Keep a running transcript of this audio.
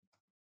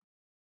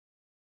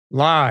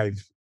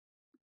Live.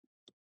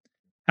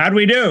 How'd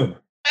we do?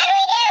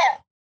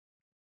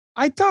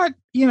 I thought,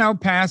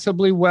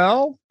 passably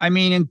well. I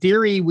mean, in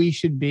theory, there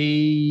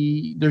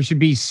should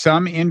be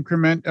some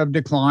increment of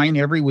decline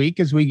every week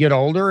as we get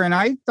older. And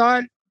I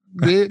thought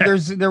there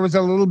was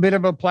a little bit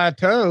of a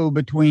plateau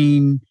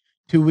between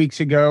 2 weeks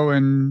ago.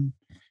 And,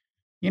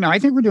 I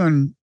think we're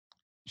doing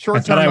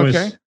short term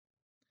okay.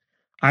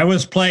 I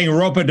was playing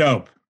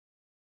rope-a-dope,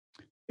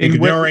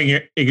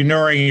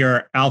 ignoring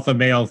your alpha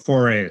male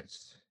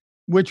forays.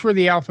 Which were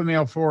the alpha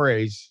male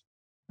forays?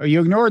 Oh,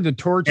 you ignored the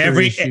torture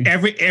issue.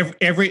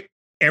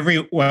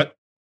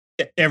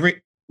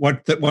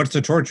 What's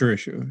the torture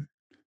issue?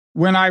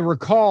 When I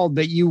recalled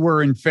that you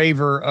were in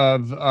favor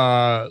of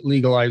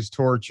legalized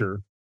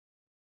torture,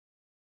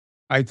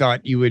 I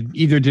thought you would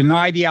either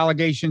deny the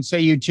allegation, say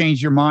you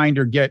changed your mind,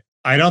 or get.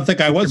 I don't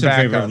think I was in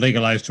favor of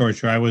legalized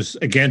torture. I was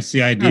against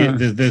the idea,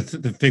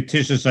 the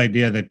fictitious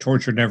idea that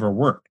torture never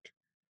worked.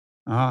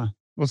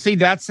 Well, see,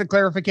 that's the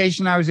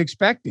clarification I was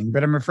expecting,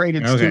 but I'm afraid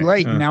it's too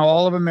late. And now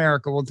all of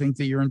America will think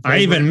that you're in favor. I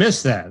even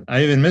missed that.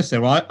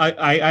 Well,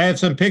 I have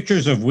some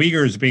pictures of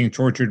Uyghurs being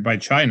tortured by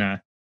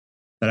China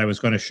that I was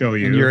going to show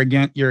you. And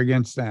you're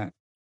against that.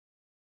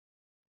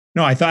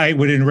 No, I thought it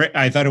would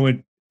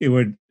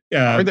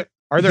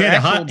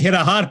hit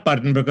a hot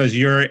button because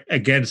you're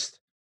against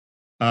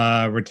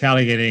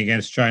retaliating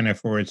against China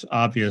for its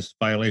obvious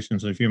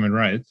violations of human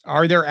rights.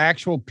 Are there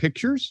actual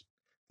pictures?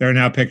 There are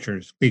now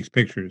pictures, leaked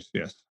pictures,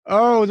 yes.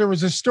 Oh, there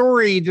was a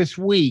story this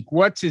week.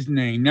 What's his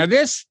name? Now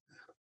these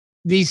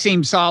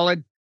seem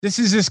solid. This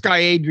is this guy,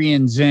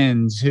 Adrian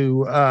Zenz,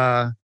 who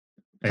I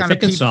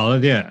think it's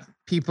solid, yeah.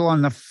 People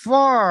on the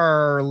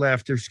far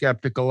left are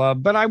skeptical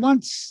of, but I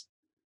once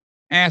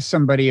asked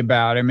somebody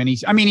about him, and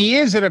he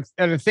is at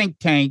a think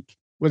tank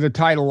with a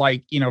title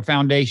like,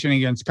 Foundation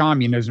Against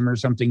Communism or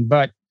something,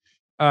 but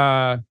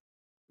I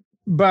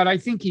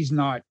think he's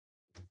not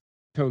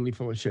totally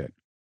full of shit.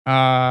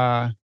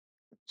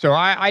 So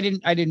I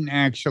didn't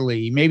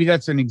actually, maybe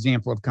that's an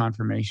example of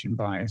confirmation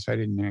bias. I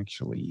didn't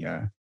actually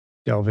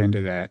delve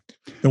into that.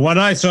 The one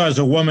I saw is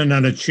a woman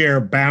on a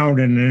chair bound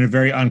and in a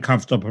very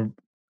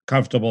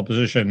uncomfortable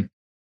position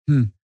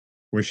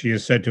where she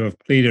is said to have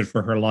pleaded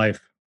for her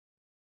life.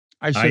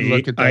 I should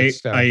look at that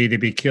stuff. I.e. to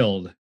be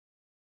killed.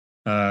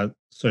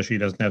 So she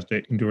doesn't have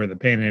to endure the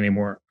pain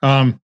anymore.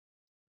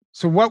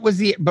 So what was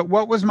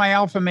my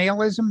alpha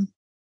maleism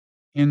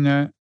in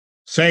the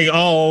saying,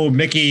 "Oh,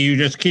 Mickey, you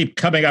just keep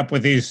coming up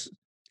with these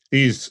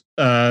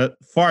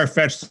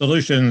far-fetched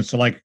solutions,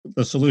 like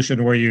the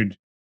solution where you'd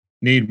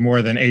need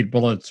more than 8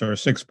 bullets or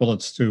 6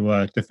 bullets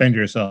to defend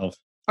yourself."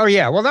 Oh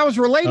yeah, well that was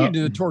related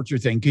to the torture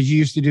thing because you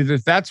used to do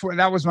this. That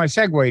was my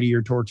segue to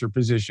your torture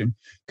position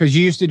because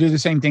you used to do the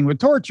same thing with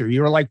torture.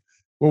 You were like,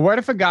 well, what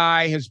if a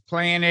guy has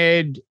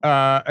planted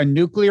a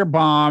nuclear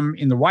bomb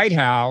in the White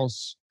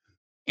House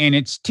and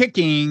it's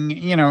ticking?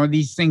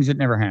 These things that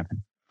never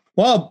happen.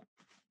 Well,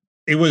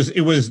 it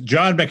was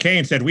John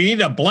McCain said we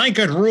need a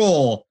blanket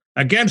rule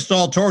against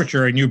all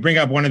torture, and you bring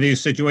up one of these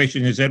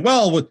situations. He said,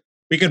 "Well,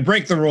 we could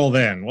break the rule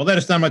then." Well, then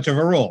it's not much of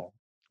a rule.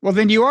 Well,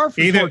 then you are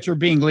for torture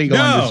being legal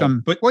under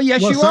some. But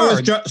yes, you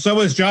are. So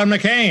was John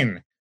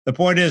McCain. The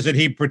point is that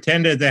he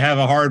pretended to have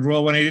a hard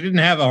rule when he didn't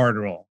have a hard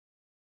rule.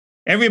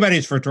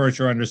 Everybody's for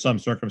torture under some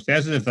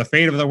circumstances. If the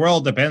fate of the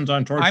world depends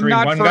on torturing one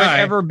guy. I'm not for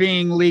ever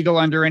being legal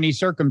under any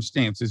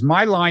circumstances.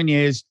 My line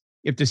is,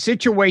 if the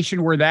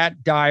situation were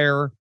that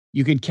dire,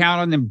 you can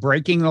count on them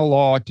breaking the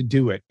law to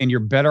do it, and you're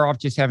better off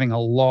just having a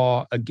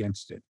law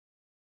against it.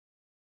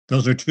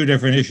 Those are two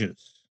different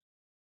issues.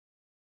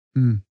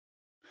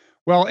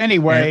 Well,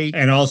 anyway.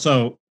 And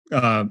also,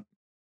 I'm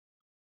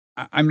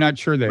not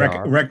sure they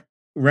are.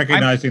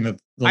 Recognizing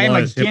that the law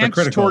is hypocritical. I am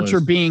against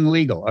torture being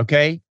legal,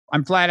 okay?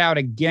 I'm flat out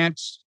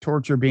against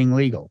torture being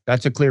legal.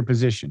 That's a clear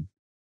position.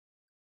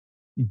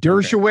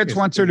 Dershowitz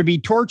wants there to be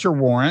torture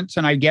warrants,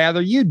 and I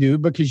gather you do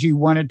because you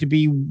want it to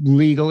be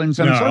legal in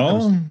some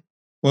circumstances.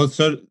 Well,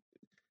 so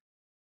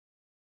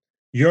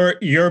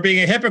you're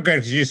being a hypocrite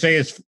because you say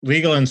it's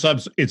legal and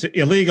it's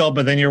illegal,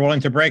 but then you're willing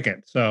to break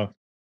it. So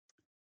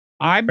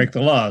break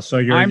the law. So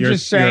I'm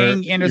just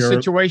saying, in a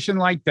situation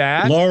like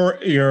that,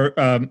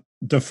 you're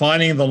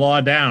defining the law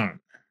down.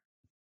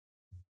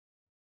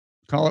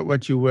 Call it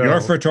what you will. You're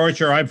for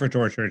torture. I'm for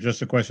torture. It's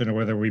just a question of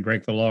whether we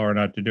break the law or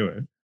not to do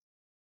it.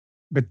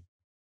 But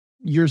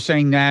you're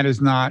saying that is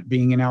not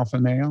being an alpha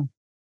male?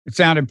 It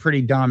sounded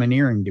pretty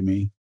domineering to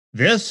me.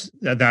 This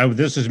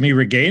is me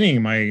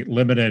regaining my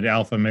limited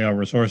alpha male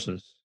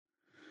resources.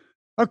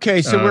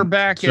 Okay, so we're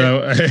back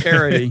at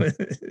parody.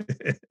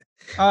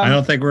 I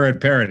don't think we're at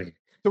parody.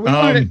 So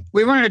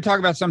we wanted to talk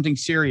about something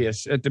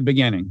serious at the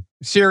beginning.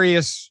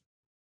 Serious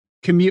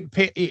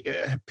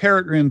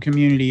Parrot Room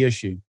community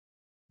issue.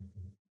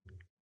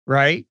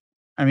 Right?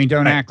 I mean,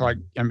 don't act like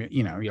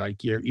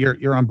like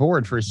you're on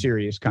board for a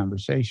serious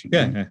conversation.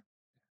 Yeah. Right?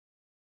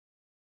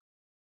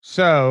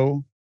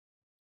 So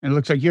it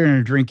looks like you're going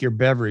to drink your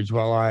beverage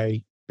while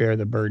I bear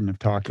the burden of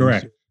talking.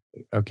 Correct.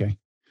 Okay.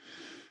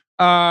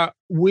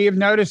 We have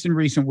noticed in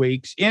recent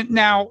weeks, and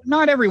now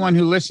not everyone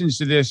who listens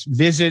to this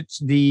visits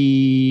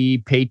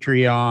the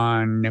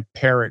Patreon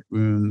Parrot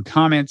Room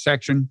comment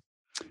section,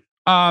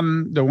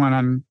 the one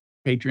on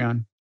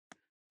Patreon.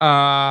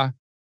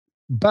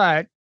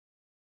 But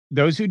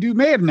those who do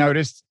may have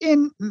noticed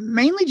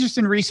mainly just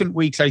in recent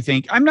weeks, I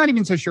think. I'm not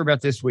even so sure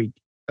about this week.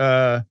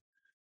 But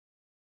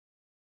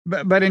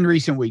in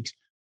recent weeks,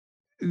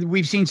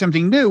 we've seen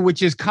something new,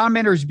 which is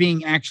commenters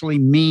being actually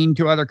mean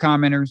to other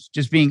commenters,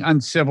 just being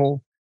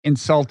uncivil,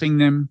 insulting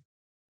them.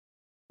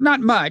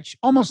 Not much,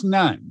 almost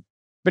none.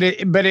 But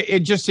it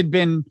just had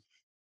been,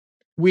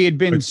 we had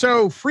been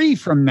so free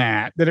from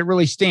that it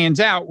really stands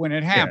out when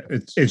it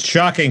happens. It's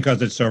shocking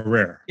because it's so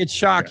rare. It's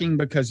shocking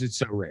because it's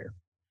so rare.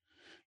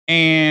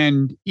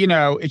 And,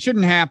 it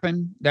shouldn't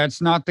happen.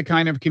 That's not the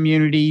kind of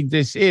community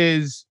this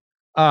is.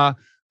 I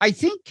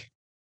think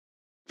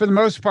for the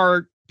most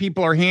part,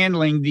 people are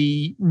handling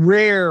the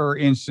rare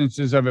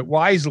instances of it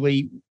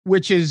wisely,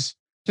 which is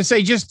to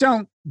say, just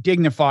don't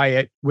dignify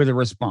it with a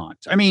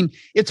response. I mean,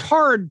 it's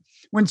hard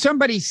when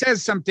somebody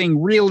says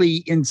something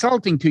really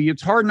insulting to you.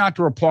 It's hard not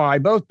to reply,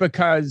 both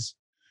because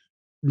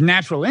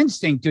natural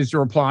instinct is to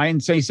reply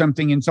and say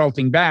something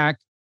insulting back,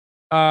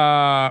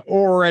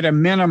 or at a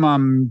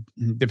minimum,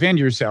 defend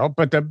yourself.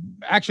 But the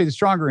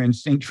stronger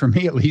instinct, for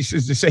me at least,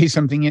 is to say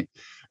something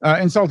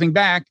insulting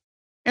back.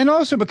 And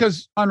also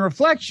because on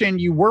reflection,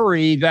 you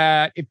worry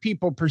that if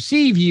people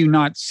perceive you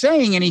not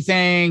saying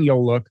anything,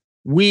 you'll look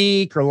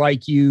weak or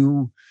like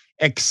you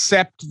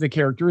accept the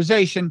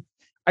characterization.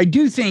 I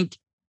do think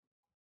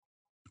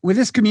with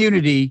this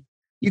community,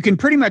 you can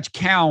pretty much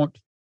count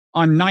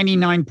on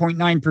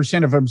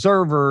 99.9% of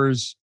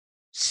observers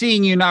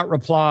seeing you not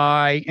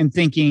reply and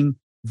thinking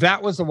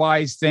that was the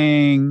wise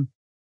thing.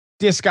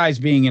 This guy's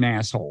being an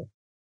asshole.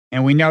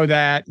 And we know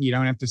that. You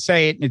don't have to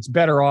say it. And it's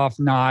better off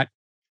not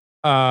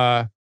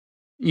not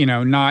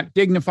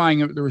dignifying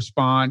the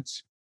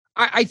response.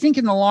 I think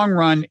in the long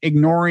run,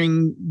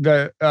 ignoring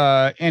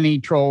any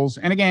trolls,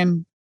 and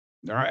again,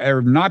 there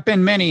have not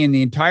been many in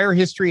the entire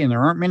history, and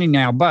there aren't many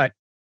now, but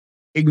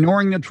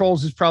ignoring the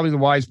trolls is probably the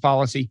wise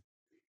policy.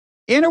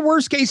 In a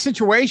worst case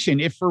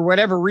situation, if for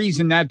whatever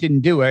reason that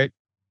didn't do it,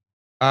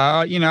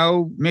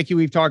 Mickey,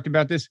 we've talked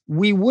about this,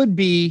 we would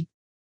be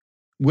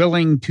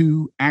willing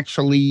to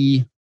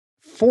actually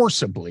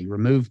forcibly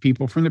remove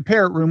people from the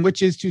Parrot Room,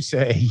 which is to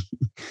say,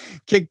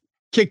 kick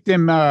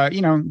them,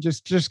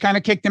 just kind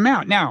of kick them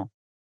out. Now,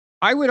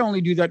 I would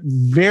only do that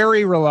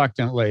very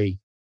reluctantly,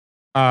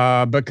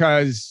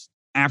 because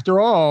after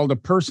all, the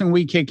person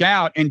we kick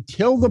out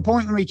until the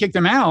point when we kick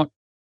them out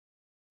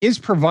is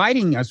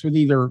providing us with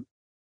either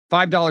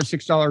 $5,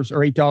 $6, or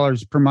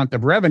 $8 per month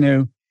of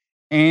revenue.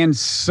 And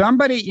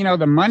somebody,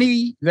 the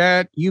money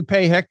that you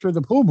pay Hector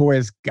the pool boy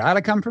has got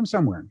to come from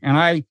somewhere.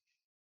 And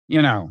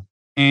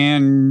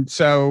and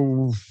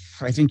so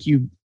I think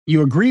you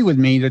agree with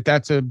me that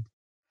that's a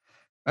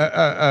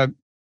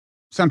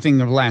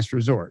something of last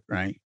resort,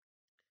 right?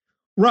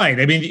 Right.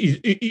 I mean,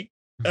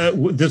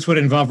 this would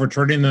involve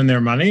returning them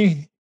their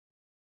money.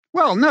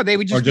 Well, no, they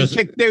would just be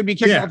kicked. They would be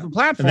kicked off the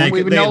platform.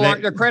 We would no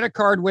longer. Their credit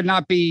card would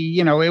not be.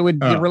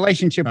 The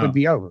relationship would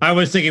be over. I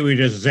was thinking we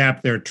just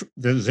zap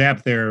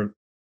their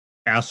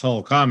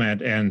asshole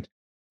comment and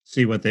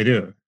see what they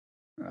do.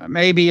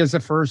 Maybe as a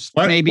first.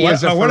 What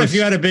if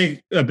you had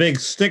a big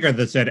sticker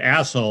that said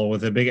asshole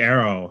with a big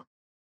arrow,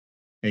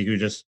 and you could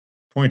just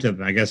point to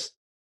them? I guess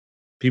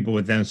people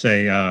would then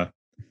say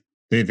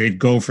they'd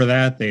go for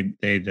that.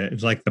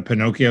 It's like the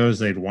Pinocchios.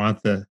 They'd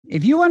want the.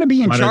 If you want to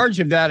be in charge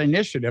of that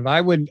initiative,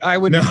 I would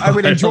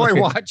enjoy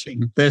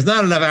watching. There's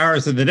not enough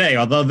hours in the day,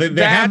 although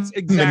that's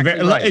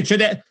exactly right.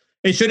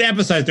 It should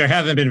emphasize there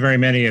haven't been very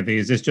many of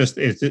these. It's just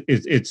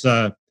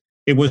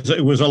it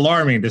was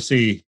alarming to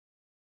see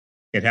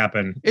it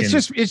happen. It's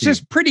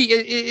just pretty.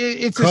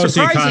 It's cozy a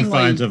surprisingly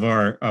confines of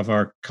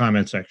our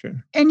comment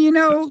section. And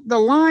the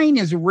line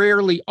is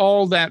rarely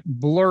all that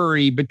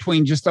blurry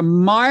between just a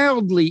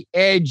mildly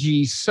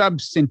edgy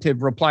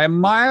substantive reply, a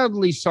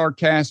mildly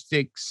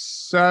sarcastic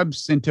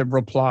substantive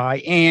reply,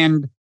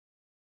 and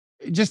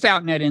just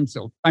out and out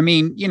insult. I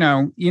mean,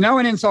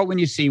 an insult when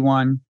you see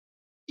one.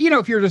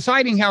 If you're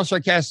deciding how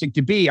sarcastic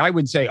to be, I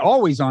would say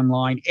always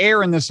online,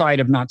 err on the side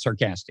of not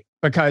sarcastic,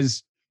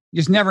 because you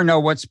just never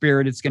know what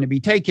spirit it's going to be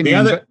taken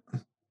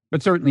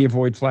but certainly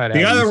avoid flat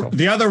out.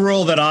 The other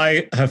rule that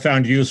I have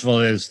found useful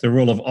is the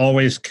rule of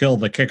always kill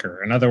the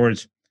kicker. In other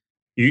words,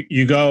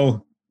 you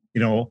go,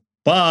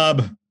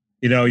 Bob,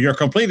 you're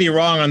completely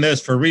wrong on this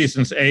for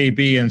reasons A,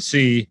 B, and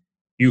C,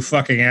 you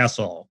fucking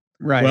asshole.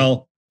 Right.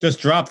 Well,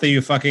 just drop the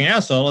you fucking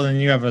asshole, and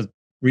then you have a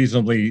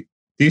reasonably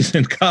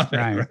decent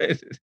comment,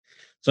 right?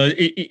 So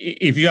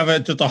if you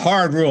have just a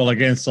hard rule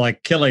against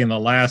like killing the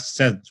last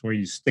sentence where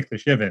you stick the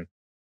shiv in,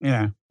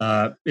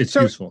 it's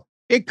useful.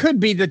 It could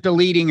be that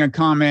deleting a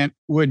comment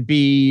would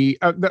be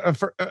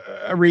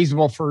a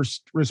reasonable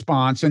first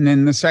response. And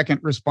then the second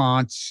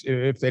response,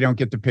 if they don't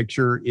get the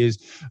picture, is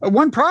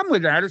one problem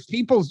with that is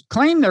people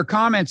claim their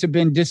comments have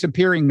been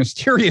disappearing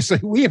mysteriously.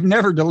 We have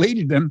never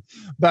deleted them,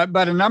 but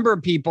a number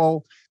of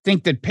people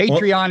think that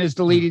Patreon is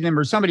deleting them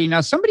or somebody.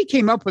 Now, somebody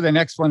came up with an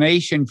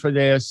explanation for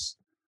this,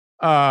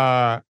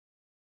 but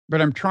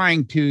I'm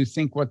trying to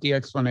think what the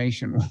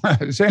explanation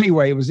was.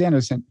 Anyway, it was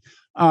innocent.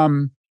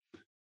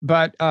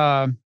 But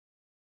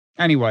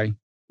anyway,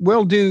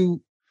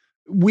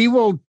 we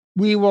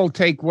will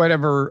take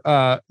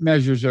whatever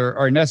measures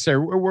are necessary.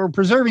 We're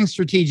preserving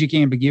strategic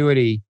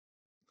ambiguity,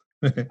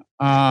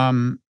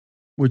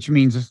 which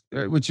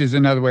is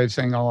another way of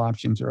saying all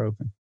options are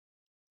open.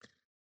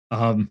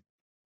 I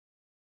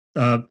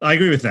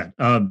agree with that.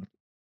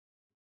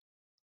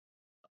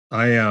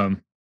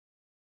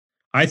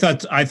 I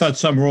thought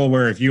some rule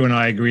where if you and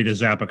I agree to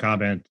zap a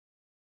comment,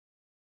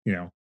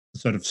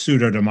 sort of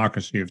pseudo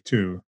democracy of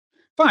two.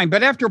 Fine,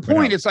 but after a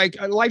point, it's like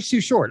life's too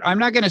short. I'm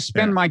not going to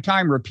spend my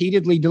time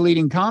repeatedly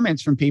deleting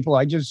comments from people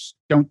I just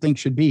don't think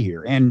should be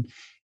here. And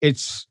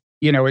it's,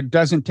 it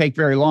doesn't take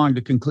very long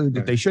to conclude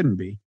that they shouldn't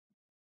be.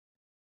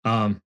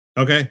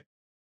 Okay.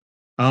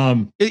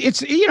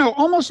 It's,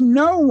 almost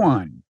no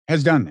one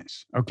has done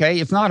this. Okay.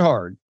 It's not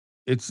hard.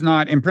 It's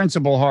not in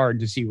principle hard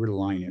to see where the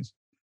line is.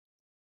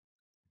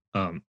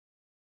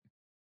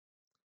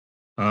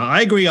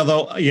 I agree.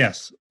 Although,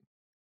 yes,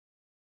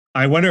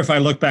 I wonder if I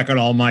look back at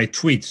all my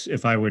tweets,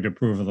 if I would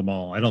approve of them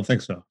all. I don't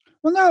think so.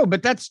 Well, no,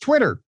 but that's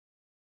Twitter.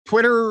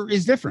 Twitter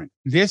is different.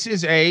 This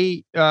is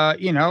a,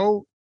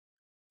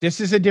 this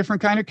is a different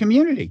kind of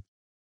community.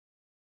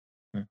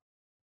 Yeah.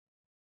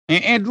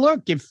 And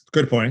look,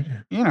 good point.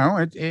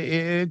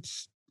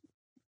 It's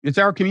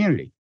our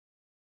community.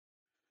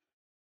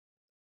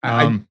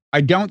 I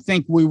don't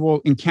think we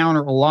will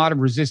encounter a lot of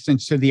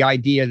resistance to the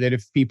idea that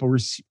if people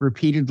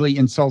repeatedly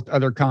insult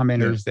other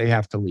commenters, they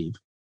have to leave.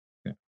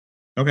 Yeah.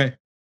 Okay.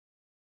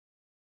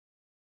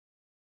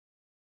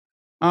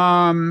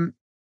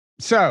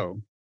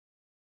 So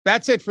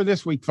that's it for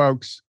this week,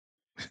 folks.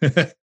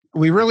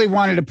 We really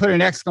wanted to put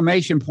an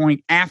exclamation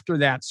point after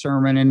that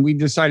sermon, and we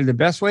decided the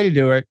best way to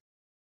do it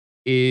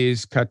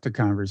is cut the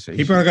conversation.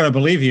 People are going to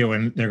believe you,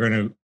 and they're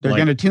going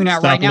to tune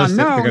out right now.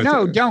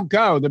 No, don't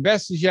go. The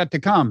best is yet to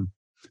come.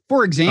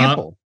 For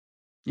example,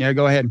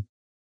 go ahead.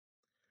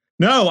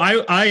 No,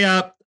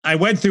 I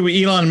went through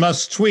Elon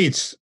Musk's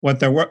tweets, what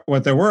there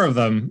were of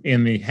them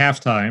in the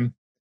halftime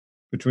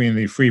between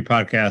the free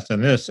podcast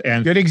and this.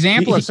 And good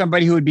example of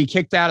somebody who would be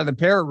kicked out of the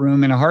Parrot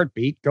Room in a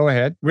heartbeat. Go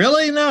ahead.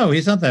 Really? No,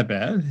 he's not that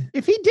bad.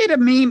 If he did a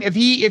meme, if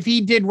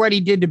he did what he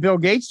did to Bill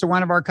Gates to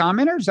one of our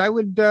commenters, I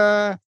would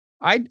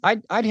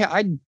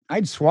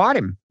I'd swat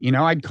him.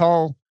 I'd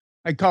call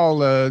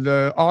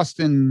the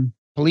Austin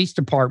Police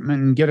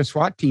Department and get a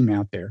SWAT team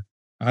out there.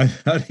 I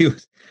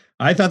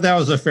thought that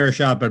was a fair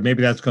shot, but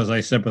maybe that's because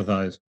I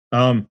sympathize.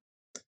 And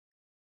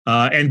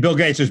Bill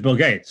Gates is Bill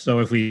Gates, so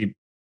if we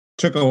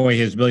took away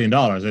his $1 billion,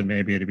 then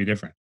maybe it'd be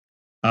different.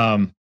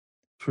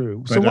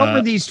 True. So what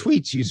were these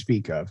tweets you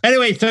speak of?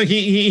 Anyway, so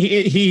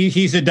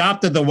he's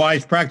adopted the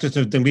wise practice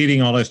of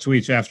deleting all his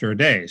tweets after a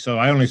day.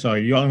 So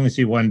you only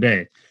see one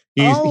day.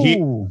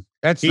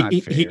 That's not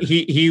fair.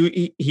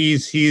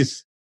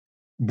 He's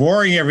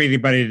boring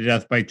everybody to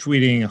death by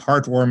tweeting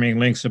heartwarming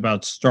links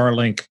about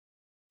Starlink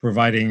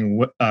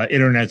providing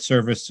internet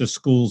service to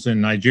schools in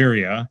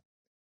Nigeria.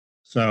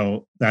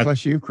 So that's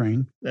plus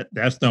Ukraine.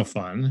 That's no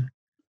fun.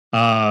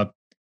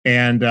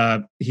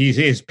 And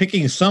he's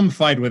picking some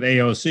fight with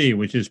AOC,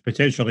 which is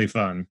potentially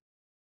fun,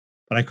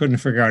 but I couldn't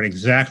figure out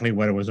exactly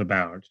what it was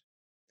about.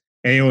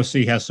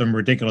 AOC has some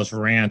ridiculous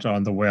rant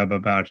on the web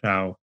about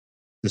how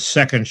the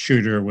second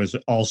shooter was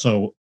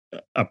also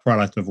a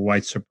product of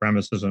white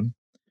supremacism,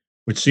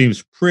 which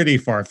seems pretty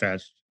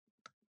far-fetched.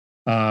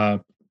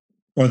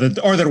 Or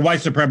that white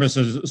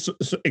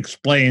supremacist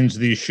explains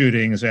these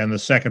shootings, and the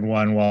second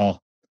one,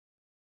 while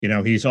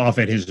he's off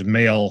at his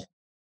male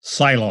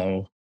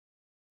silo,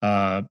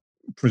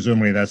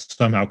 presumably that's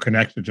somehow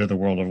connected to the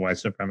world of white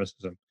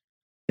supremacism.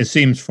 It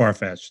seems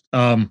far-fetched.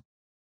 So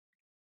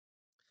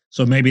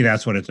maybe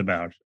that's what it's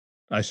about.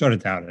 I sort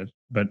of doubt it,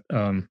 but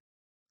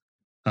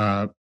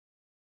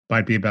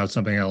might be about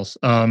something else.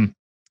 Those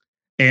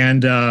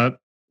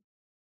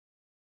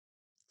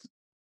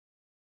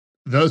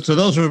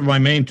were my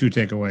main two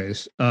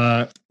takeaways.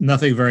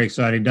 Nothing very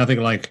exciting. Nothing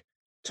like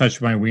touch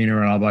my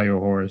wiener and I'll buy you a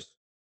horse,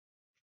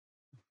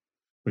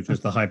 which was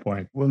the high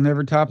point. We'll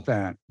never top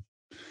that.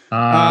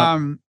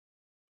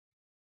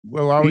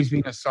 We'll always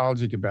be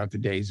nostalgic about the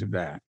days of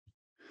that.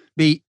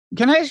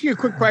 Can I ask you a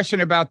quick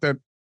question about the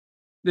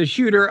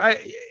shooter?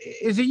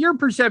 Is it your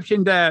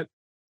perception that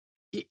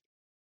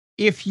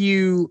if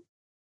you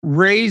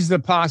raise the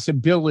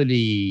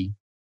possibility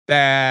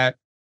that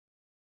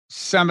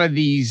some of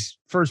these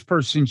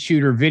first-person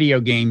shooter video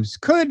games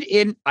could,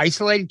 in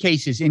isolated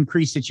cases,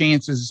 increase the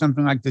chances of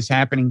something like this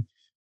happening,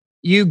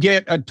 you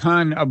get a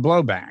ton of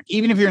blowback.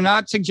 Even if you're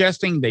not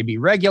suggesting they be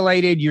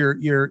regulated,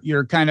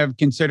 you're kind of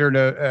considered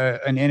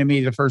an enemy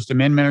of the First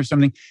Amendment or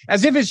something,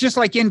 as if it's just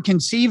like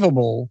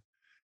inconceivable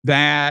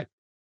that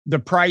the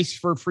price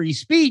for free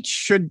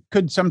speech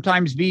could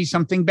sometimes be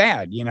something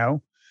bad,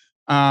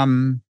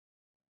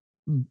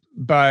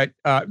 but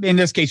in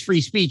this case,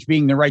 free speech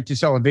being the right to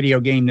sell a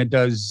video game that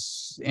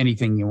does it's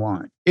anything you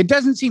want. It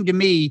doesn't seem to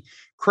me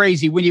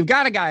crazy when you've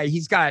got a guy,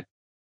 he's got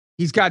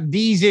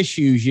these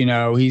issues,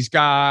 he's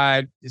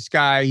got this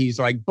guy, he's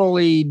like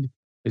bullied.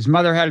 His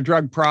mother had a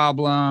drug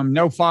problem,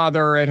 no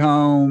father at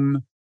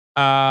home,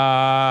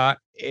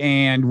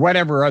 and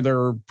whatever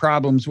other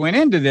problems went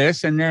into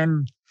this. And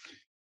then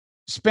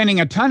spending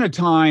a ton of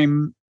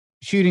time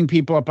shooting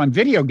people up on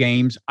video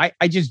games.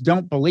 I just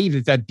don't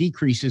believe that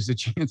decreases the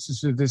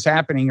chances of this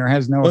happening or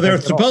has no. Well, there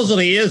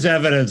supposedly is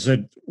evidence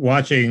that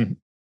watching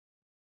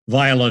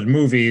violent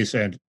movies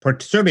and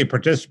certainly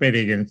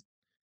participating in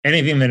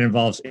anything that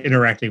involves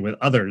interacting with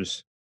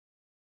others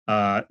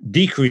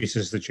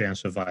decreases the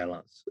chance of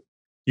violence.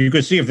 You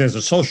could see if there's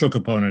a social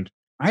component.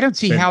 I don't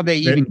see how they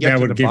even get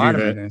to the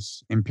bottom of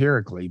this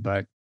empirically,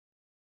 but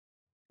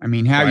I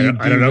mean, I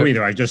don't know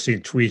either. I just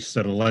seen tweets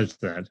that allege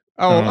that.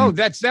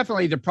 That's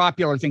definitely the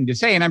popular thing to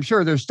say, and I'm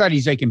sure there's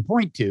studies they can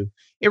point to.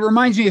 It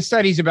reminds me of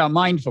studies about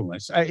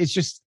mindfulness.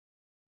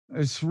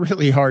 It's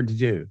really hard to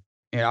do.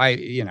 But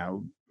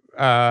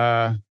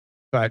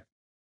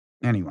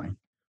anyway.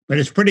 But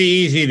it's pretty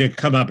easy to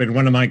come up in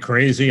one of my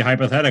crazy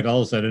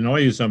hypotheticals that annoy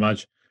you so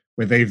much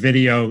with a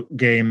video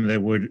game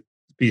that would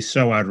be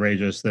so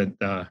outrageous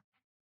that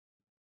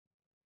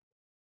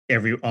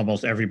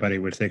almost everybody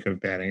would think of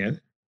banning it.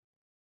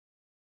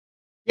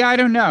 Yeah, I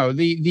don't know.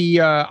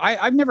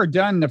 I've never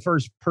done the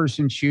first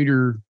person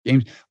shooter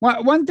games.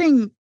 One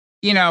thing,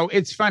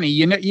 it's funny,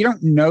 you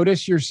don't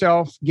notice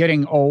yourself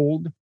getting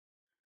old,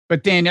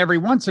 but then every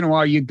once in a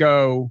while you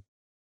go,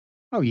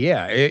 oh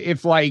yeah,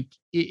 if like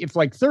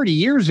 30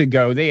 years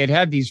ago they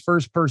had these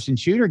first person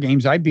shooter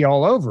games, I'd be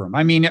all over them.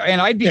 I mean,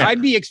 and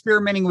I'd be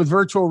experimenting with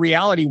virtual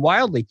reality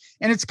wildly.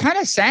 And it's kind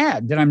of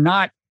sad that I'm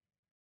not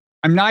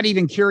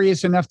even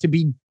curious enough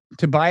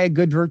to buy a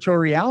good virtual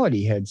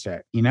reality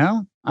headset.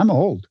 I'm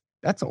old.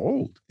 That's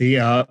old.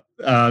 The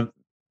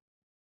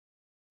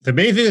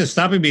main thing that's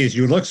stopping me is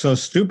you look so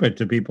stupid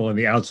to people on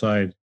the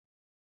outside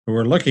who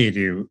are looking at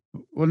you.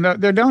 Well, no,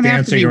 there don't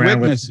have to be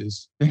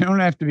witnesses. They don't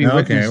have to be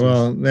witnesses. Okay,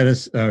 well, that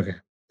is okay.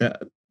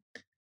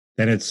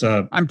 Then it's.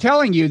 I'm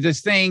telling you,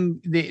 this thing,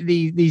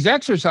 these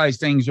exercise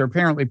things are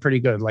apparently pretty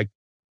good. Like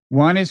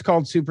one is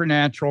called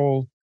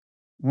Supernatural.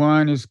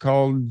 One is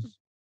called.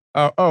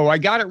 I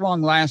got it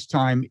wrong last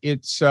time.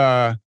 It's.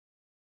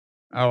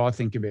 I'll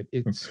think of it.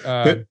 It's.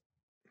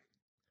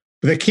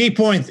 The key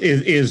point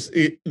is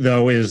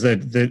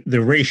that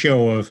the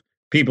ratio of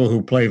people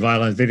who play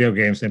violent video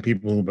games and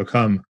people who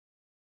become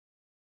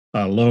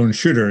lone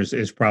shooters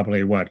is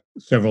probably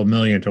several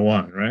million to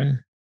one, right?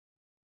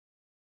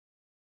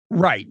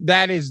 Right.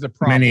 That is the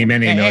problem. Many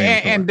million.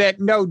 And that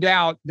no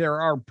doubt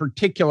there are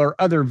particular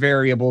other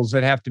variables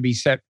that have to be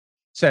set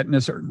in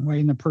a certain way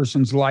in the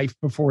person's life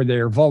before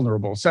they're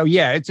vulnerable. So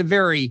yeah,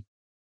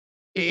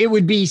 it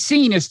would be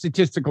seen as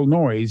statistical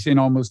noise in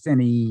almost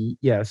any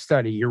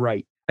study. You're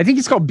right. I think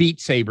it's called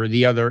Beat Saber,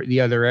 the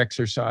other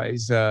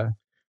exercise thing.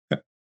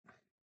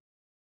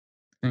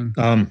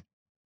 But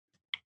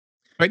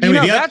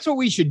that's what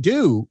we should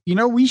do.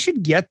 We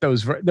should get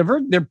those.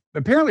 They're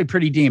apparently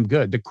pretty damn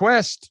good. The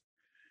Quest.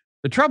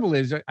 The trouble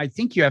is, I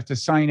think you have to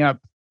sign up.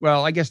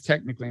 Well, I guess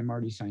technically I'm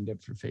already signed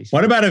up for Facebook.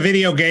 What about a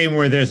video game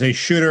where there's a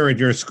shooter at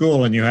your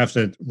school and you have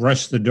to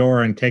rush the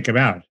door and take him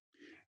out?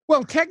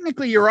 Well,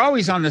 technically, you're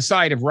always on the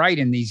side of right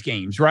in these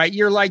games, right?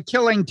 You're like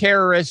killing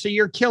terrorists, or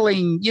you're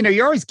killing,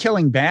 you're always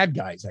killing bad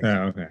guys.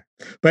 Okay.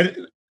 But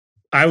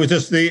I was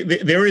just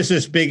there is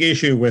this big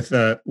issue with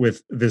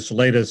this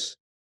latest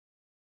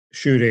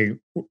shooting.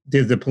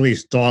 Did the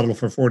police dawdle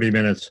for 40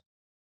 minutes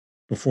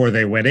before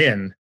they went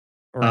in?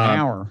 Or an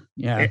hour,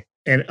 yeah.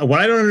 And what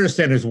I don't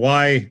understand is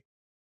why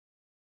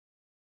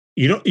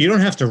you don't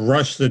have to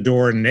rush the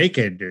door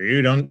naked, do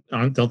you?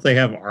 Don't they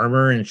have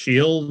armor and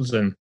shields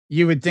and?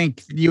 You would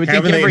think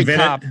every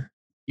cop.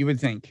 You would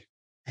think.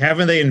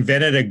 Haven't they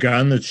invented a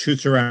gun that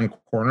shoots around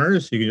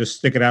corners? You can just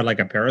stick it out like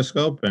a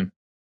periscope, and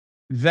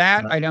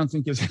that I don't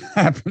think has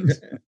happened.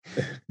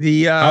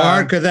 How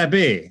hard could that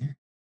be?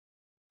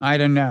 I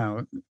don't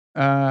know.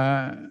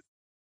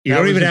 You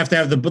don't even have to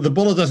have the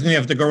bullet doesn't even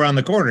have to go around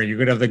the corner. You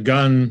could have the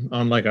gun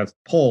on like a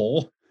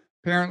pole.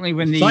 Apparently,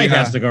 when the sight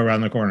has to go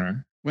around the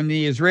corner. When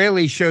the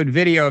Israelis showed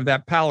video of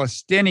that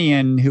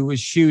Palestinian who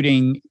was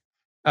shooting.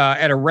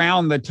 At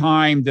around the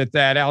time that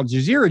Al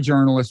Jazeera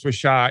journalist was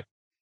shot,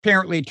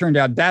 apparently it turned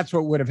out that's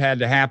what would have had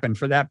to happen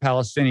for that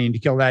Palestinian to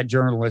kill that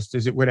journalist,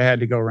 is it would have had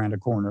to go around a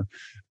corner.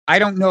 I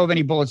don't know of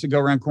any bullets that go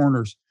around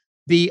corners.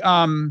 The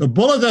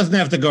bullet doesn't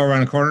have to go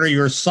around a corner.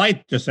 Your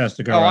sight just has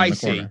to go around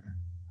the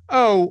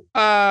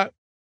corner.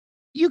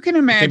 You can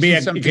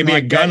imagine it could be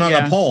a gun on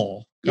a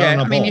pole.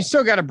 Yeah, you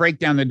still got to break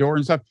down the door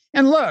and stuff.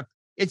 And look,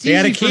 it's easy. They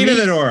had a key to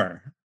the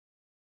door.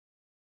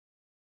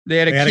 They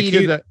had a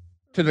key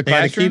to the classroom? They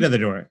had a key to the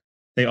door.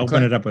 They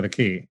opened it up with a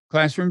key.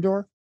 Classroom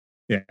door?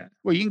 Yeah.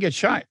 Well, you can get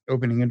shot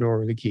opening a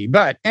door with a key.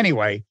 But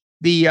anyway,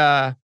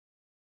 it's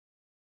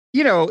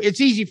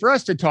easy for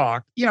us to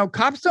talk.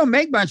 Cops don't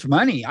make much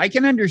money. I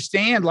can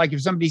understand, like,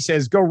 if somebody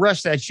says, go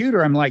rush that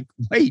shooter, I'm like,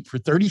 wait, for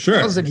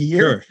 $30,000 a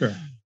year? Sure.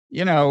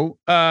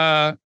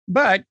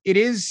 But it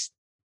is,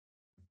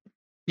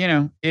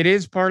 it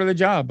is part of the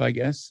job, I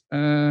guess.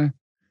 I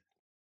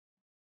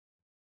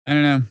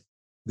don't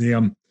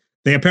know.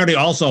 They apparently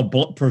also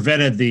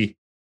prevented the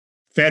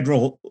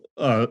federal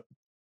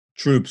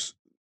troops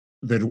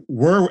that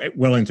were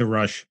willing to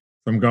rush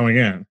from going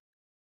in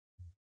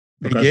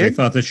because they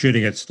thought the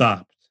shooting had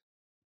stopped.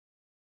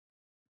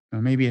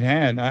 Well, maybe it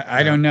had.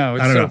 I don't know.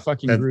 It's so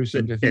fucking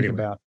gruesome to think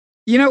about.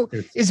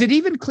 Is it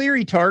even clear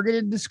he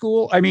targeted the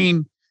school? I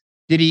mean,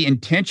 did he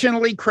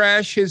intentionally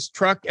crash his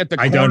truck at the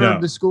corner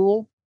of the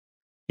school?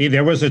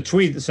 There was a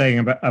tweet saying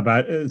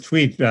about a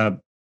tweet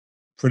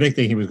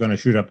predicting he was going to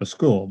shoot up a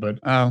school, but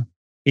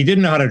he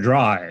didn't know how to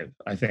drive,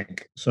 I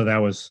think. So that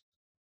was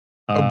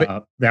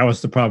that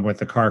was the problem with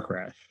the car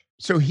crash.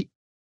 So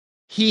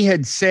he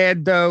had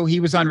said, though, he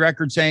was on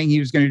record saying he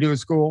was going to do a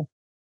school?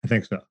 I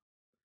think so.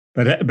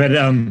 But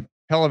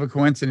hell of a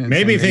coincidence.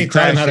 Maybe if he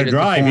taught him how to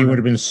drive, he would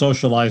have been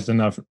socialized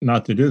enough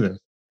not to do this.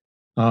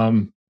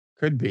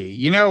 Could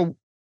be.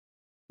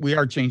 We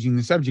are changing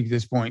the subject at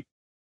this point.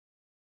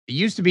 It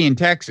used to be in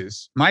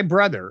Texas. My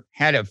brother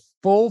had a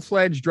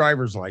full-fledged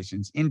driver's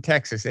license in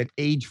Texas at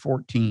age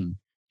 14. Can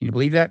you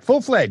believe that?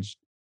 Full-fledged.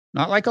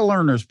 Not like a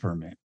learner's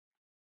permit.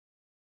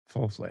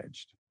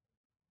 Full-fledged.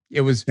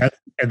 It was...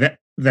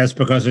 That's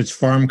because it's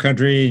farm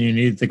country and you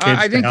need the kids to help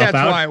out? I think that's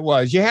why it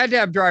was. You had to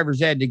have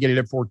driver's ed to get it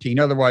at 14.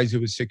 Otherwise,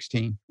 it was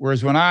 16.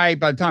 Whereas by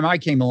the time I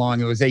came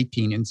along, it was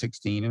 18 and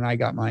 16, and I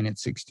got mine at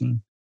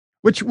 16.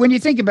 Which, when you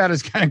think about it,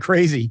 is kind of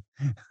crazy.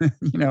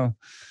 There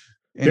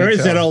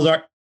is that old...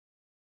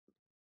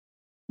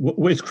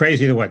 It's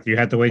crazy to what? You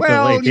have to wait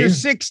till 18? You're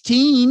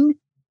 16.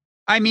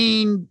 I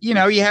mean, you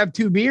have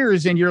 2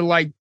 beers and you're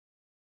like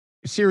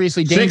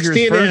seriously dangerous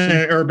 16 person. in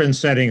an urban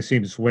setting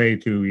seems way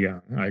too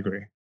young. I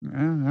agree.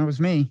 That was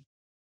me.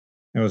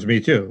 That was me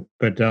too.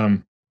 But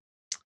and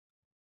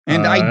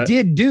I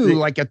did do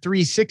like a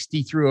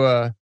 360 through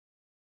a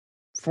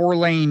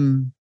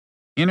 4-lane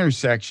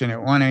intersection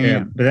at 1 a.m.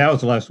 Yeah, but that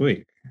was last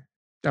week.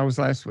 That was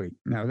last week.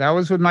 No, that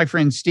was with my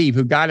friend Steve,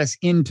 who got us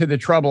into the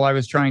trouble I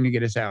was trying to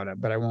get us out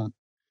of, but I won't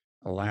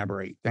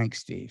elaborate. Thanks,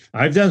 Steve.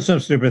 I've done some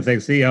stupid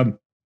things.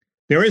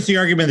 There is the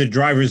argument that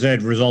driver's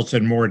ed results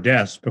in more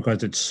deaths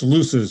because it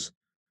sluices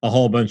a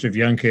whole bunch of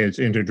young kids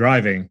into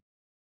driving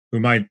who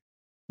might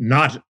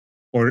not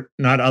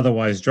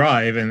otherwise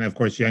drive. And of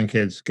course, young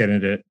kids get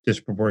into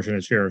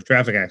disproportionate share of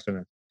traffic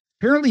accidents.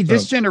 Apparently,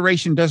 this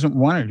generation doesn't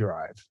want to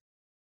drive.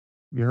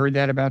 Have you heard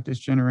that about this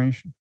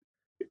generation?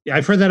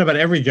 I've heard that about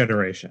every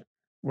generation.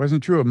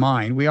 Wasn't true of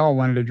mine. We all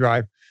wanted to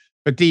drive.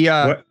 But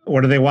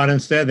what do they want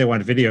instead? They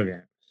want video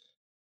games.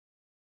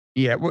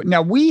 Yeah.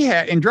 Now we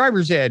had in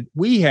driver's ed,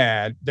 we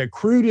had the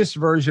crudest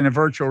version of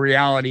virtual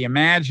reality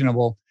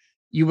imaginable.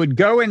 You would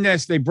go in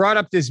this, they brought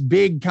up this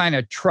big kind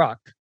of truck.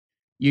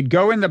 You'd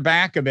go in the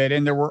back of it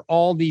and there were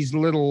all these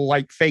little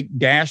like fake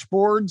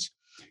dashboards.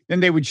 Then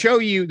they would show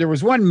you, there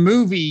was one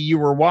movie you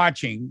were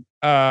watching.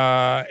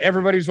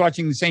 Everybody was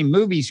watching the same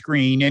movie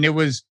screen and it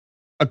was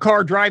a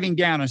car driving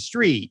down a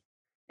street.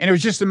 And it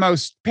was just the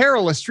most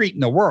perilous street in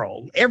the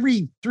world.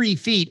 Every 3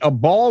 feet, a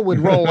ball would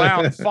roll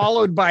out,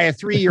 followed by a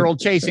 3-year-old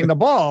chasing the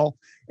ball.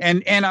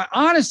 And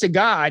honest to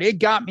God, it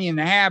got me in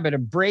the habit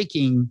of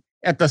braking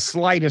at the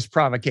slightest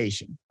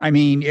provocation. I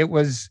mean,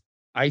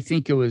 I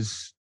think it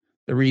was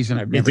the reason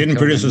I've never. It didn't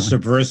produce a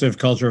subversive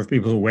culture of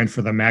people who went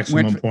for the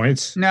maximum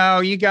points. No,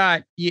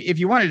 if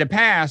you wanted to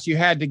pass, you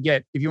had to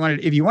get, if you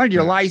wanted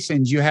your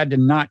license, you had to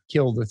not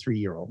kill the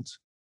 3-year-olds.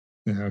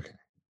 Yeah,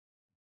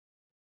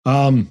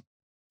 okay.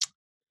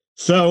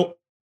 So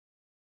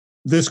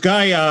this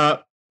guy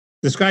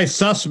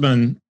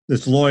Sussman,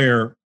 this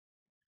lawyer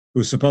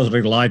who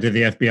supposedly lied to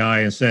the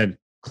FBI and said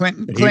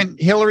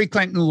Hillary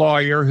Clinton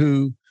lawyer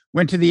who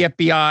went to the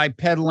FBI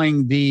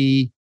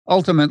peddling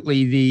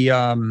ultimately the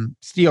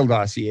Steele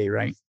dossier,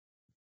 right?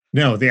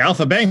 No, the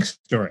Alpha Bank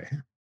story.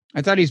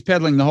 I thought he's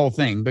peddling the whole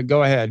thing, but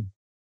go ahead.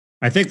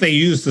 I think they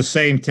used the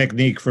same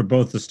technique for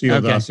both the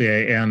Steele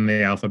dossier and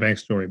the Alpha Bank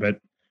story, but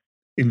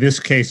in this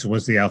case, it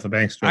was the Alpha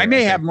Bank story. I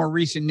may have more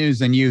recent news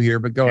than you here,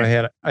 but go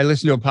ahead. I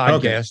listened to a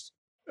podcast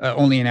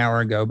only an hour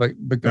ago,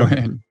 but go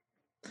ahead.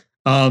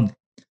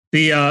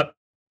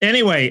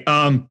 Anyway,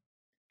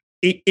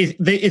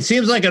 it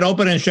seems like an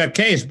open and shut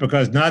case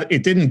because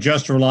it didn't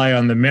just rely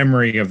on the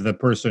memory of the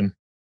person,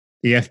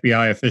 the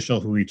FBI official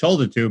who he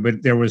told it to,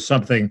 but there was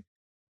something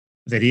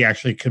that he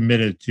actually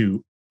committed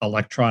to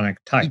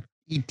electronic type.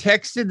 He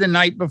texted the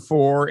night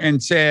before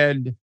and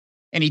said.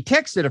 And he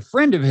texted a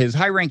friend of his,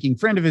 high-ranking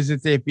friend of his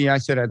at the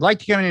FBI, said, I'd like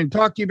to come in and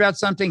talk to you about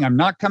something. I'm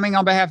not coming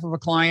on behalf of a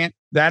client.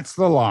 That's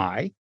the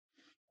lie.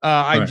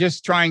 I'm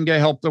just trying to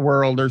help the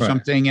world or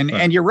something.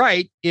 And you're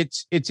right.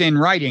 It's in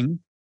writing.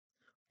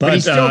 But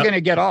he's still going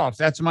to get off.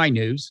 That's my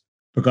news.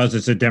 Because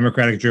it's a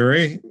Democratic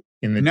jury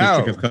in the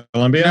District of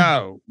Columbia?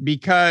 No,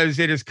 because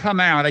it has come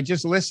out. I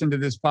just listened to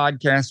this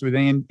podcast with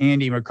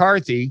Andy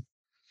McCarthy.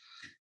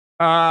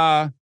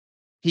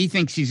 He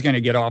thinks he's going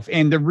to get off.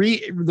 And the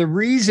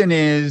reason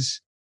is,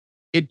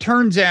 it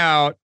turns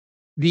out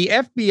the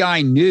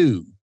FBI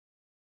knew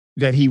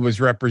that he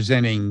was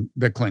representing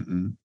the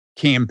Clinton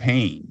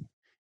campaign.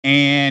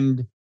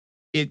 And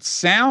it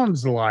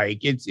sounds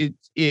like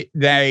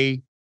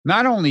they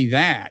not only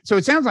that. So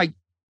it sounds like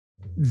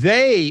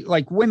they,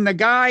 like when the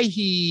guy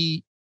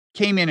he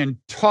came in and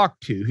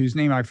talked to, whose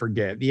name I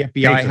forget, the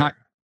FBI,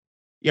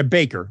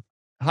 Baker,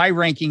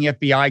 high-ranking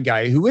FBI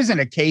guy who isn't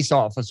a case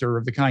officer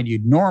of the kind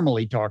you'd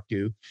normally talk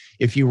to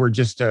if you were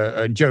just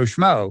a Joe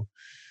Schmo,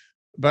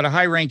 but a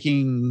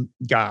high-ranking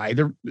guy.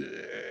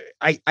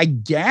 I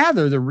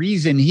gather the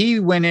reason he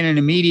went in and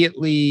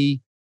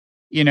immediately,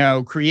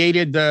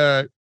 created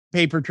the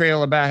paper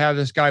trail about how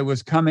this guy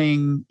was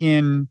coming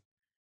in,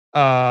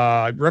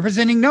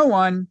 representing no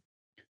one.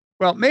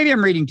 Well, maybe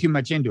I'm reading too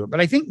much into it,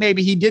 but I think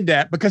maybe he did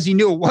that because he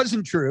knew it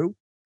wasn't true,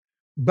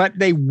 but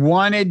they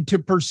wanted to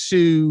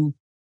pursue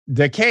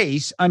the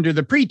case under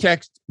the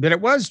pretext that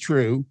it was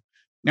true.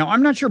 Now,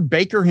 I'm not sure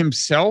Baker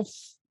himself,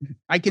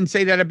 I can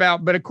say that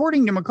about, but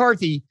according to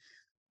McCarthy,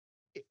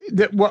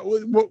 that what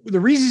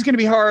the reason it's going to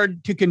be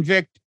hard to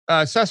convict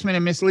Sussman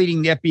in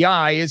misleading the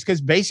FBI is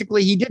because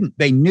basically he didn't.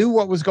 They knew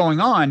what was going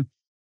on.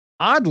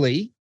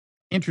 Oddly,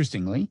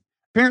 interestingly,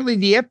 apparently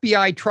the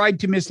FBI tried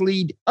to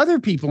mislead other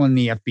people in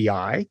the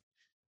FBI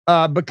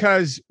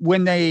because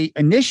when they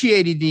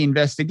initiated the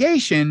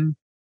investigation,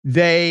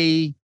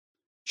 they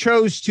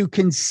chose to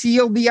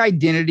conceal the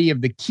identity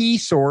of the key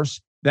source,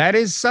 that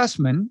is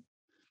Sussman,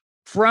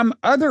 from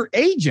other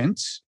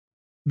agents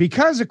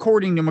because,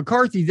 according to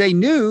McCarthy, they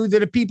knew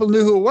that if people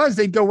knew who it was,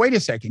 they'd go, wait a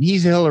second,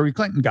 he's a Hillary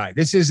Clinton guy.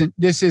 This isn't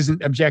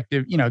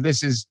objective.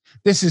 This is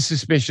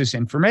suspicious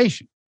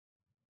information.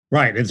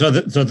 Right. And so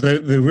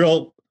the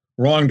real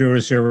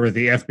wrongdoers here were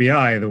the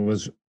FBI that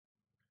was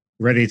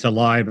ready to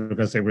lie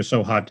because they were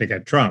so hot to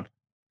get Trump.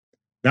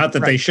 Not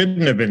that they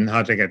shouldn't have been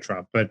hot to get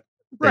Trump, but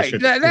right.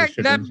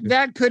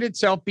 That could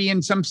itself be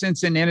in some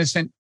sense an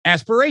innocent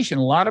aspiration.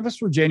 A lot of us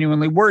were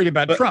genuinely worried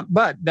about Trump,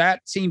 but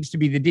that seems to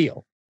be the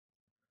deal.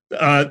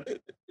 But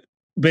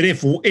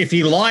if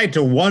he lied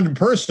to one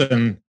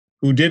person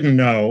who didn't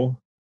know,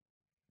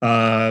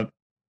 or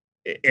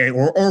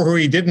who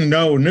he didn't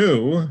know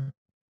knew,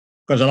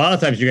 because a lot of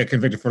times you get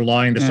convicted for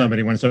lying to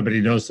somebody when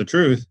somebody knows the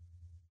truth,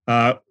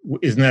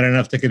 isn't that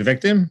enough to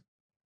convict him?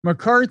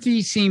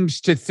 McCarthy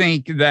seems to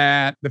think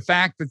that the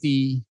fact that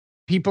the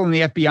people in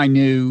the FBI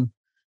knew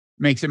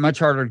makes it much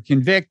harder to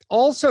convict.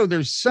 Also,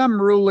 there's some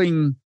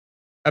ruling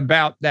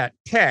about that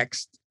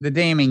text, the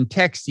damning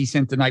text he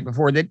sent the night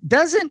before, that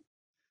doesn't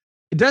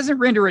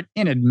render it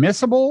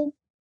inadmissible,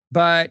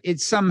 but it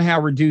somehow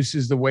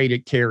reduces the weight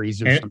it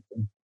carries or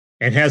something.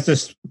 And has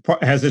this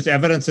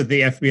evidence that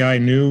the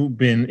FBI knew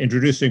been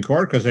introduced in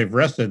court because they've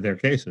rested their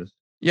cases?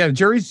 Yeah, the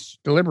jury's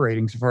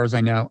deliberating, so far as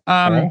I know.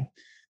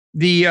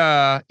 You're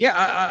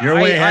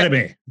way ahead of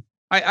me.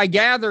 I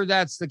gather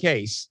that's the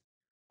case.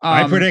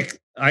 I predict.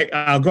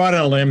 I'll go out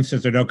on a limb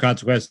since there are no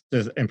consequences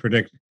and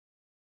predict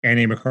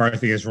Andy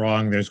McCarthy is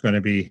wrong. It's going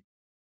to be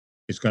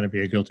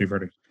a guilty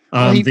verdict.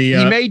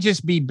 He may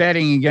just be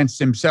betting against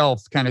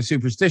himself kind of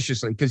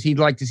superstitiously because he'd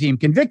like to see him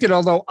convicted.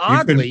 Although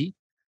oddly,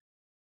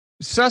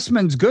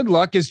 Sussman's good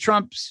luck is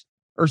Trump's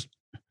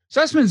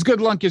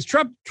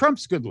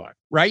good luck,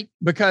 right?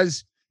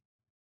 Because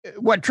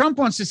what Trump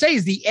wants to say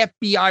is the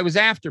FBI was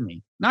after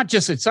me, not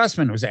just that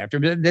Sussman was after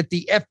me, but that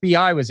the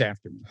FBI was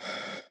after me,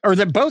 or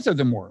that both of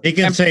them were. He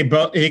can say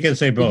both. He can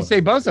say both. He can say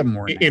both of them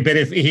were. But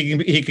if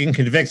he can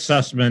convict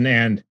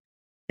Sussman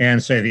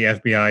and say the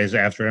FBI is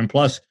after him.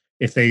 Plus,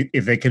 if they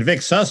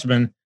convict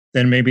Sussman,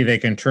 then maybe they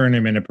can turn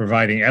him into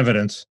providing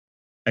evidence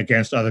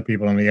against other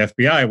people in the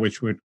FBI,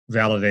 which would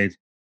validate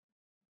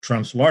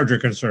Trump's larger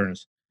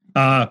concerns.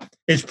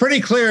 It's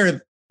pretty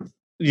clear,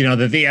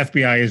 that the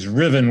FBI is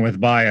riven with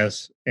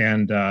bias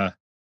and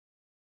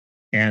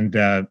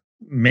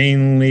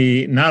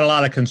mainly not a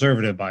lot of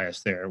conservative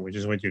bias there, which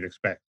is what you'd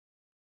expect.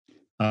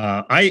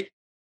 Although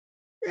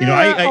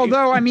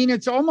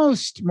it's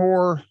almost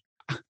more.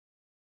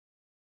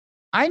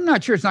 I'm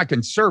not sure it's not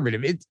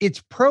conservative.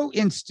 It's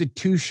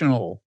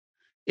pro-institutional.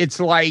 It's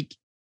like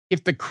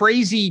if the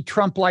crazy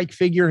Trump-like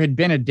figure had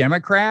been a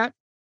Democrat,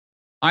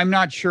 I'm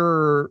not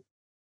sure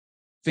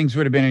things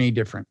would have been any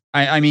different.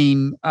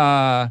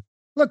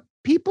 Look,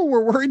 people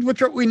were worried with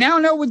Trump. We now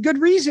know with good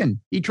reason.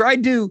 He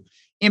tried to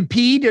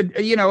impede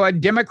a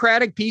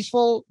democratic,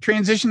 peaceful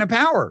transition of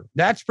power.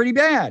 That's pretty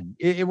bad.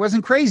 It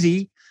wasn't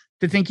crazy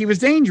to think he was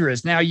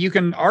dangerous. Now, you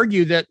can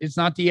argue that it's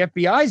not the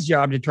FBI's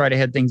job to try to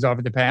head things off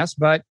at the pass,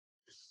 but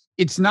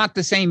it's not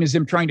the same as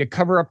them trying to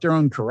cover up their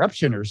own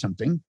corruption or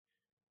something.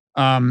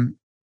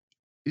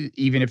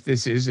 Even if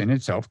this is in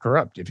itself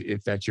corrupt,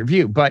 if that's your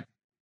view, but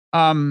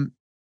I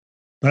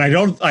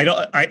don't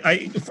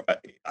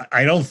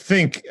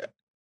think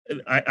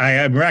I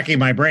am racking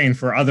my brain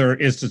for other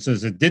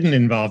instances that didn't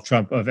involve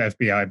Trump of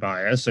FBI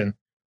bias, and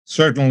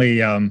certainly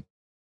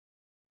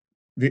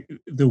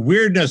the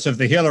weirdness of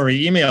the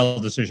Hillary email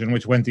decision,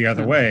 which went the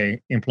other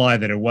way, implied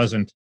that it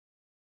wasn't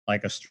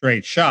like a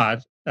straight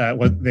shot.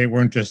 They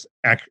weren't just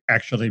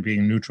actually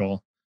being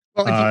neutral.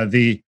 Well,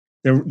 the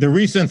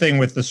recent thing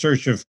with the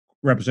search of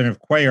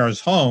Representative Cuellar's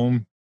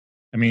home,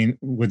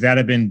 would that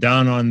have been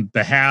done on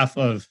behalf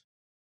of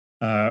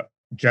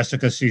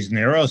Jessica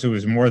Cisneros, who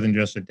was more than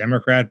just a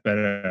Democrat, but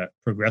a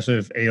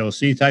progressive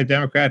AOC type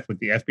Democrat. Would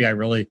the FBI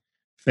really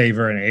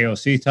favor an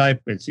AOC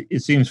type?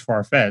 It seems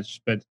far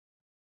fetched, but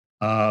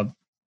I'm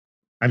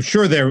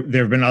sure there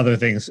have been other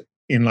things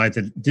in life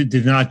that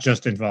did not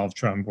just involve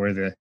Trump, where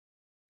the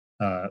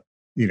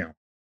you know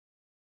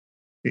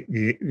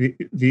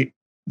the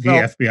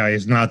FBI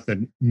is not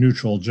the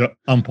neutral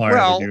umpire.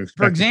 Well, that you expect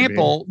for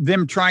example,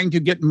 them trying to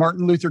get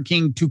Martin Luther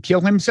King to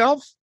kill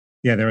himself.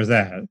 Yeah, there was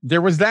that.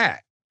 There was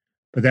that.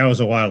 But that was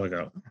a while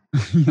ago.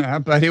 Yeah,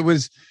 but it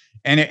was,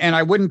 and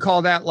I wouldn't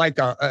call that like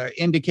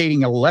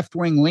indicating a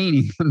left-wing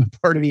leaning on the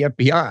part of the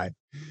FBI.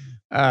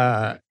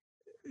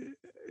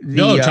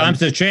 No, times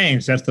have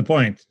changed. That's the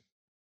point.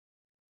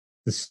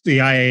 The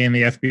CIA and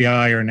the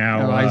FBI are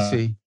now. Oh, I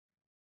see.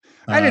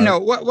 I don't know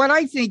what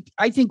I think.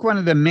 I think one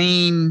of the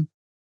main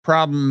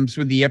problems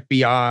with the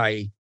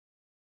FBI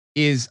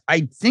is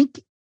I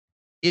think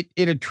it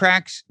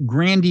attracts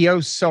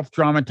grandiose,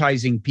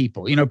 self-dramatizing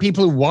people. You know,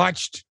 people who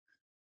watched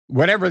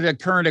whatever the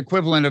current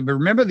equivalent of,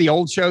 remember the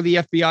old show, The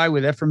FBI,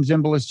 with Ephraim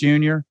Zimbalist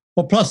Jr.?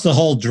 Well, plus the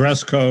whole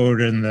dress code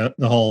and the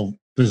whole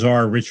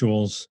bizarre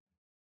rituals.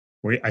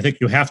 Where I think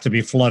you have to be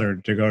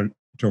fluttered to go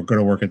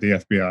to work at the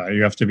FBI.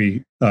 You have to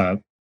be go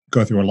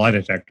through a lie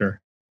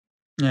detector.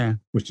 Yeah,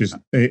 which is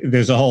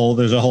there's a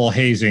whole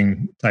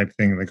hazing type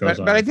thing that goes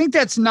on. But I think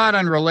that's not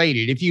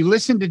unrelated. If you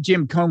listen to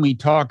Jim Comey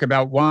talk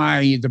about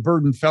why the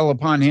burden fell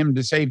upon him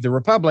to save the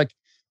republic,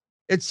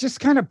 it's just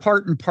kind of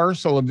part and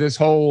parcel of this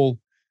whole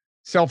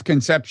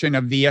self-conception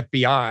of the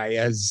FBI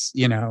as,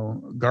 you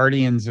know,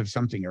 guardians of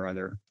something or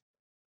other.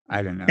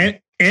 I don't know.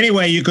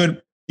 Anyway, you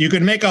could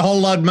make a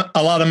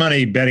lot of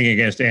money betting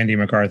against Andy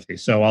McCarthy,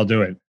 so I'll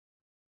do it.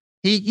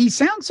 He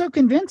sounds so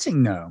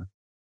convincing, though.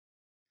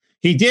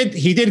 He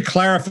did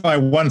clarify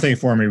one thing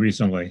for me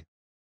recently,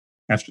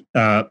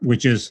 after,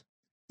 which is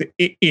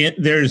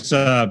there's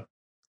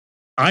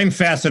I'm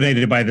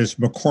fascinated by this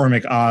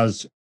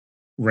McCormick-Oz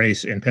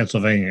race in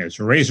Pennsylvania. It's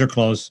razor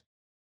close.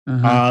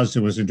 Oz,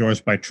 who was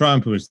endorsed by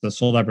Trump, who is the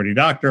celebrity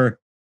doctor,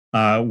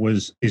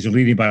 is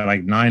leading by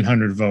like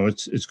 900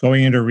 votes. It's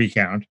going into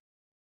recount.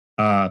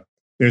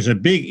 There's a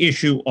big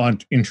issue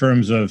in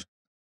terms of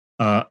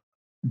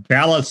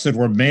ballots that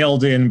were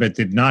mailed in but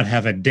did not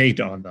have a date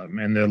on them,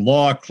 and the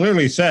law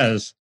clearly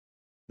says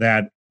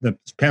that the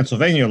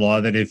Pennsylvania law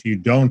that if you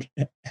don't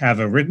have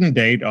a written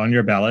date on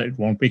your ballot, it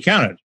won't be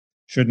counted.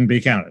 Shouldn't be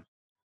counted.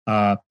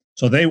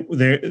 So there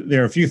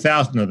are a few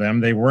thousand of them.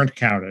 They weren't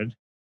counted.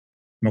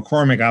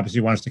 McCormick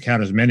obviously wants to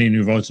count as many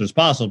new votes as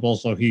possible,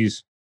 so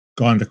he's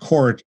gone to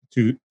court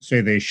to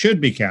say they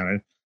should be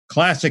counted.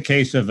 Classic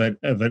case of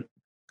a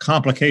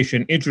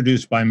complication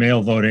introduced by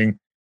mail voting.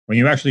 When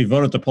you actually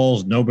vote at the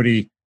polls,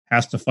 nobody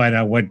has to find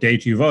out what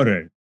date you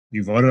voted.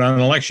 You voted on an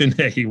election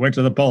day. You went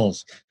to the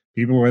polls.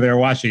 People were there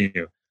watching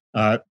you.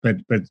 But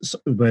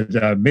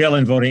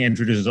mail-in voting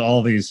introduces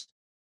all these,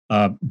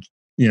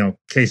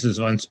 cases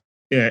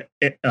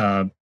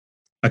of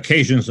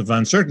occasions of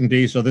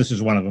uncertainty. So this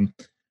is one of them.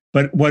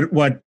 But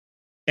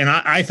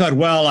I thought,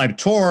 well, I'm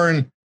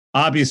torn.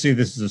 Obviously,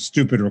 this is a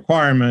stupid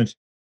requirement.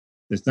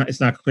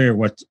 It's not clear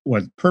what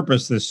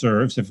purpose this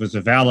serves. If it's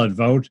a valid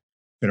vote,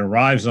 if it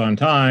arrives on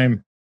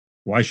time,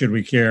 why should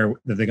we care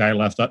that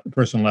the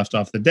person left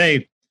off the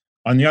date?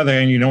 On the other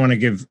hand, you don't want to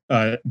give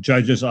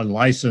judges a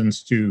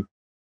license to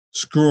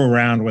screw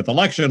around with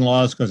election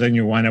laws, because then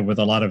you wind up with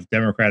a lot of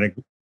Democratic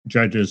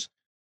judges,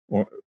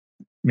 or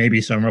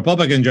maybe some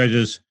Republican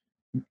judges,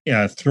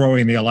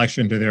 throwing the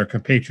election to their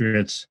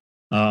compatriots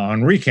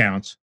on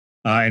recounts,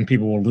 and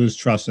people will lose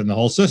trust in the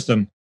whole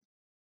system.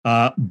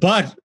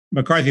 But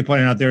McCarthy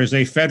pointed out there is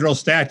a federal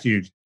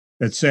statute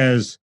that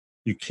says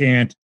you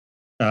can't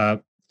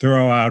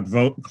throw out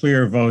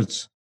clear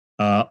votes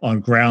on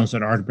grounds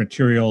that aren't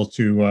material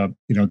to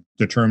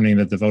determining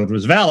that the vote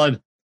was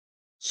valid.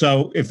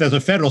 So if there's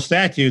a federal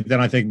statute, then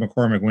I think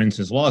McCormick wins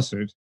his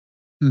lawsuit.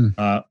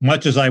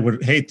 Much as I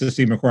would hate to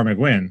see McCormick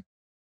win.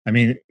 I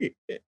mean,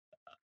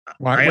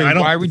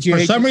 why would you?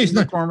 For some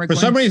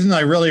reason, I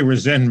really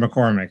resent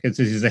McCormick.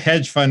 He's a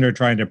hedge funder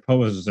trying to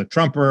pose as a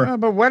Trumper.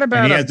 But what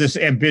about? And he has this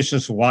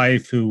ambitious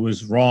wife who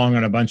was wrong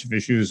on a bunch of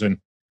issues. And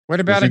what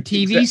about a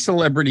TV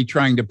celebrity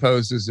trying to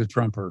pose as a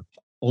Trumper?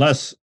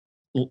 Less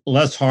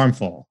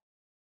harmful.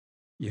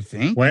 You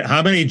think?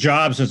 How many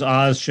jobs has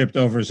Oz shipped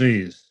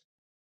overseas?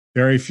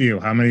 Very few.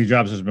 How many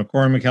jobs has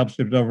McCormick helped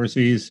ship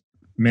overseas?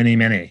 Many,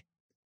 many.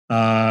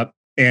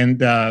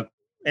 And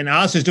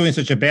Oz is doing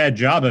such a bad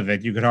job of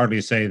it, you could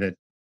hardly say that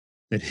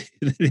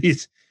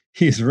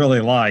he's really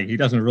lying. He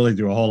doesn't really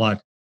do a whole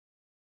lot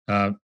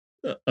of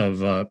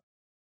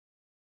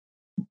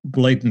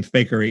blatant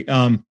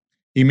fakery.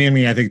 He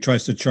mainly, I think,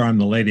 tries to charm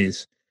the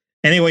ladies.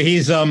 Anyway,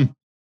 he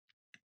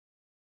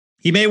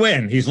may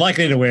win. He's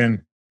likely to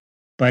win,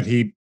 but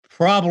he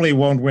probably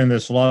won't win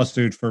this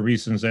lawsuit for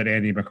reasons that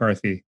Andy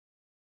McCarthy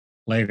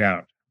laid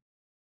out.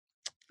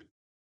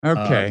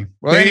 Okay.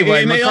 Well,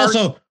 anyway,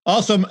 also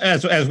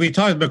as we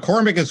talked,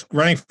 McCormick is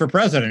running for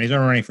president. He's not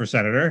running for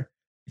senator.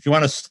 If you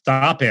want to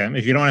stop him,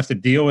 if you don't have to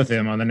deal with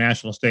him on the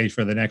national stage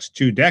for the next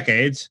 2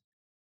 decades,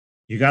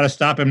 You got to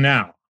stop him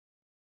now.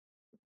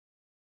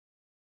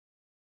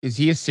 Is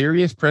he a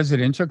serious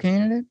presidential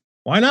candidate?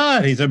 Why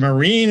not? He's a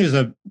Marine. He's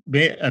a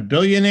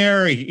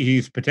billionaire.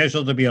 He's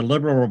potential to be a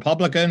liberal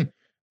Republican,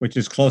 which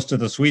is close to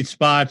the sweet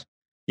spot.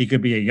 He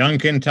could be a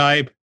Youngkin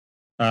type.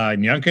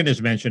 And Youngkin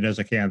is mentioned as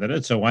a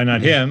candidate, so why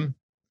not him?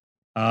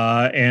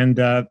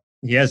 And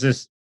he has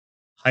this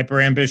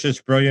hyper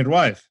ambitious, brilliant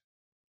wife.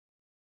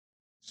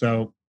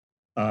 So,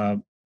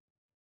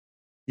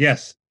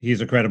 yes,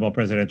 he's a credible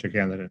presidential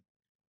candidate.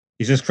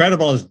 He's as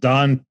credible as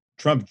Don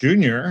Trump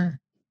Jr.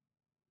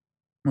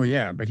 Well,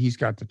 yeah, but he's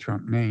got the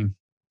Trump name.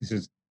 He's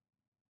as,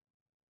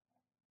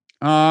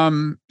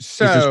 so he's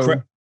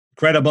as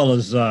credible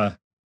as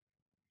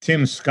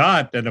Tim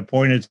Scott, an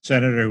appointed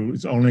senator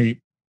whose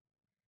only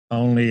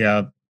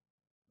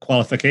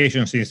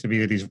qualification seems to be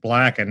that he's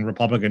black, and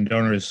Republican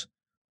donors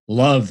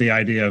love the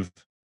idea of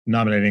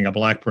nominating a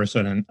black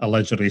person and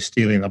allegedly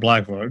stealing the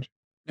black vote.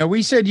 Now,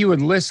 we said you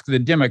would list the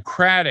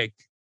Democratic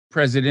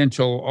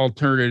presidential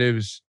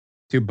alternatives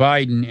to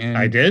Biden, and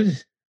I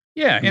did.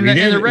 Yeah, in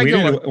the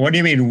regular. What do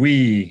you mean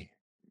we?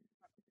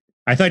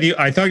 I thought you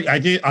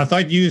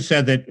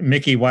said that,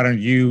 Mickey. Why don't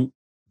you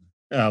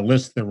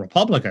list the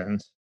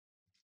Republicans?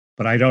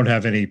 But I don't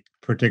have any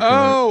particular.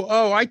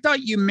 Oh! I thought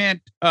you meant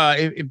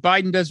if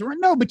Biden doesn't run.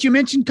 No, but you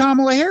mentioned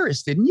Kamala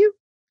Harris, didn't you?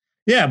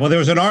 Yeah, well, there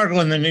was an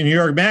article in the New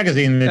York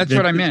Magazine that's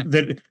what I meant.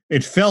 That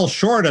it fell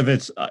short of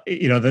its.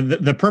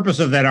 The purpose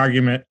of that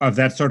argument, of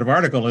that sort of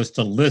article, is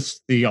to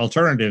list the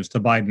alternatives to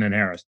Biden and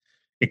Harris.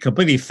 It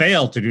completely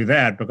failed to do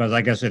that because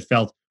I guess it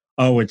felt,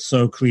 it's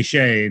so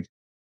cliched,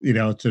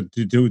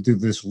 to do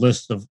this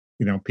list of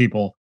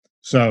people.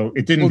 So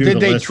it didn't. Well,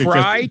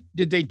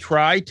 did they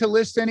try to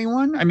list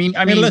anyone? I mean,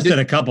 they listed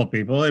a couple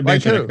people. They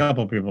mentioned who? A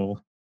couple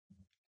people.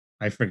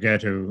 I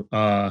forget who.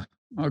 I'll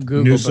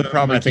Google, Newsom, but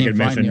probably can't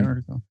find the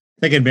article.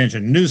 They could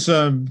mention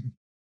Newsom.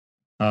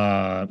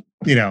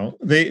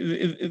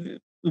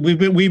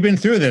 We've been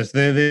through this.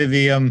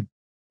 The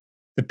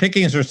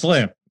pickings are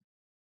slim.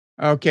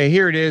 Okay,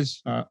 here it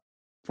is.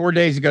 4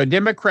 days ago,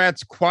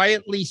 Democrats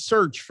quietly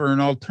search for an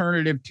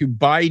alternative to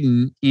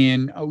Biden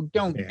in. Oh,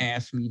 don't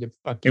ask me to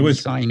fucking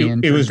sign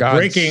in. It was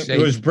breaking. It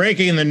was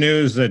breaking the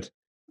news that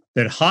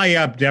high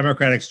up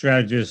Democratic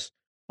strategists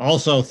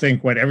also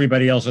think what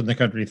everybody else in the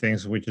country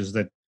thinks, which is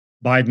that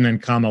Biden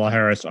and Kamala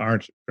Harris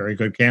aren't very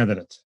good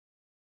candidates.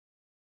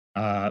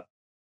 I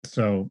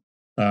don't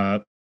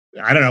know.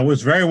 It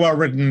was very well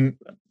written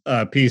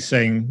piece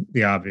saying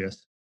the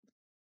obvious.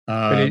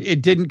 But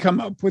it didn't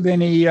come up with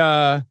any.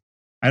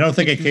 I don't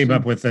think it came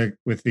up with the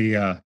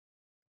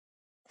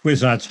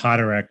Kwisatz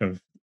Haderach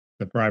of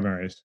the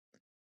primaries.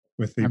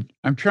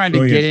 I'm trying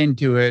to get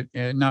into it,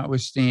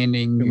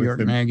 notwithstanding New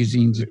York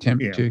Magazine's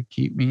attempt to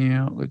keep me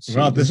out. Let's see.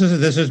 Well, this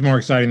is more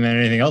exciting than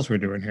anything else we're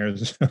doing here.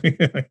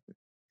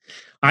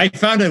 I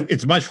found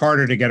it's much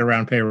harder to get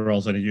around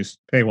paywalls than it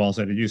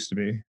used to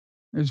be.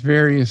 There's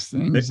various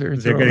things they're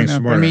getting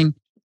smarter. I mean,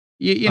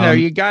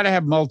 you got to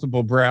have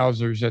multiple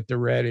browsers at the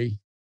ready.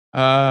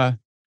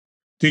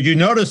 Did you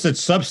notice that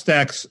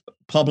Substack's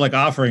public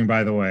offering,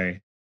 by the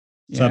way,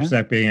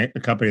 Substack being a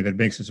company that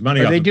makes its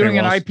money off of paywalls. Are they doing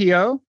an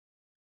IPO?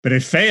 But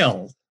it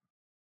failed.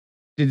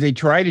 Did they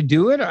try to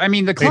do it? I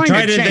mean, the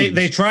climate changed.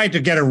 They tried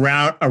to get a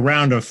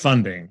round of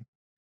funding.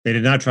 They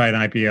did not try an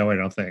IPO, I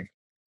don't think.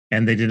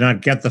 And they did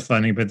not get the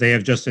funding, but they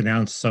have just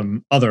announced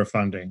some other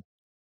funding.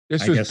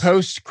 This was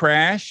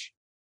post-crash?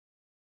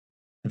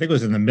 I think it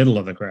was in the middle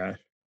of the crash.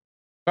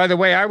 By the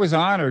way, I was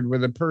honored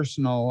with a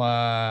personal,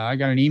 I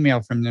got an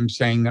email from them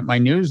saying that my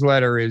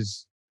newsletter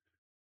is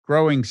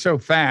growing so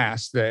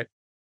fast that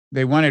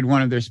they wanted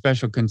one of their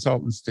special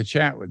consultants to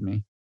chat with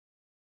me.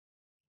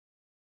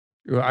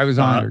 I was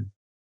honored.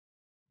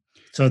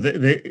 So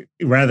they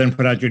rather than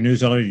put out your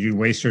newsletter, did you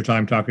waste your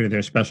time talking to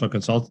their special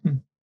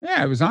consultant?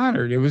 Yeah, I was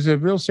honored. It was a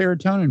real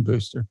serotonin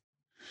booster.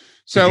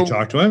 So did you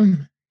talk to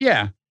him?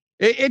 Yeah.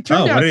 It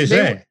turned out. What did he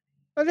say?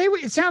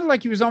 It sounded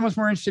like he was almost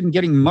more interested in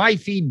getting my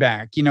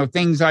feedback,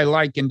 things I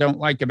like and don't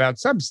like about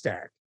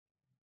Substack.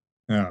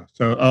 Yeah.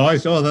 So, I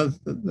saw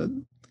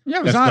that. Yeah,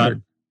 I was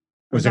honored.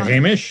 Was it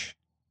Hamish?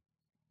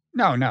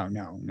 No.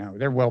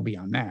 They're well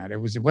beyond that. It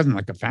wasn't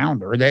like the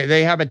founder.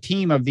 They have a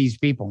team of these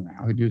people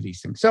now who do these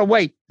things. So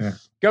wait,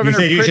 Governor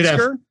Pritzker. You should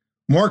have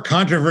more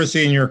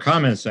controversy in your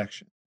comment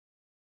section.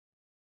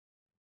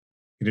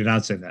 You did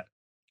not say that.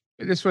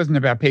 This wasn't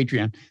about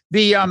Patreon.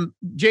 The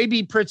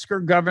J.B.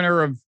 Pritzker,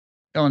 governor of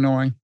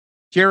Illinois,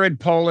 Jared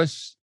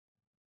Polis,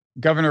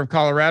 governor of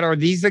Colorado.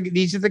 These are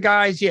the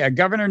guys. Yeah,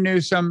 Governor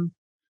Newsom,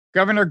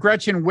 Governor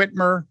Gretchen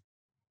Whitmer.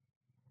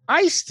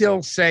 I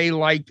still say,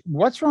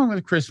 what's wrong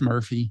with Chris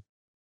Murphy?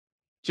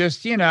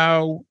 Just,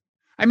 I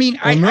mean,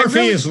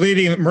 Murphy is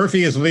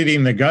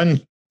leading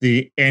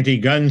the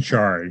anti-gun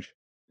charge.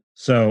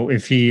 So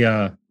if he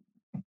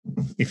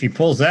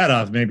pulls that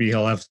off, maybe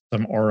he'll have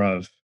some aura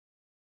of.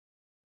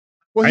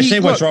 Well,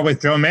 what's wrong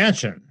with Joe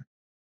Manchin?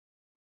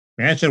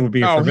 Manchin would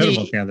be a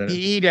formidable candidate.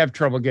 He'd have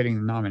trouble getting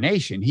the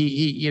nomination.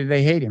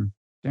 They hate him.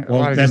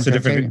 Well, that's a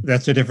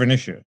different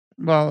issue.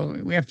 well,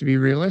 we have to be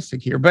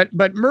realistic here. But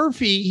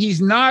Murphy,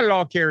 he's not at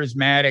all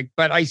charismatic.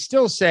 But I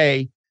still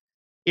say,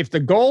 if the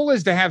goal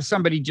is to have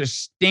somebody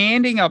just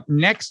standing up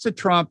next to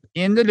Trump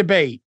in the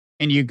debate,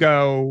 and you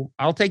go,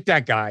 I'll take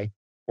that guy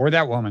or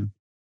that woman,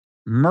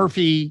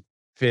 Murphy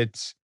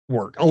fits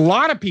work. A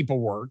lot of people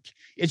work.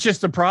 It's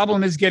just the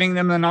problem is getting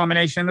them the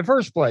nomination in the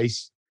first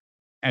place,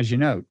 as you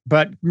note.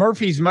 But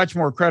Murphy's much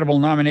more credible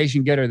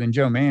nomination getter than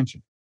Joe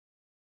Manchin.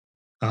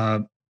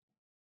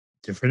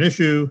 Different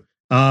issue.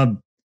 I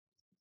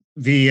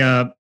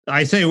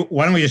say,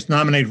 why don't we just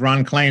nominate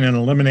Ron Klain and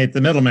eliminate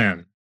the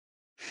middleman?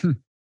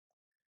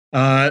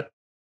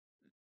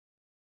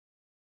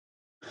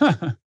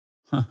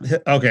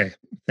 Okay,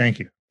 thank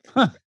you.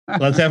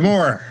 Let's have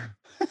more.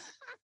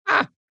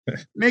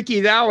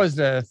 Mickey, that was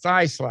the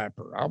thigh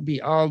slapper. I'll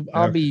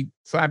be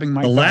slapping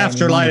my. The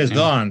laughter light is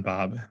gone,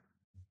 Bob.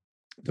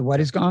 The what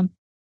is gone?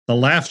 The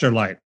laughter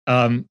light.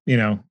 Where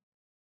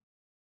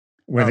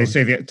they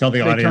say tell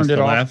the audience to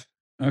laugh.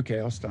 Okay,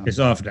 I'll stop. It's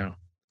off now.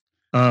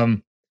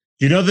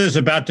 You know, there's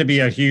about to be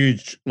a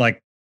huge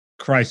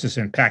crisis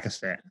in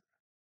Pakistan.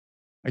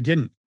 I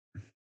didn't.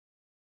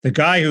 The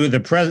guy who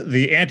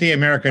the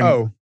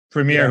anti-American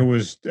premier who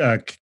was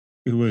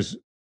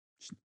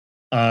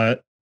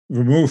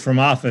removed from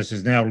office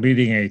is now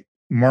leading a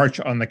march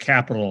on the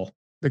Capitol.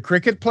 The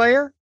cricket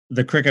player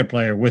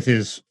with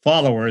his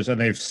followers,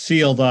 and they've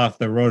sealed off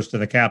the roads to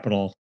the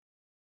Capitol.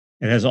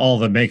 It has all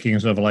the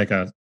makings of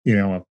a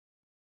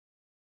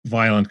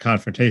violent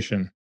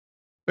confrontation.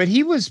 But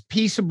he was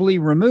peaceably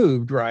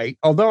removed, right?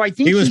 Although I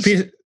think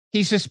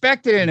he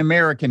suspected an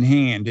American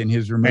hand in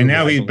his removal.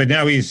 And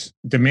now he's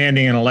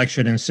demanding an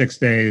election in 6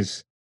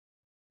 days,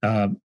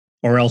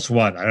 or else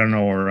what? I don't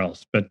know, or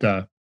else. But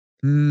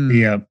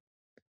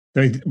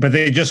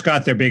they just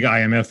got their big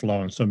IMF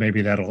loan, so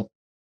maybe that'll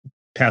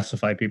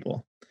pacify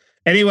people.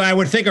 Anyway, I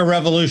would think a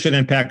revolution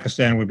in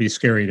Pakistan would be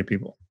scary to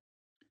people.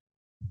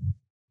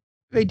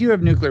 They do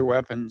have nuclear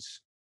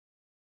weapons.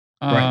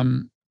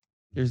 Right.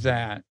 There's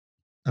that.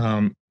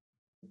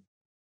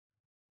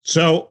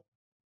 So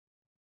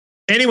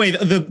anyway,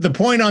 the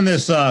point on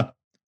this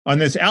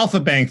Alpha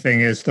Bank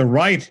thing is the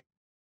right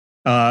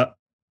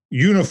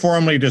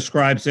uniformly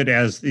describes it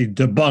as the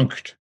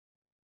debunked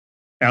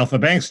Alpha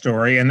Bank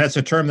story, and that's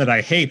a term that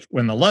I hate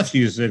when the left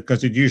uses it,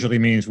 because it usually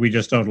means we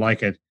just don't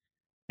like it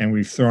and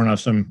we've thrown off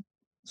some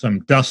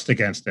dust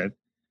against it.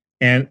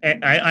 And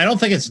I don't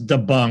think it's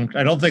debunked.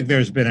 I don't think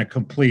there's been a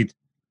complete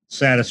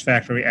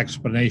satisfactory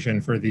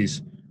explanation for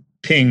these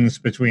pings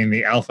between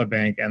the Alpha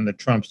Bank and the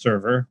Trump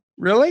server.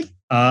 Really?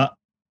 I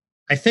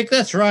think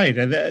that's right.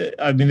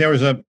 I mean,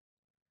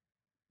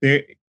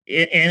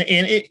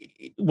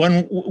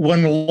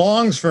 one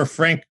longs for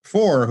Frank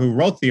Foer, who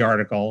wrote the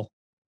article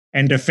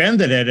and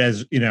defended it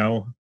as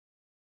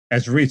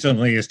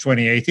recently as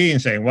 2018,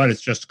 saying, what,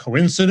 it's just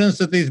coincidence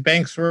that these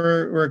banks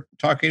were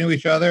talking to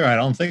each other? I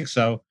don't think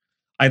so.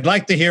 I'd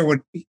like to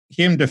hear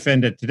him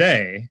defend it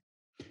today.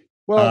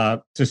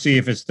 Well, to see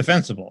if it's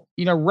defensible.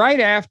 Right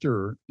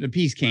after the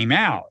piece came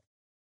out,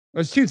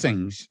 there's two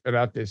things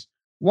about this.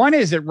 One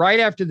is that right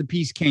after the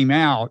piece came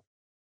out,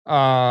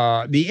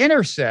 The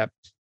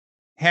Intercept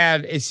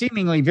had a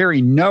seemingly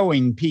very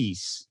knowing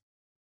piece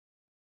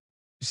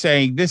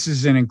saying this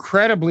is an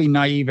incredibly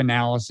naive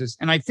analysis.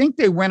 And I think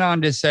they went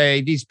on to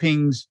say these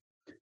pings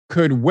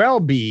could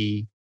well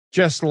be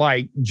just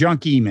like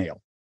junk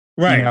email.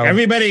 Right.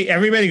 Everybody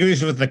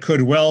agrees with the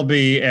could well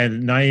be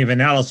and naive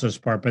analysis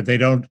part, but they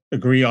don't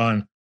agree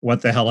on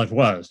what the hell it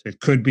was.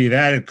 It could be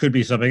that. It could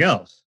be something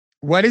else.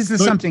 What is the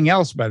something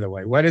else, by the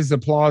way? What is the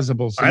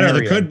plausible scenario? I don't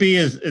know. The could be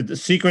is the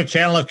secret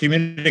channel of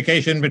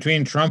communication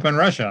between Trump and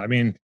Russia. I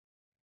mean,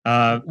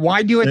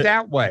 why do it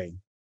that way?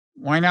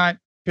 Why not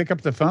pick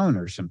up the phone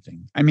or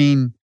something? I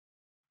mean,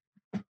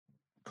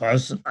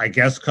 because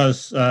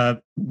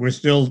we're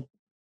still,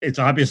 it's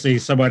obviously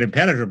somewhat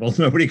impenetrable.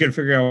 Nobody could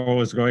figure out what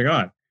was going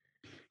on.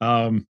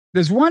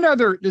 There's one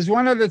other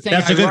thing.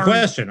 That's a good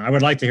question. I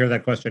would like to hear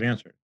that question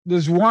answered.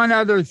 There's one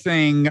other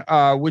thing,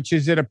 which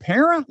is that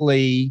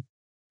apparently,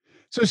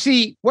 so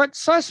see, what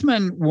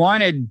Sussman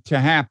wanted to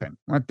happen,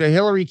 what the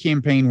Hillary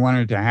campaign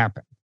wanted to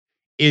happen,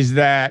 is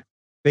that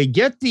they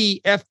get the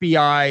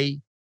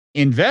FBI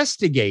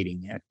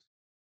investigating it,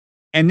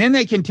 and then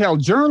they can tell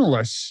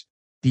journalists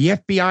the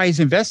FBI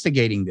is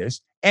investigating this,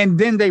 and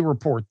then they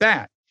report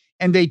that.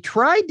 And they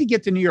tried to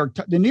get the New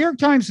York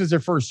Times was their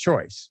first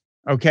choice,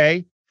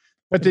 okay?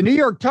 But the New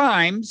York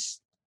Times,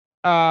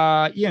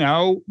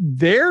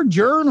 their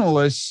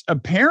journalists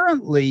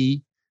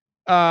apparently,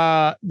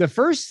 the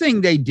first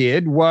thing they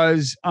did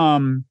was,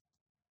 and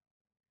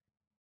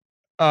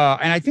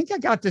I think I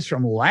got this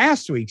from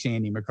last week's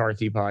Andy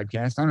McCarthy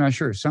podcast. I'm not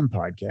sure, some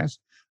podcast.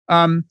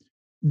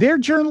 Their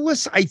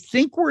journalists, I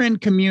think,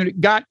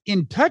 got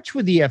in touch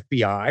with the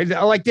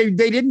FBI. Like they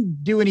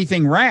didn't do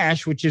anything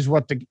rash, which is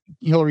what the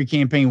Hillary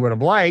campaign would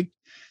have liked.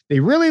 They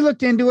really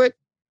looked into it.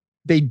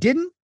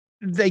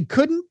 They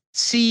couldn't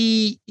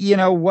see,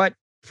 what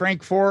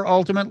Frank Foer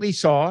ultimately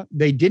saw.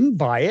 They didn't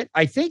buy it.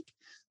 I think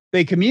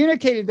they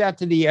communicated that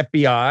to the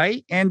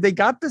FBI, and they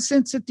got the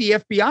sense that the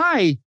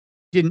FBI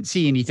didn't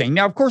see anything.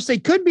 Now, of course, they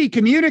could be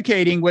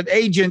communicating with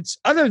agents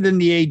other than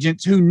the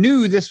agents who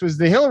knew this was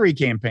the Hillary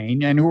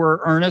campaign and who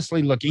were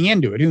earnestly looking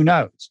into it. Who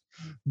knows?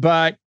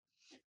 But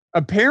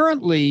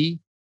apparently,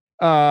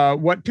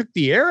 what took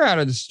the air out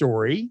of the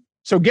story,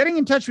 so getting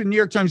in touch with the New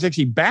York Times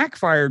actually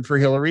backfired for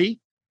Hillary,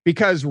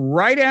 because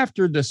right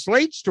after the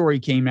Slate story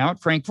came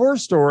out, Frank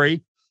Foer's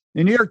story,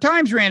 the New York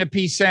Times ran a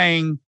piece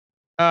saying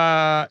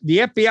the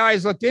FBI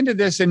has looked into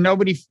this and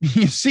nobody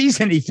sees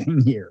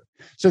anything here.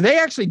 So they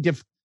actually,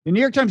 the New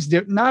York Times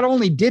not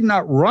only did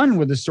not run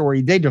with the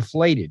story, they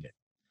deflated it.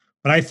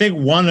 But I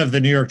think one of the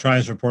New York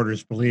Times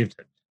reporters believed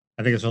it.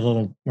 I think it's a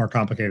little more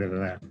complicated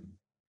than that.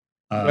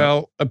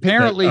 Well,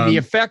 apparently the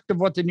effect of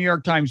what the New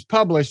York Times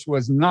published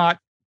was not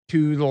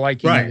to the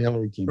liking of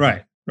Hillary Clinton.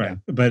 Right. Yeah.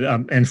 But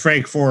and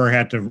Frank Foer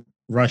had to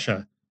rush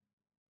a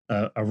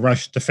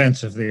rush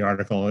defense of the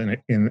article in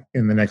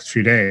the next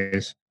few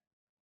days.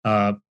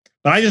 But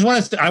I just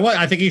want to.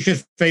 I think he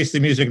should face the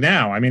music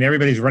now. I mean,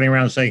 everybody's running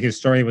around saying his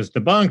story was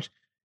debunked,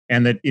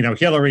 and that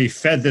Hillary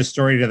fed this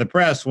story to the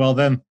press. Well,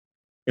 then,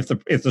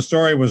 if the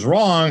story was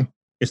wrong,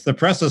 it's the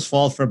press's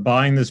fault for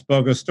buying this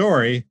bogus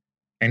story,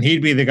 and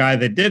he'd be the guy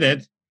that did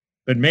it.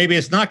 But maybe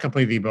it's not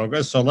completely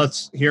bogus. So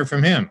let's hear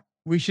from him.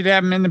 We should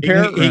have him in the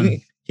Parrot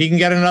Room. He can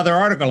get another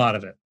article out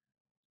of it.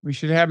 We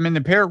should have him in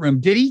the Parrot Room.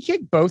 Did he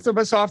kick both of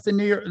us off the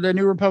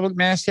New Republic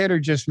masthead, or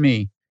just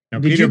me? No,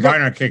 Peter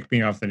Beinart kicked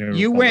me off the New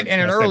Republic. You went in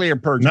an earlier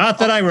purge. Not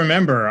that I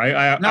remember.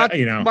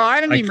 Well,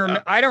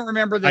 I don't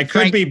remember that. I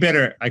could be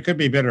bitter. I could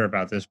be bitter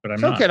about this, but I'm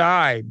not. So could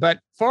I. But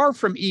far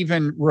from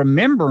even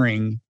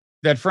remembering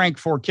that Frank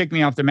Foer kicked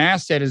me off the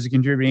masthead as a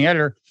contributing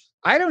editor,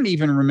 I don't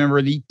even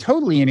remember the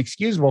totally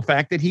inexcusable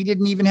fact that he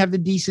didn't even have the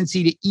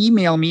decency to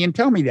email me and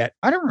tell me that.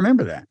 I don't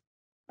remember that.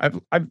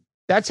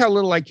 That's how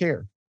little I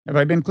care. Have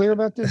I been clear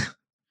about this?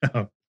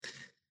 No.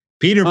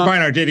 Peter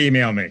Beinart did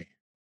email me.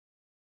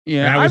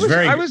 Yeah,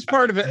 I was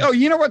part of it. Oh,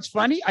 you know what's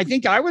funny? I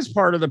think I was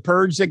part of the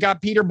purge that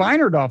got Peter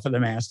Beinart off of the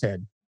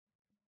masthead.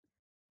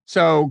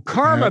 So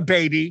karma,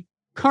 baby.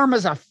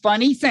 Karma's a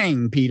funny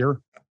thing, Peter.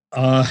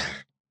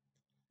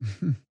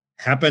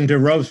 Happened to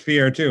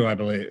Robespierre too, I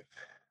believe.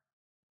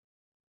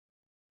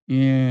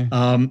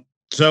 Yeah.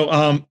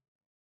 So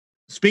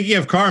speaking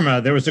of karma,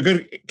 there was a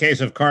good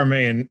case of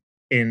karma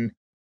in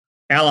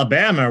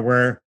Alabama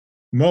where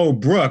Mo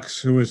Brooks,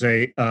 who is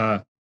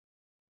a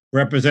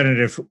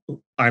representative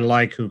I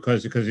like,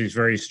 because he's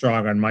very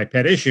strong on my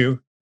pet issue,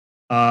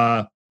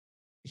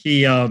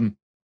 he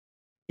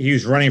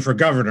was running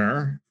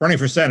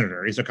for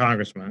senator. He's a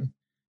congressman,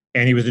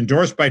 and he was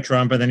endorsed by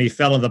Trump, and then he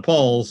fell in the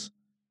polls.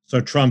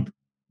 So Trump,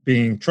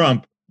 being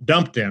Trump,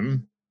 dumped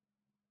him.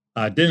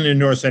 Didn't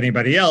endorse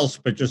anybody else,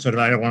 but just sort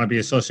of, I don't want to be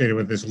associated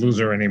with this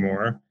loser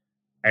anymore.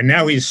 And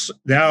now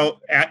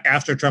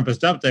after Trump has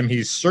dumped him,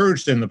 he's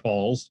surged in the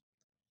polls,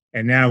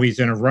 and now he's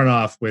in a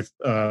runoff with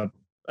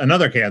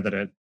another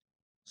candidate.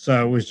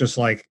 So it was just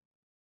like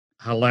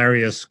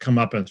hilarious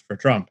comeuppance for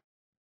Trump.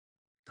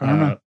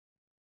 Karma.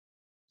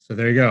 So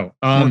there you go.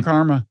 More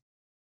karma.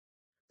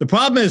 The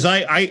problem is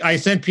I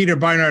sent Peter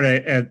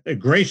Beinart a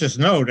gracious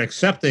note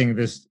accepting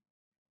this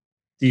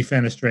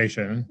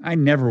defenestration. I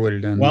never would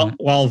have done that.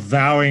 While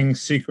vowing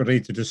secretly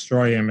to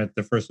destroy him at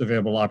the first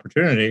available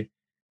opportunity.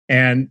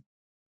 And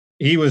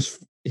he was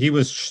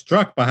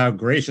struck by how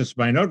gracious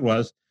my note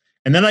was.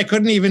 And then I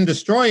couldn't even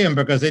destroy him,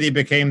 because then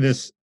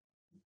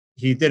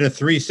he did a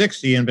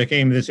 360 and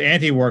became this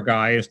anti-war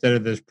guy instead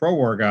of this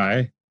pro-war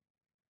guy.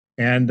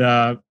 And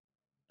I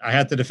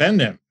had to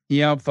defend him. He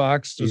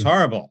outfoxed you. It was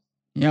horrible.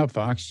 He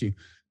outfoxed you.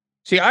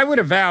 See, I would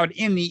have vowed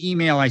in the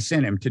email I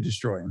sent him to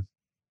destroy him.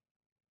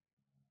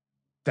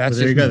 That's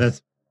there you go.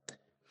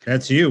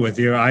 That's you with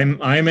your. I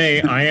am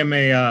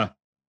a.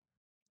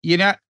 You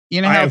know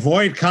I how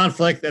avoid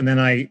conflict, and then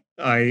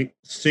I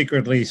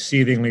secretly,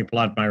 seethingly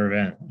plot my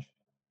revenge.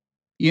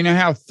 You know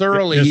how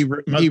thoroughly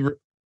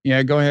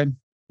yeah. Go ahead.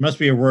 Must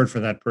be a word for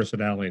that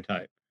personality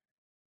type.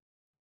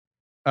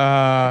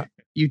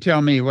 You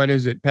tell me, what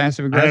is it?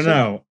 Passive aggressive? I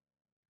don't know.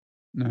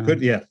 No.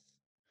 Good, yes.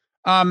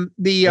 Part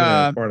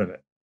of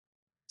it.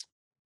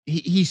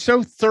 He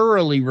so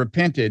thoroughly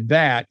repented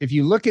that if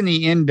you look in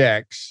the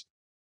index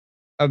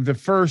of the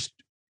first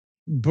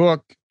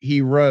book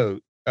he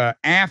wrote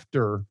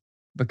after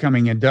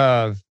becoming a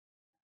dove,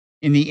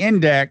 in the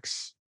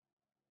index,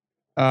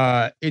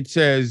 it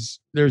says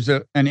there's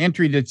an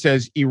entry that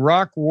says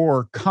Iraq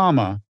War,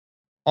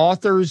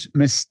 author's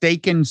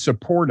mistaken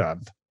support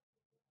of.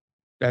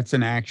 That's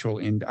an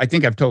actual I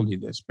think I've told you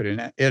this,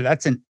 but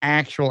that's an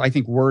actual, I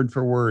think, word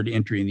for word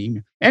entry in the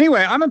email.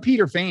 Anyway, I'm a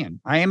Peter fan.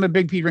 I am a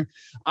big Peter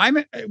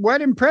fan.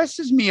 What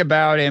impresses me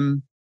about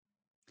him,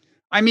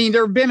 I mean,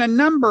 there have been a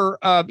number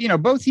of,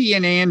 both he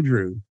and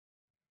Andrew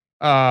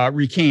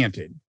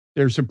recanted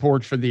their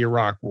support for the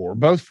Iraq War,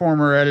 both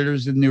former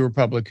editors of the New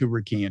Republic who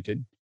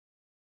recanted.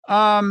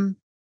 Andrew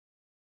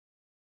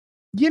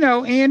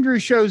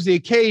shows the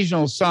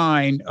occasional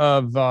sign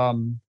of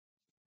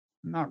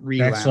not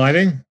relapse.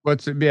 Backsliding?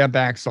 What's it? Yeah,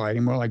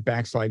 backsliding, more like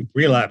backsliding.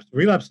 Relapse.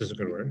 Relapse is a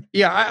good word.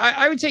 Yeah,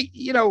 I would say,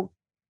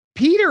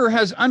 Peter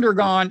has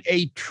undergone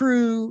a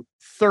true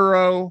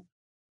thorough,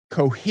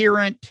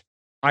 coherent,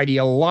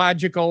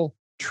 ideological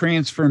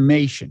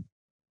transformation.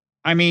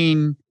 I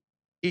mean,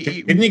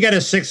 didn't he get a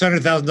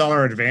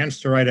 $600,000 advance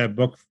to write a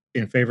book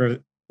in favor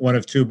of one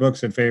of two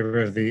books in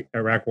favor of the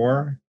Iraq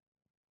War?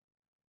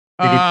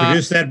 Did he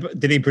produce that?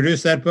 Did he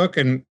produce that book?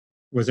 And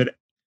was it?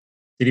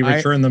 Did he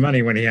return the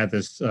money when he had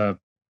this?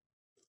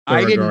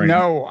 I didn't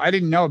know. I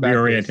didn't know about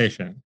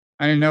reorientation. This.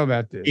 I didn't know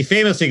about this. He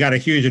famously got a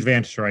huge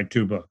advantage to write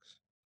two books.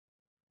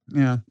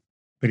 Yeah,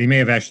 but he may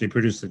have actually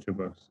produced the two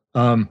books.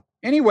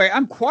 Anyway,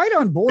 I'm quite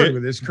on board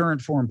with this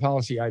current foreign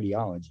policy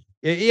ideology.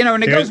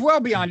 And it goes well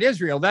beyond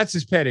Israel. That's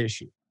his pet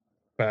issue.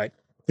 But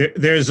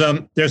there's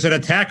an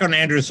attack on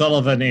Andrew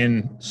Sullivan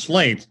in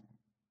Slate,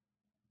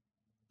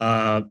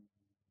 and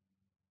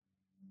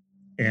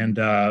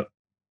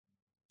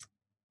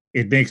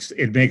it makes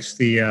the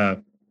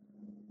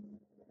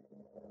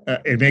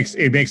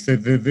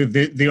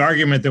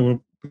argument that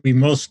will be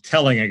most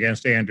telling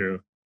against Andrew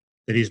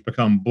that he's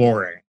become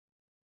boring.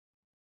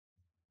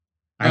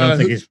 I don't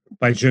think he's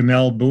by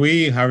Jamel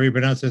Bowie, however you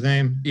pronounce his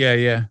name.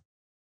 Yeah.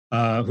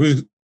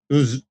 Who's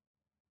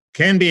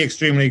can be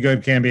extremely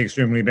good, can be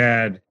extremely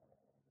bad.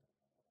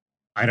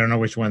 I don't know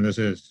which one this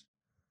is.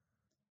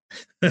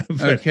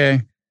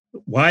 Okay.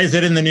 Why is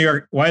it in the New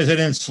York? Why is it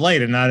in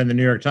Slate and not in the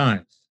New York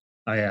Times?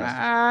 I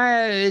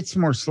asked. It's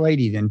more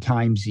Slatey than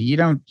Timesy. You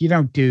don't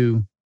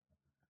do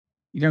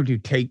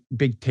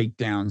big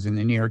takedowns in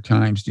the New York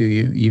Times, do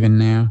you? Even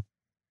now.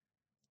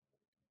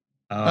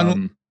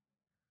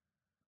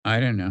 I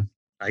don't know.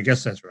 I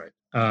guess that's right.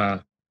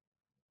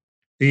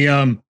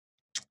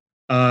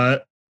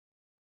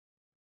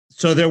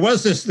 So there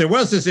was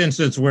this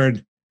instance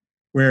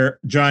where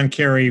John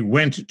Kerry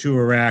went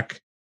to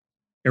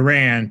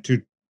Iran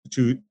to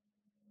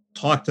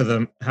talk to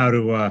them how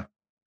to.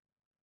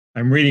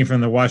 I'm reading from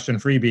the Washington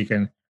Free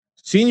Beacon.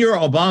 Senior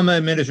Obama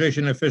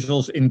administration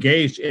officials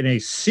engaged in a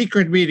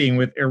secret meeting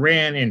with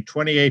Iran in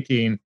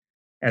 2018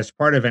 as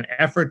part of an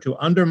effort to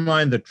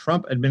undermine the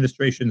Trump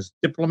administration's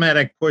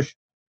diplomatic push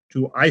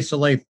to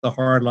isolate the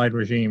hardline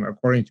regime,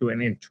 according to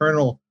an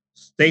internal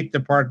State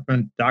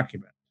Department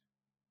document.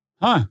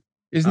 Huh.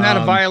 Isn't that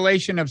a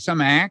violation of some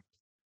act?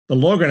 The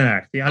Logan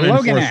Act, the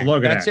unenforced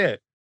Logan Act.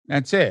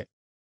 That's it.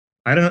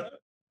 I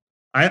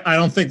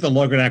don't think the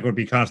Logan Act would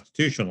be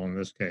constitutional in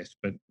this case,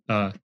 but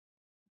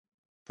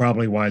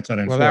probably why it's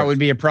unenforced. Well, that would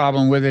be a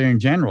problem with it in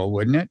general,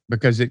 wouldn't it?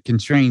 Because it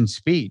constrains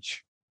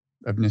speech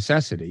of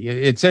necessity.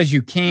 It says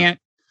you can't.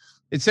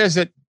 It says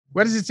that,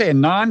 what does it say? A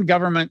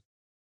non-government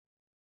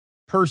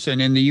person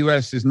in the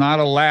U.S. is not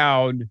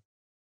allowed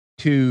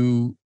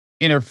to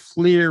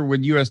interfere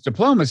with U.S.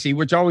 diplomacy,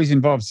 which always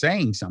involves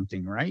saying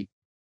something, right?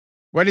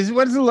 What does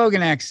the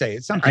Logan Act say?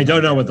 It's something. I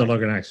don't know what the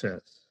Logan Act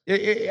says.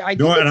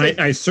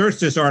 I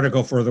searched this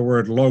article for the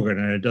word Logan,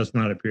 and it does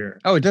not appear.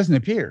 Oh, it doesn't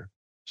appear.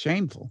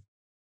 Shameful.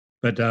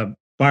 But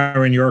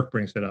Byron York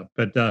brings it up.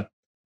 But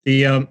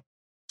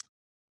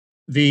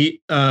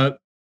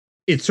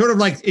it's sort of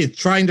like it's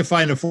trying to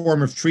find a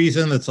form of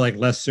treason that's like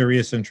less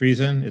serious than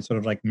treason. It's sort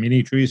of like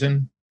mini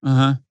treason.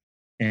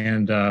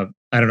 And I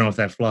don't know if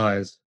that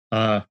flies.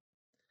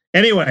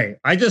 Anyway,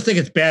 I just think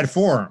it's bad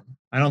form.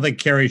 I don't think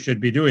Kerry should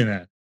be doing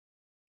that.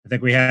 I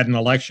think we had an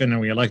election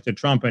and we elected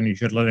Trump, and you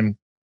should let him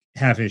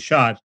have his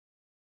shot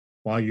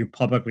while you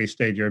publicly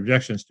state your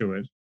objections to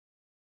it.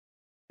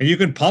 And you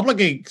could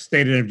publicly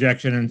state an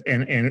objection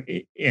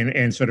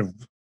and sort of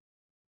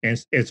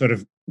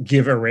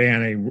give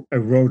Iran a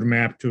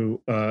roadmap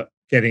to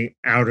getting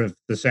out of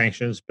the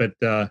sanctions, but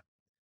then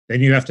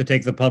you have to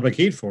take the public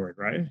heat for it,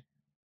 right?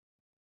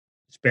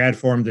 It's bad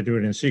form to do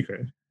it in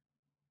secret.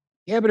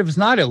 Yeah, but if it's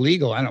not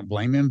illegal, I don't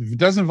blame him. If it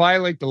doesn't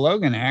violate the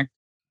Logan Act,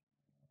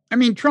 I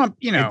mean, Trump,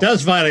 it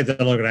does violate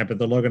the Logan Act, but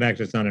the Logan Act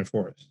is not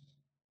enforced.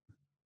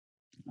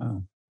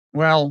 Oh,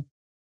 well,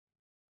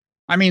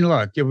 I mean,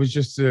 look, it was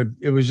just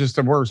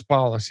the worst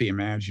policy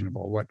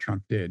imaginable what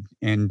Trump did,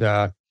 and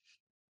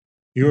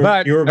you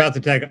were about to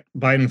take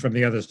Biden from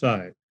the other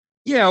side.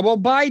 Yeah, well,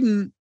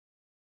 Biden.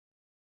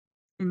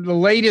 The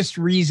latest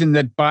reason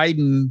that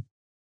Biden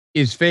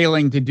is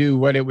failing to do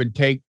what it would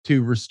take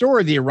to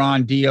restore the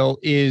Iran deal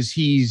is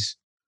he's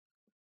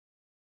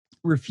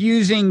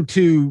refusing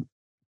to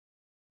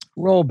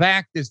roll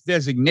back this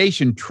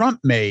designation Trump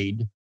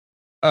made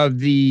of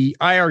the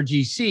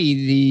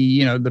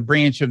IRGC, the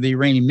branch of the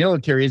Iranian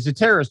military, as a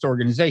terrorist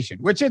organization,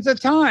 which at the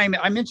time,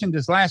 I mentioned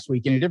this last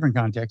week in a different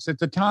context, at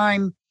the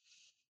time,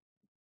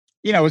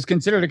 was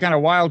considered a kind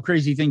of wild,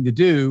 crazy thing to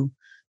do.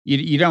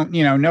 You don't,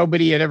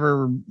 nobody had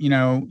ever,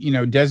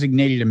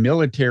 designated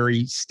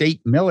a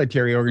state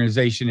military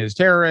organization as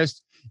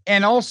terrorist.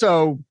 And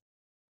also,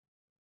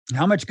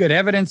 how much good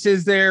evidence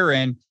is there?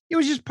 And it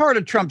was just part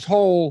of Trump's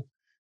whole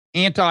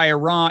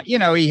anti-Iran.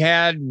 He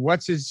had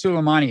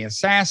Soleimani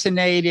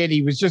assassinated.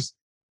 It's just,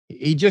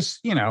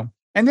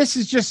 and this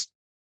is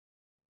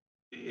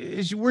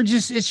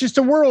it's just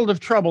a world of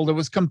trouble that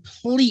was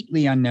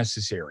completely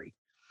unnecessary.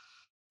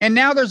 And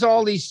now there's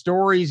all these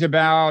stories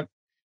about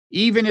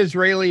even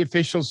Israeli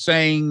officials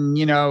saying,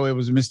 it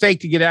was a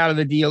mistake to get out of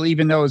the deal,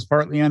 even though it was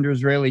partly under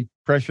Israeli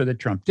pressure that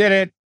Trump did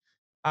it.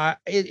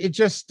 it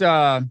just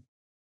anyway.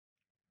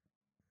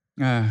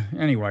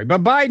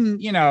 But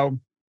Biden,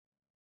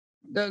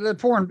 the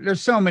foreign.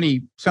 There's so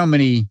many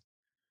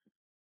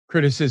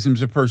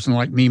criticisms a person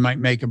like me might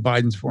make of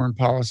Biden's foreign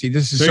policy.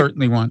 This is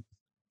certainly one.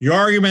 Your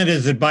argument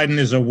is that Biden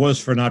is a wuss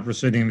for not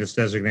rescinding this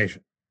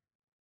designation.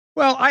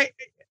 Well, I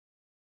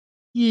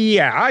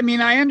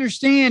mean, I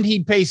understand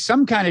he'd pay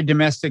some kind of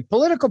domestic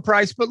political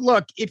price, but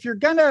look, if you're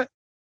going to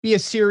be a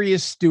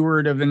serious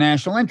steward of the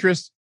national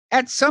interest,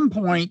 at some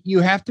point you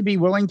have to be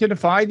willing to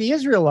defy the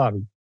Israel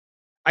lobby.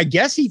 I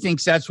guess he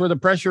thinks that's where the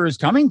pressure is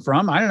coming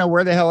from. I don't know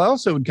where the hell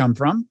else it would come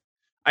from.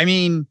 I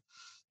mean,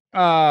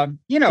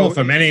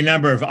 from any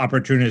number of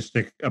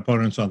opportunistic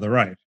opponents on the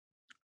right.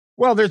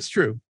 Well, that's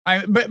true.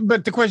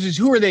 But the question is,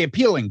 who are they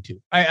appealing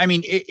to? I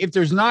mean, if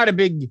there's not a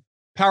big,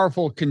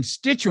 powerful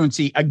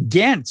constituency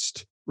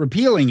against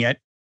repealing it,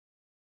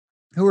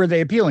 who are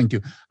they appealing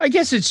to? I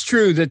guess it's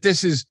true that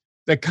this is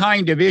the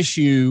kind of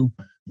issue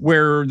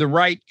where the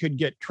right could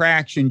get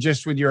traction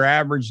just with your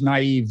average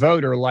naive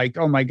voter, like,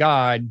 oh my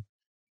God,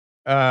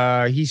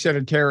 he said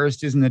a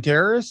terrorist isn't a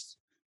terrorist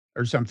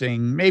or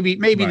something. Maybe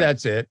right.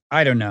 That's it.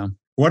 I don't know.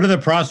 What are the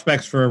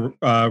prospects for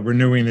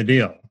renewing the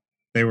deal?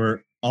 They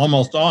were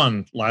almost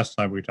on last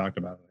time we talked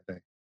about it, I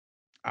think.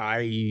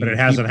 But it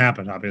hasn't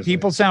happened, obviously.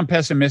 People sound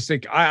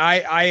pessimistic.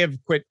 I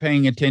have quit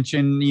paying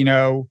attention,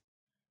 it's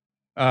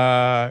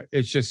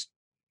just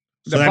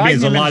so that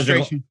means the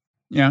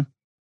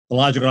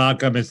logical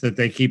outcome is that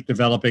they keep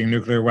developing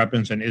nuclear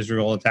weapons and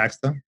Israel attacks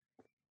them?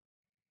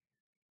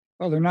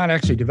 Well, they're not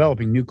actually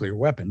developing nuclear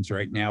weapons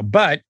right now,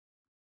 but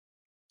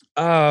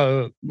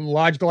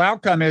logical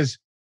outcome is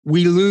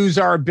we lose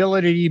our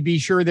ability to be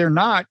sure they're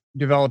not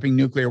developing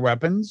nuclear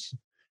weapons,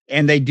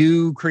 and they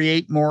do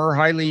create more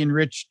highly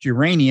enriched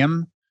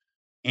uranium,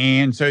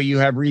 and so you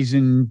have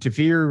reason to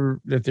fear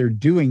that they're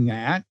doing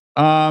that.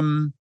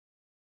 It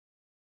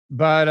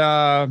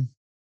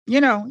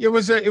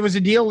was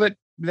a deal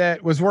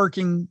that was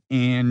working,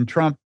 and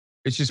Trump,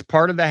 it's just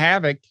part of the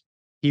havoc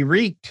he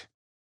wreaked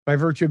by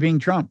virtue of being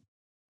Trump.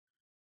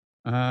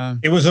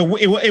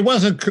 It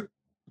wasn't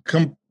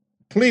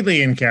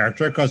completely in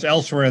character, because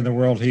elsewhere in the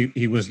world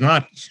he was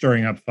not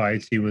stirring up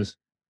fights. He was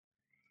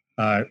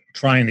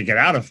trying to get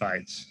out of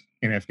fights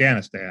in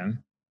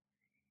Afghanistan,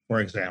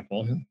 for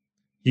example.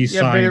 He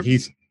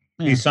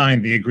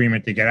signed the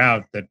agreement to get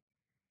out that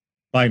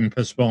Biden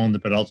postponed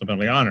but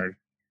ultimately honored.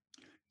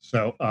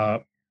 So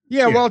well,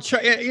 there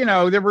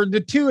were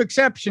the two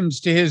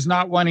exceptions to his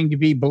not wanting to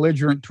be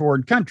belligerent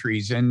toward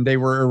countries, and they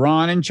were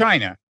Iran and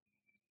China.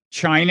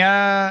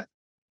 China,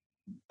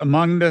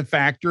 among the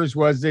factors,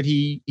 was that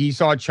he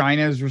saw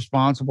China as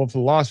responsible for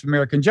the loss of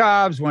American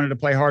jobs, wanted to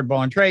play hardball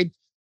on trade.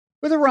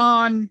 With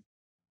Iran,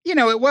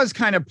 it was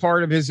kind of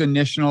part of his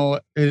initial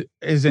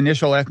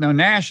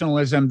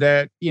ethno-nationalism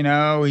that,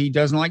 he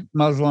doesn't like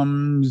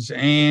Muslims.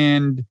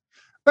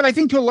 But I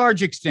think to a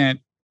large extent,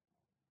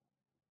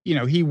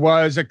 he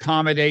was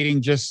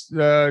accommodating just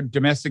the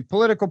domestic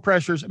political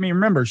pressures. I mean,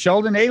 remember,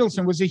 Sheldon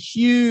Adelson was a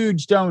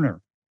huge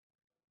donor.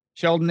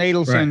 Sheldon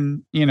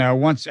Adelson, right,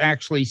 once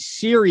actually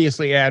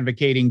seriously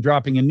advocating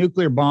dropping a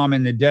nuclear bomb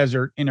in the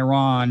desert in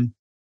Iran,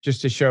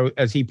 just to show,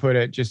 as he put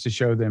it, just to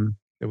show them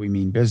that we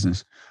mean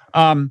business.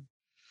 So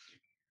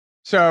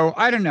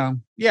I don't know.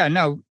 Yeah,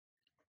 no.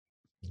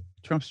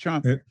 Trump's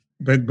Trump.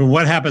 But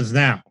what happens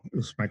now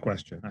is my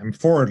question. I'm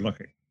forward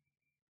looking.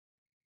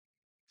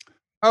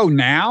 Oh,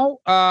 now?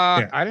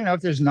 I don't know.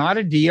 If there's not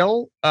a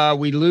deal,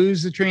 we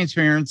lose the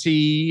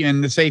transparency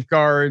and the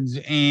safeguards,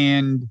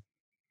 and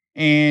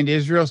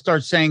Israel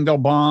starts saying they'll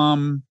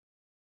bomb.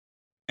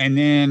 And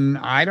then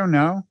I don't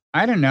know.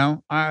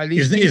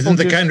 Isn't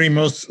the country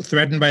most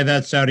threatened by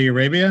that Saudi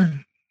Arabia?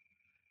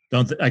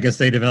 I guess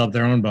they developed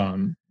their own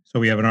bomb, so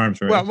we have an arms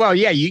race. Well,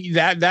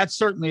 yeah. That's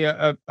certainly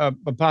a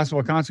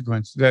possible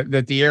consequence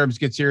that the Arabs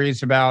get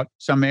serious about.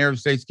 Some Arab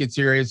states get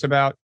serious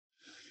about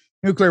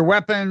nuclear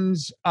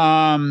weapons.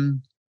 It's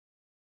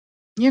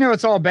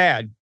all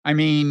bad. I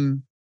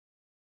mean,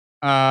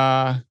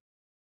 but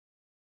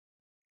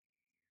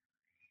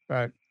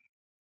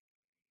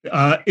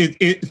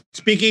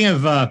speaking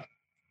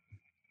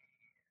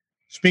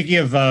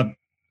of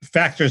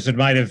factors that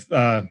might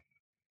have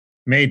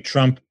made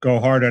Trump go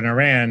hard on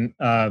Iran,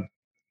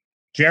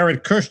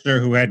 Jared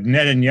Kushner, who had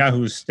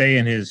Netanyahu stay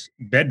in his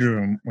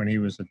bedroom when he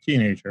was a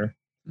teenager,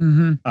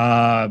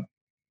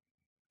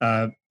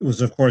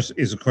 is of course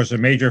a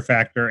major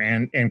factor.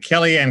 And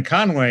Kellyanne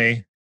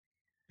Conway,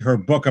 her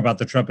book about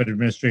the Trump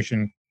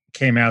administration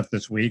came out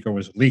this week, or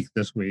was leaked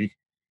this week,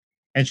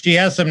 and she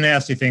has some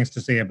nasty things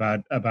to say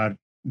about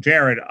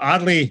Jared.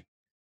 Oddly,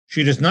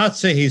 she does not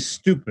say he's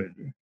stupid.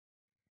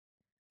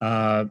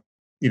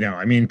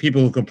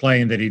 People who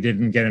complain that he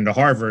didn't get into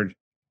Harvard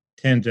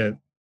tend to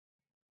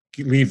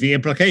leave the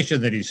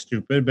implication that he's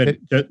stupid, but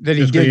that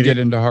he did get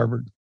into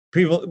Harvard.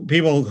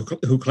 People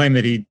who claim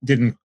that he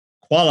didn't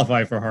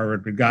qualify for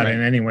Harvard but got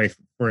in anyway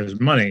for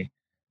his money.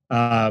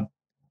 But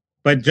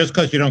just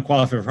because you don't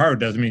qualify for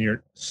Harvard doesn't mean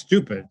you're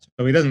stupid.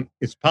 So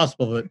it's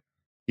possible that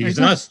he's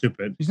not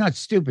stupid. He's not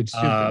stupid.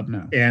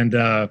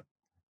 No.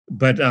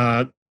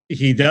 but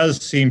he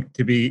does seem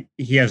to be.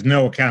 He has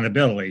no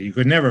accountability. You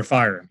could never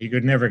fire him. He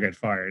could never get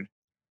fired.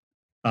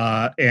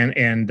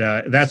 And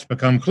that's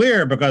become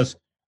clear because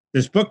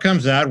this book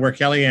comes out where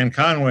Kellyanne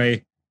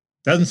Conway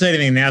doesn't say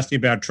anything nasty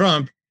about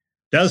Trump,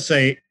 does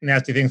say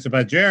nasty things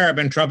about Jared,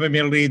 and Trump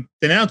immediately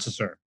denounces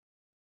her.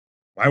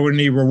 Why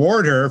wouldn't he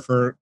reward her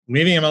for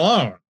leaving him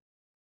alone?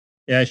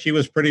 Yeah, she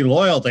was pretty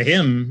loyal to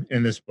him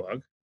in this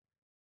book,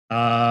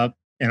 and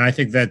I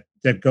think that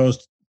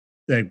goes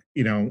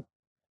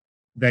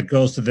that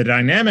goes to the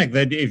dynamic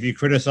that if you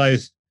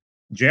criticize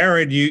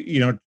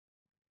Jared,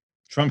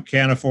 Trump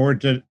can't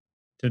afford to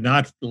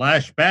not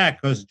lash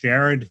back because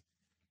Jared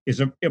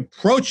is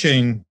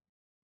approaching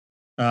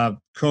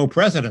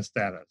co-president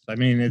status. I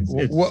mean, it's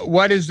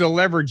what is the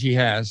leverage he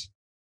has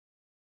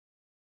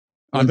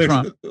on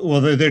Trump?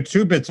 Well, there are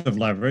two bits of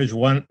leverage.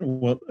 One,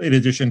 well, in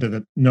addition to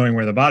the knowing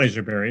where the bodies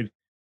are buried,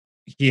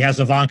 he has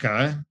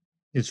Ivanka,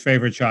 his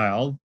favorite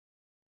child,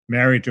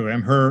 married to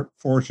him. Her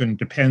fortune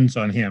depends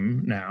on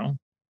him now.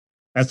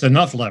 That's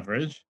enough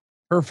leverage.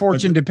 Her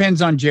fortune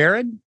depends on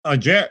Jared?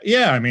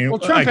 Yeah, I mean, well,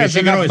 Trump has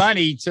enough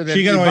money so that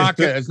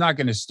Ivanka is not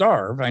going to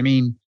starve. I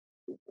mean,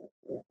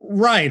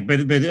 right, but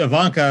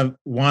Ivanka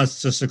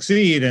wants to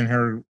succeed, and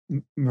her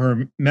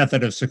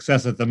method of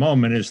success at the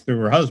moment is through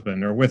her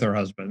husband or with her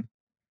husband.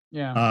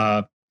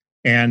 Yeah.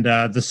 And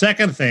the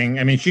second thing,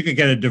 I mean, she could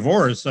get a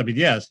divorce. I mean,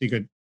 yes, he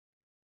could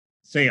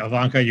say,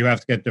 Ivanka, you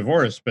have to get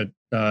divorced, but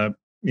I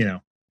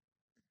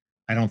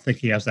don't think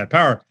he has that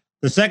power.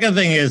 The second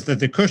thing is that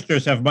the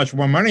Kushners have much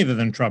more money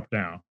than Trump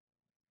now.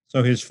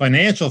 So his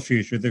financial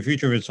future, the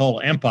future of his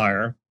whole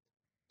empire,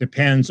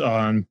 depends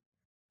on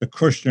the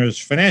Kushner's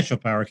financial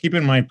power. Keep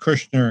in mind,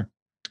 Kushner,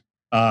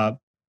 not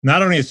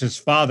only is his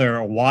father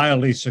a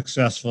wildly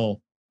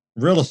successful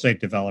real estate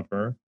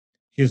developer,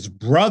 his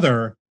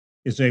brother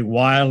is a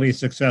wildly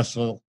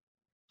successful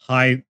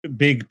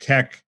big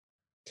tech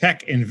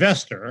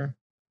investor,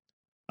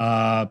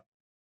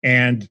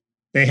 and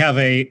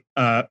they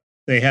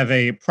have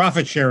a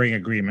profit sharing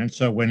agreement.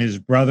 So when his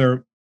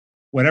brother,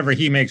 whatever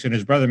he makes and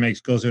his brother makes,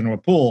 goes into a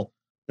pool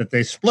that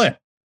they split.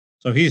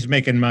 So he's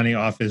making money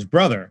off his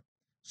brother.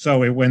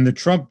 So when the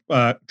Trump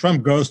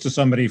goes to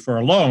somebody for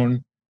a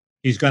loan,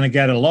 he's going to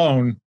get a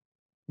loan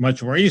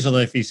much more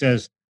easily if he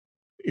says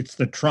it's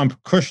the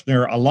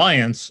Trump-Kushner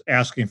alliance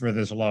asking for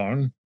this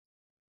loan.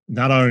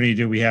 Not only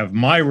do we have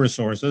my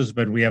resources,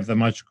 but we have the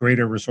much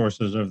greater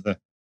resources of the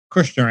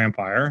Kushner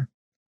empire.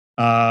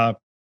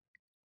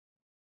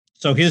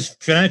 So his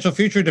financial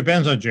future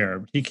depends on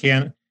Jared.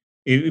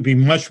 It would be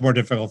much more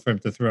difficult for him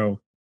to throw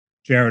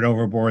Jared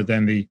overboard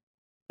than the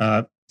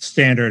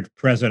standard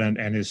president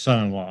and his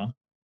son-in-law.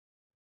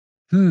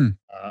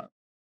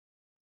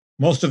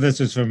 Most of this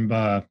is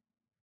from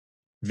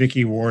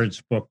Vicky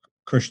Ward's book,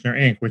 Kushner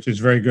Inc., which is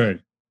very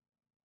good.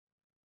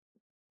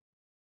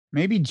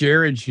 Maybe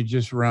Jared should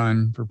just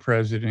run for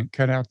president,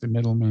 cut out the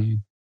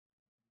middleman.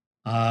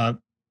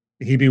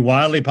 He'd be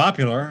wildly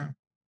popular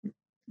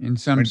in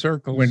some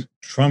circles.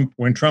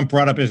 When Trump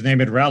brought up his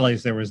name at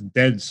rallies, there was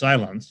dead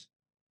silence.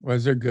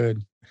 Was there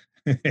good?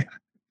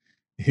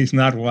 He's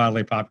not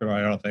wildly popular,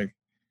 I don't think.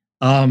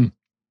 I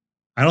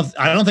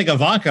don't think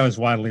Ivanka is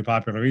widely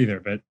popular either,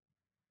 but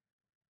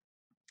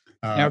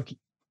now,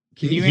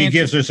 he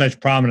gives her such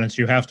prominence,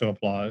 you have to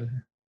applaud.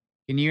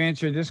 Can you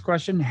answer this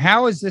question?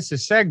 How is this a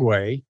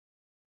segue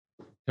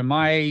to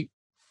my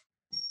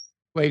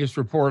latest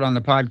report on the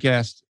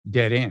podcast,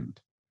 Dead End?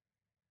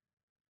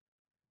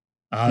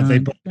 They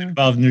both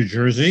involve New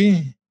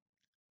Jersey.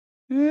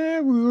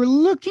 We were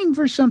looking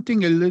for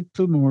something a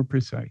little more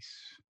precise.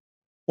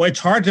 Well, it's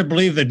hard to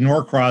believe that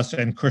Norcross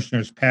and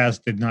Kushner's paths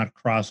did not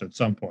cross at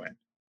some point.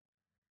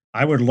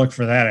 I would look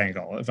for that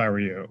angle if I were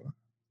you.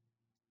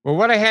 Well,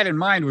 what I had in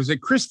mind was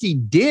that Christie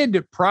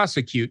did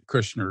prosecute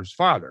Kushner's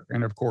father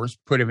and, of course,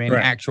 put him in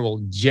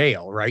actual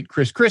jail, right?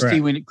 Chris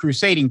Christie, when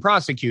crusading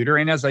prosecutor,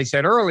 and as I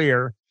said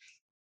earlier,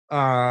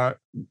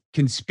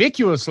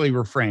 conspicuously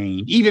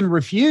refrained, even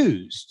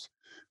refused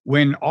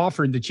when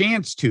offered the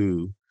chance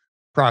to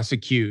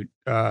prosecute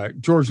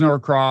George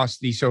Norcross,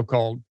 the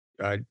so-called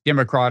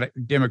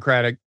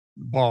Democratic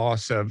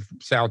boss of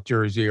South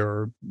Jersey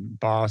or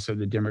boss of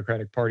the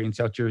Democratic Party in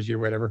South Jersey or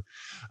whatever.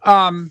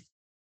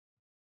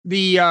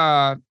 Just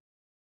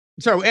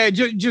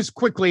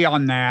quickly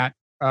on that,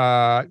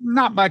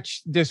 not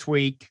much this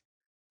week.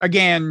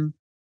 Again,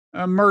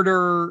 a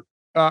murder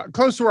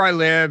close to where I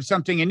live,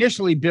 something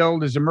initially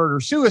billed as a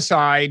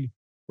murder-suicide,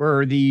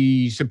 where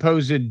the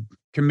supposed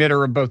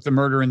committer of both the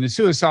murder and the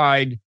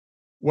suicide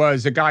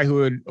was a guy who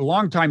had a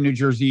longtime New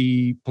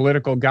Jersey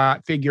political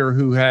figure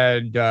who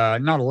had,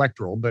 not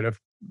electoral, but an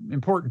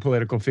important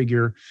political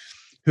figure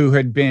who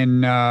had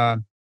been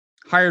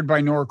hired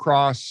by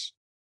Norcross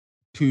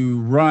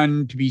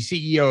to be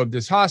CEO of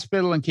this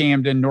hospital in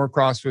Camden.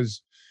 Norcross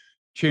was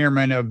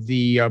chairman of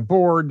the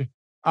board.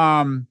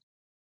 And,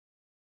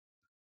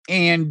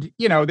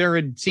 there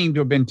had seemed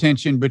to have been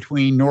tension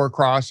between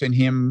Norcross and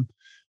him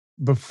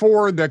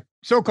before the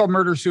so-called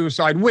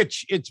murder-suicide,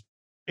 which it's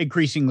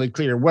increasingly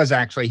clear was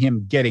actually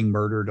him getting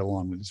murdered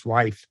along with his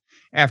wife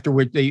after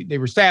which they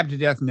were stabbed to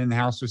death, and then the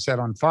house was set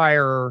on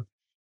fire.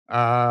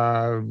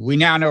 We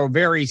now know a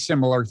very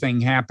similar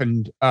thing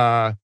happened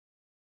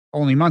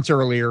only months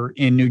earlier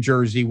in New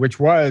Jersey, which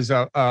was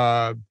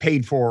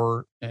paid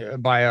for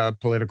by a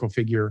political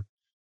figure.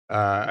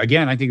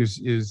 Again, I think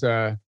it was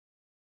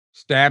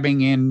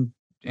stabbing in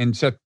and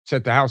set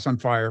the house on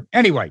fire.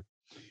 Anyway,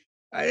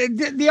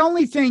 the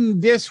only thing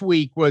this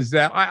week was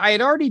that I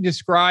had already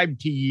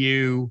described to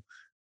you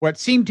what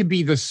seemed to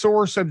be the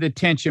source of the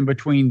tension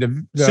between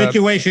the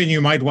situation you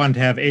might want to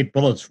have 8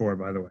 bullets for,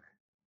 by the way.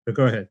 But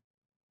go ahead.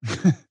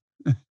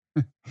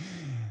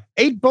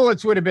 8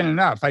 bullets would have been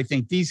enough. I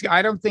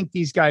don't think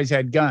these guys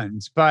had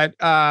guns, but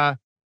yeah,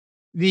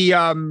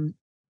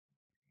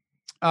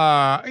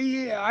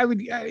 I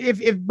would,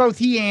 if both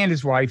he and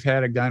his wife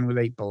had a gun with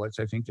 8 bullets,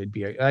 I think they'd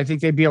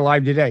be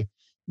alive today.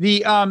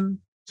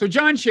 So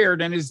John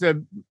Sheridan is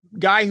the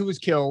guy who was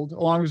killed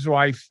along with his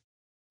wife,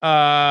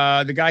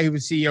 the guy who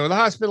was CEO of the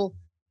hospital.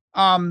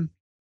 I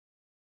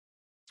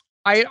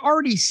had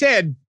already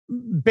said,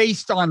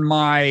 based on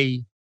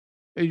my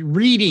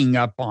reading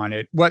up on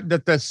it,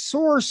 that the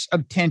source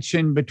of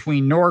tension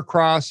between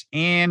Norcross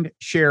and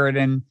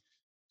Sheridan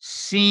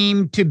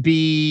seemed to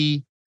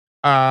be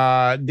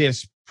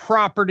this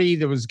property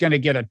that was going to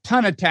get a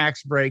ton of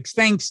tax breaks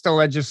thanks to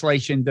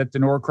legislation that the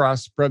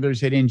Norcross brothers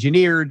had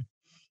engineered.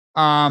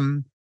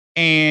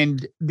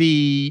 And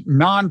the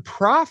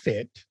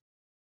nonprofit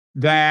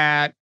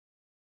that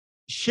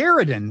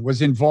Sheridan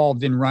was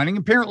involved in running,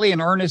 apparently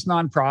an earnest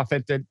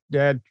nonprofit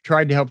that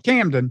tried to help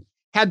Camden,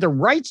 had the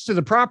rights to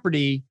the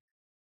property.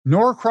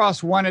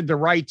 Norcross wanted the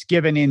rights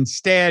given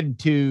instead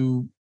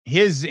to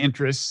his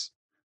interests.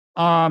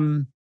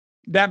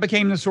 That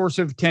became the source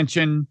of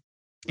tension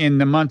in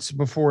the months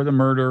before the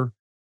murder.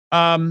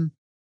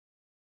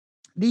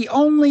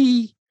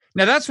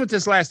 Now that's what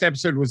this last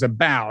episode was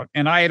about,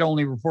 and I had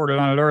only reported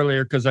on it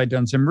earlier because I'd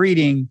done some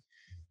reading.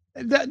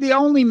 The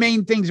only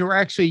main things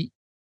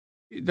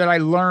that I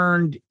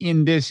learned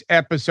in this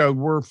episode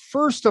were,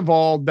 first of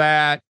all,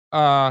 that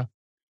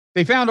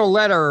they found a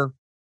letter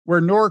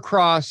where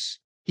Norcross,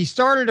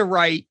 Sheridan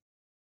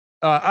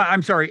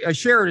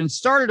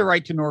started to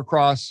write to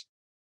Norcross,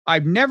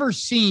 "I've never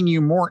seen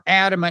you more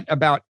adamant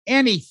about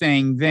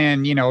anything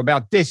than,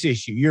 about this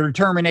issue, your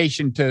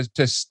determination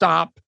to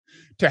stop,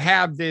 to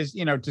have this,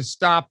 to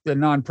stop the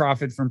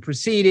nonprofit from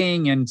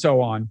proceeding," and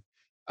so on.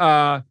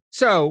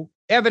 So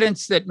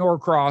evidence that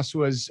Norcross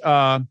was,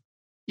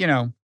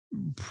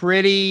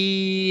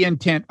 pretty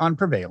intent on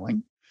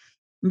prevailing.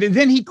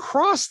 Then he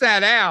crossed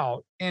that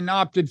out and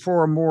opted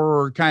for a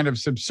more kind of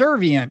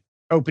subservient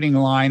opening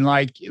line,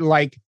 like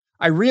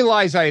 "I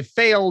realize I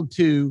failed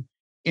to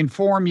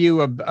inform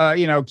you of,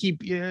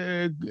 keep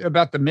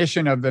about the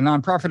mission of the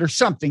nonprofit," or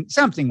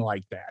something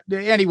like that.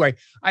 Anyway,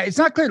 it's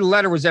not clear the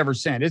letter was ever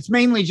sent. It's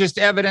mainly just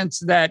evidence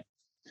that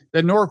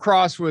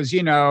Norcross was,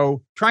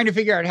 trying to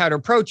figure out how to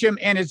approach him,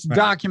 and it's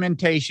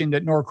documentation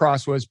that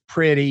Norcross was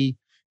pretty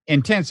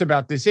intense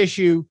about this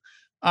issue.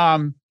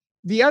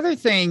 The other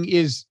thing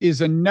is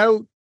a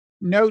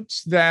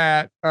notes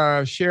that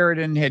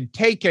Sheridan had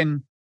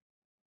taken,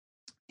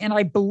 and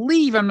I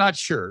believe, I'm not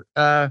sure,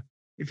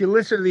 if you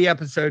listen to the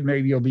episode,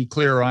 maybe you'll be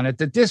clear on it,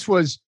 that this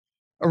was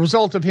a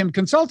result of him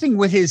consulting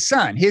with his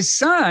son. His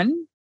son,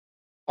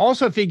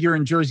 also a figure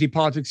in Jersey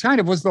politics, kind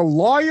of, was the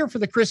lawyer for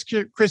the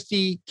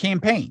Christie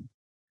campaign.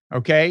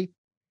 Okay.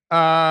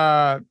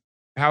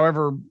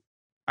 However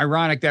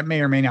ironic that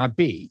may or may not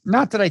be.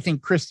 Not that I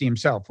think Christie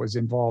himself was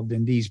involved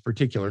in these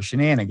particular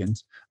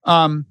shenanigans.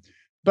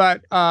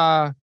 But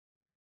the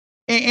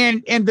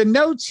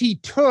notes he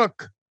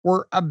took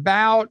were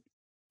about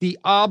the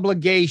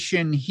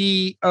obligation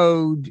he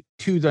owed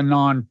to the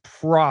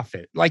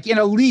nonprofit, like in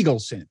a legal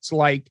sense.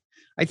 Like,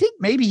 I think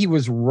maybe he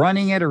was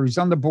running it or he's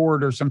on the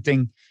board or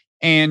something.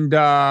 And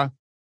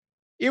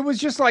it was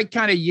just like,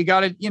 kind of, you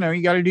got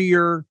to do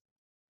your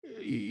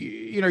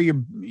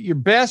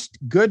best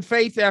good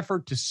faith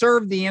effort to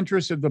serve the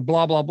interests of the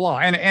blah, blah, blah.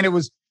 And it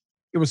was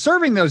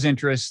serving those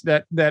interests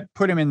that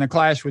put him in the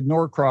clash with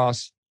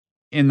Norcross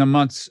in the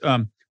months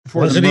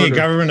before. Wasn't he a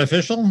government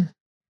official?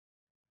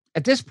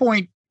 At this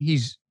point,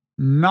 he's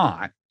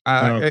not.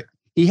 Okay.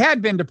 He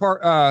had been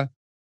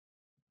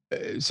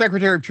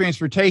Secretary of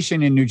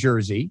Transportation in New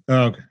Jersey.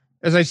 Okay.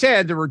 As I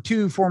said, there were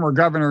 2 former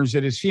governors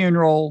at his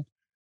funeral,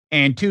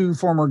 and 2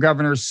 former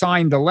governors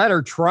signed the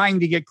letter trying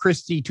to get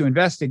Christie to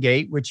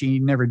investigate, which he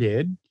never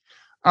did.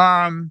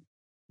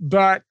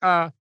 But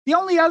the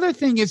only other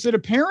thing is that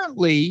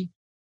apparently,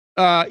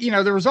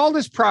 there was all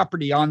this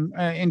property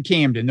in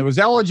Camden that was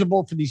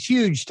eligible for these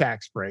huge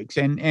tax breaks,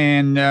 and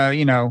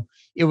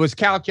it was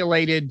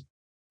calculated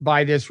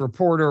by this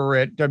reporter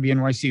at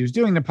WNYC who's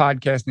doing the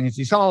podcast,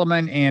 Nancy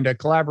Solomon, and a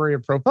collaborator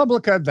of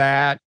ProPublica,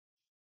 that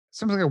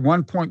something like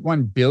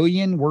 $1.1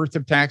 billion worth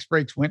of tax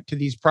breaks went to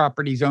these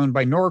properties owned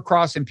by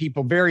Norcross and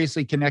people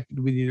variously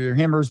connected with either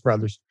him or his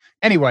brothers.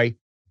 Anyway,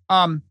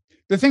 the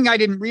thing I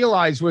didn't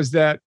realize was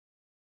that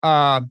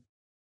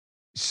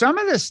some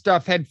of this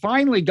stuff had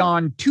finally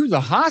gone to the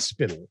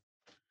hospital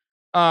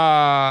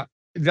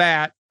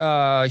that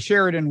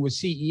Sheridan was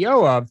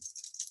CEO of,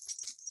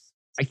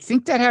 I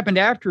think that happened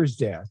after his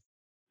death.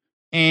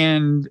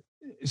 And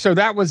so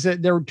that was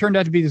there turned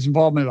out to be this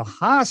involvement of the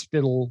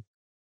hospital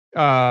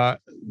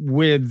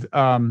with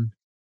the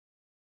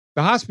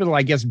hospital,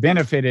 I guess,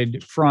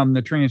 benefited from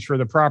the transfer of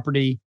the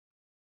property.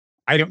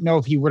 I don't know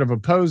if he would have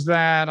opposed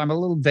that. I'm a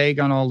little vague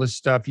on all this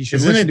stuff. You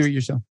should listen to it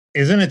yourself.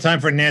 Isn't it time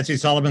for Nancy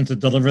Sullivan to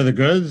deliver the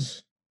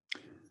goods?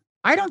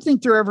 I don't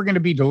think they're ever going to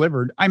be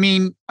delivered. I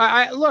mean,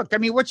 look, I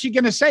mean, what's she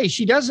going to say?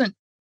 She's,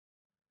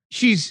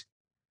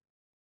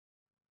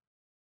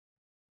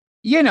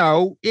 you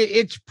know,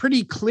 it's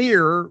pretty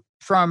clear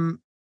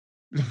from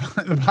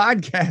the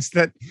podcast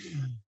that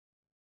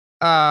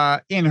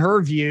in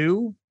her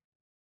view,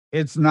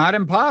 it's not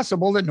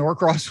impossible that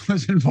Norcross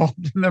was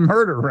involved in the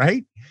murder,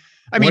 right?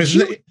 I mean,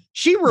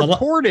 she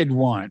reported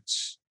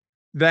once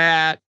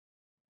that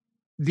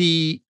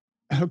the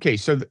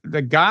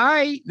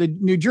guy, the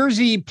New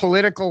Jersey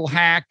political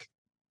hack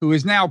who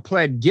is now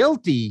pled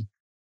guilty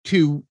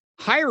to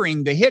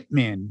hiring the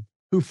hitmen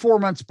who 4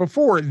 months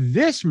before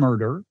this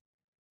murder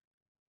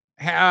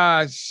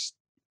has,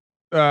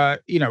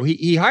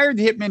 he hired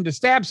the hitmen to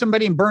stab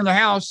somebody and burn the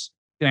house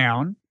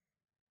down.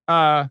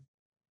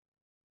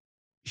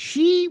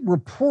 She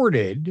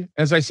reported,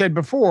 as I said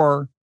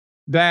before,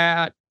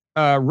 that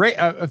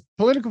a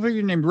political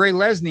figure named Ray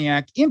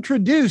Lesniak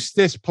introduced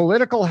this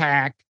political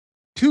hack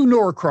to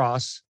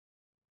Norcross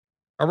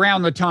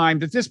around the time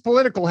that this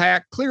political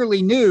hack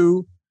clearly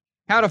knew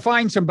how to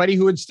find somebody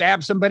who would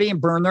stab somebody and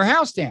burn their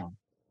house down.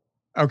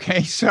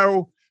 Okay,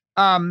 so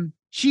and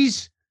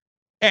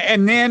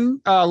then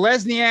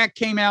Lesniak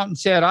came out and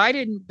said,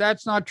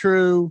 that's not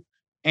true.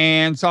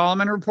 And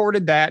Solomon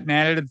reported that and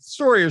added to the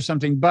story or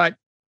something. But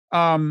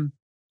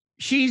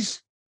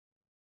she's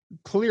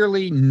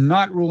clearly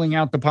not ruling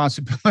out the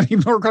possibility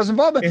of Norcross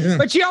involvement.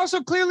 But she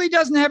also clearly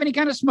doesn't have any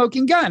kind of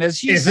smoking gun, as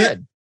she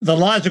said. The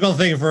logical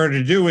thing for her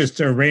to do is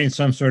to arrange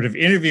some sort of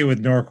interview with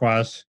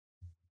Norcross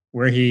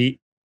where he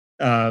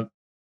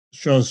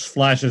shows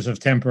flashes of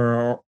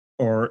temper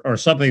or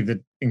something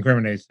that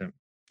incriminates him.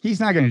 He's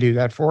not going to do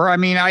that for her. I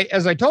mean,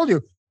 as I told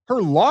you, his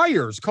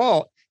lawyers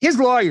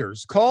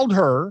called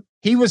her.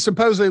 He was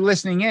supposedly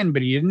listening in,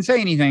 but he didn't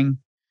say anything.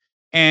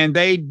 And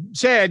they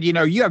said,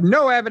 you have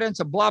no evidence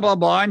of blah, blah,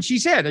 blah. And she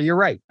said, you're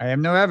right. I have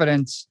no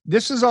evidence.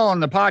 This is all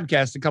on the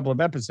podcast a couple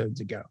of episodes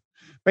ago.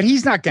 But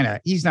he's not gonna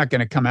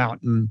come out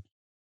and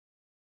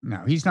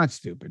no, he's not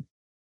stupid.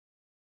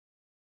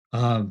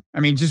 I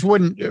mean, just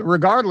wouldn't,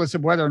 regardless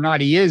of whether or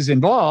not he is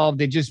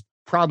involved, it just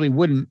probably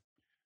wouldn't.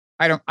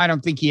 I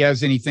don't think he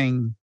has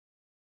anything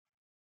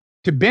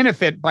to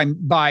benefit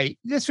by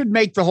this. Would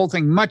make the whole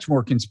thing much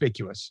more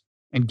conspicuous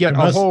and get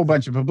a whole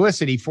bunch of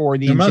publicity for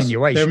the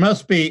insinuation. There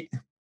must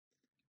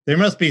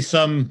be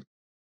some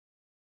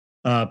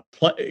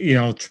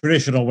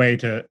traditional way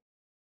to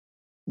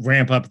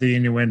ramp up the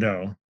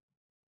innuendo.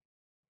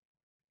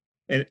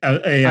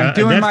 I'm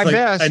doing my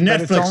best. A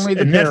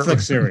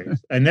Netflix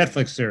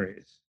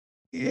series.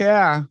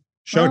 Yeah.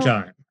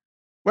 Showtime.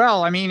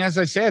 Well, I mean, as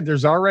I said,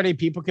 there's already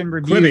people can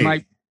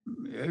review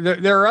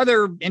there are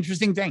other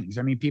interesting things.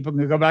 I mean, people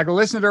can go back and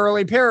listen to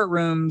early Parrot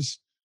Rooms,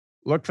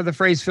 look for the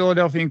phrase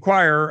Philadelphia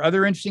Inquirer,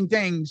 other interesting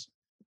things.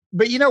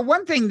 But,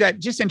 one thing that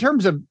just in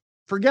terms of,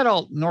 forget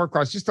all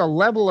Norcross, just a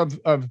level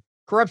of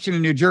corruption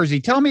in New Jersey.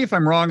 Tell me if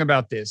I'm wrong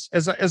about this.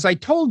 As I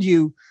told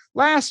you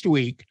last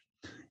week,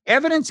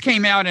 evidence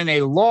came out in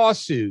a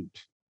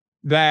lawsuit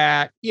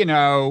that,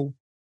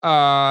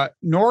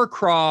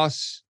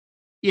 Norcross,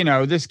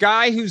 this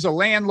guy who's a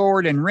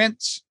landlord and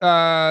rents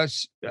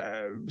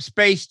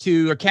space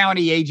to a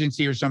county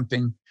agency or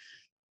something.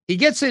 He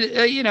gets something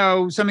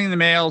in the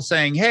mail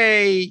saying,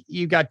 hey,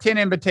 you got 10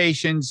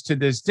 invitations to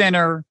this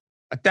dinner,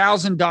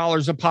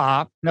 $1,000 a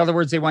pop. In other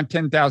words, they want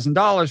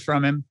 $10,000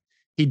 from him.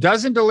 He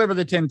doesn't deliver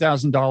the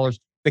 $10,000.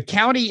 The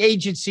county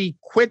agency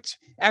quits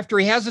after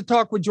he has a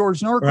talk with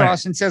George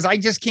Norcross and says, I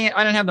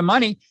don't have the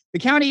money. The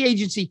county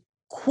agency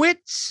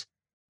quits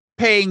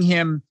paying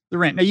him the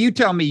rent. Now, you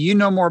tell me, you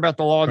know more about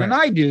the law than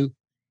I do.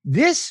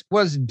 This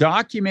was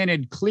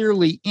documented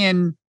clearly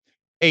in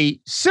a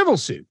civil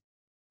suit,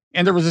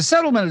 and there was a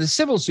settlement of the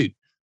civil suit.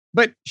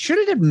 But should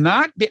it have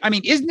not been? I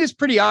mean, isn't this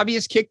pretty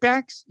obvious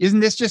kickbacks? Isn't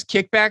this just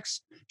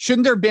kickbacks?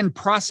 Shouldn't there have been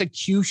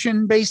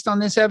prosecution based on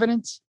this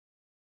evidence?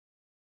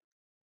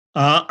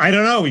 I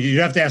don't know.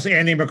 You'd have to ask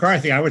Andy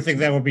McCarthy. I would think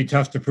that would be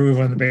tough to prove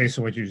on the basis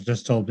of what you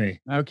just told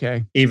me.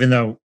 Okay. Even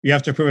though you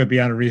have to prove it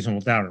beyond a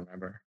reasonable doubt,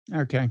 remember?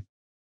 Okay.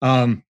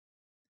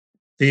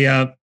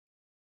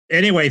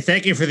 Anyway,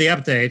 thank you for the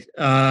update.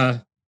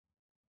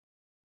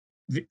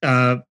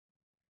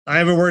 I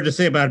have a word to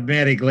say about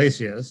Matt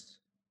Iglesias.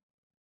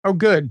 Oh,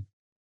 good.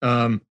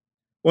 Well,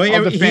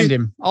 I'll defend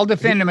him. I'll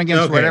defend him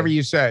against whatever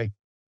you say.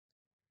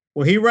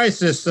 Well, he writes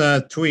this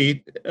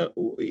tweet.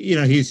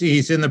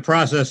 He's in the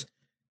process.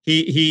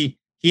 He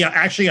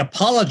actually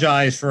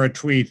apologized for a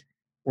tweet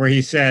where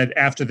he said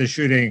after the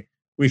shooting,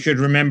 we should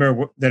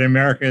remember that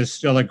America is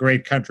still a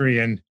great country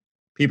and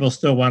people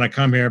still want to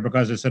come here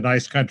because it's a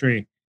nice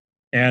country.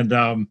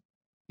 And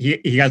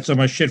he got so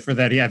much shit for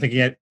that. I think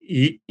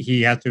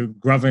he had to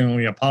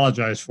grudgingly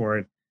apologize for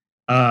it.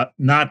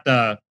 Not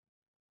I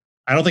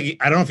don't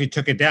know if he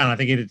took it down. I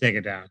think he did take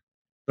it down,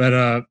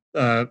 but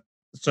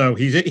so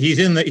he's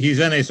in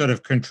a sort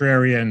of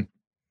contrarian,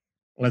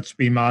 let's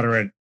be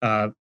moderate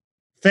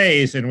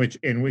phase in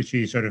which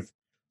he sort of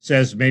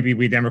says maybe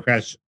we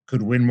Democrats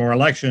could win more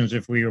elections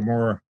if we were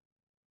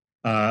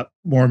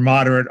more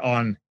moderate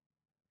on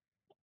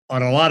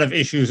a lot of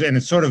issues, and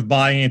it's sort of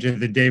buying into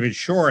the David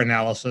Shore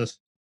analysis.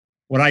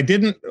 What I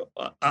didn't,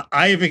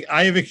 I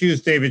have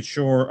accused David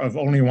Shore of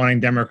only wanting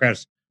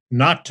Democrats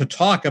not to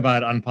talk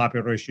about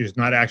unpopular issues,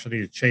 not actually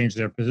to change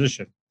their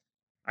position.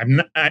 I'm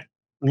not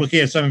looking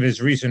at some of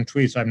his recent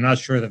tweets. I'm not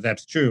sure that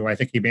that's true. I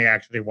think he may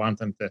actually want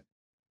them to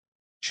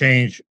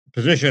change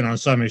position on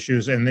some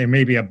issues, and there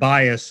may be a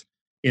bias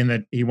in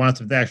that he wants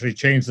them to actually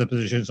change the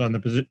positions on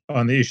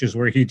the issues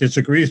where he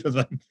disagrees with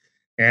them,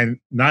 and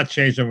not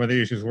change them on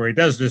the issues where he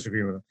does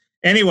disagree with them.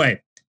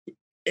 Anyway,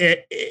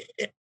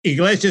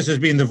 Iglesias has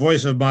been the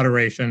voice of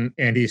moderation,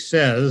 and he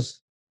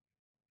says,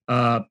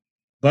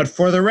 but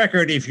for the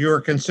record, if you're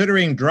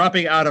considering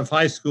dropping out of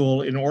high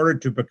school in order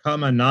to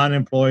become a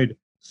non-employed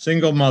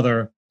single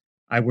mother,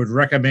 I would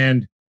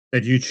recommend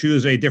that you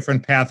choose a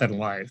different path in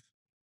life.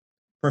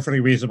 Perfectly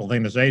reasonable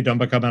thing to say. Don't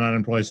become an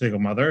unemployed single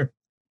mother.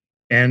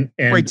 And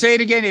wait, say it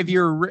again. If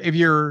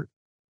you're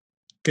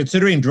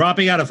considering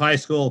dropping out of high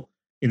school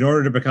in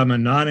order to become a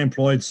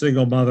non-employed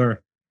single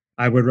mother,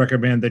 I would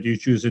recommend that you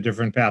choose a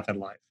different path in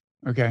life.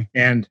 Okay.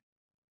 And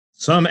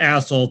some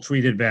asshole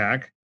tweeted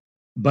back,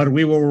 but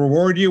we will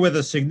reward you with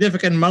a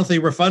significant monthly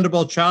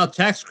refundable child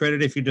tax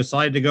credit if you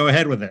decide to go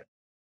ahead with it.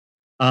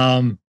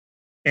 To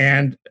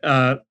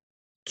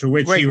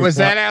which wait, was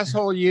that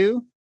asshole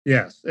you?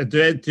 Yes. And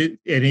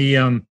he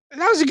that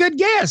was a good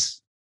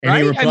guess. And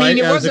right? he replied, I mean,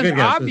 it wasn't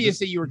obvious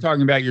that you were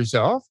talking about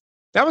yourself.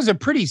 That was a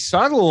pretty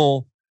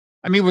subtle.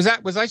 I mean, was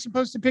I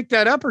supposed to pick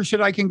that up, or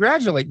should I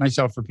congratulate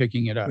myself for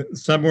picking it up?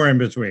 Somewhere in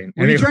between.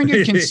 Were you trying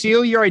to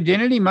conceal your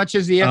identity, much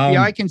as the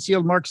FBI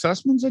concealed Mark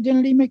Sussman's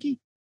identity, Mickey?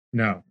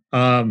 No.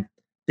 And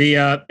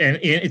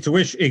to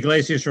which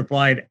Iglesias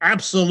replied,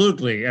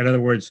 absolutely. In other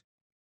words,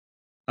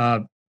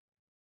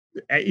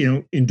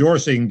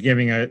 endorsing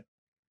giving a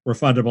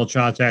refundable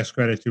child tax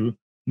credit to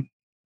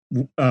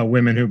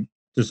women who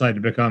decide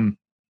to become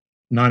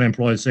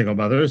non-employed single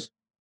mothers.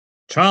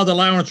 Child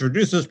allowance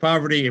reduces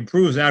poverty,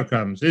 improves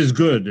outcomes, is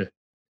good.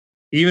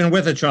 Even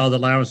with a child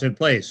allowance in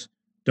place,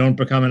 don't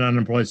become an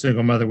unemployed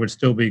single mother would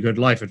still be good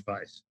life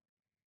advice.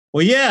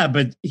 Well, yeah,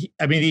 but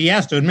he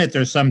has to admit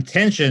there's some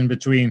tension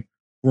between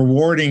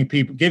rewarding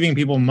people, giving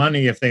people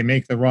money if they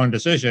make the wrong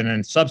decision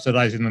and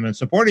subsidizing them and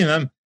supporting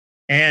them,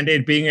 and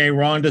it being a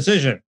wrong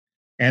decision.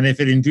 And if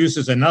it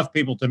induces enough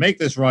people to make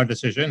this wrong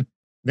decision,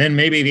 then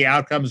maybe the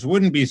outcomes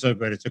wouldn't be so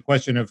good. It's a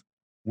question of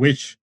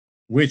which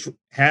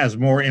has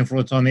more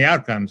influence on the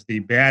outcomes, the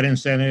bad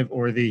incentive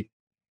or the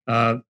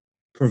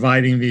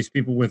providing these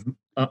people with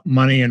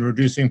money and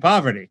reducing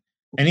poverty.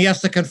 And he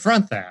has to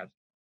confront that.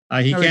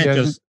 He can't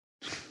just.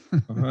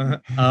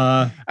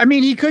 I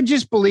mean, he could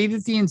just believe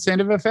that the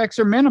incentive effects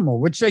are minimal,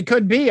 which they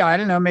could be. I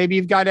don't know. Maybe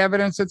you've got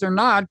evidence that they're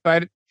not,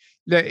 but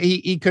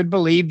he could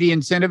believe the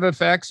incentive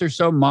effects are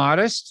so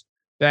modest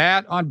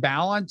that on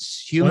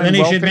balance, human welfare.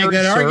 Then he should make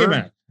that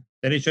argument.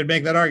 Then he should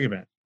make that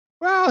argument.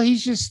 Well,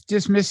 he's just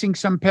dismissing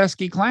some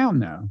pesky clown,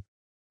 though.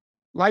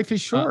 Life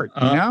is short,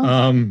 you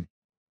know?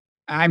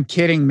 I'm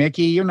kidding,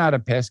 Mickey. You're not a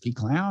pesky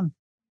clown.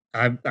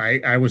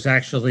 I was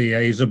actually,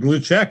 he's a blue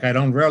check. I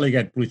don't rarely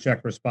get blue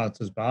check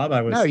responses, Bob.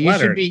 I was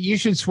flattered. You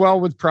should swell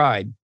with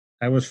pride.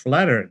 I was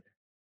flattered.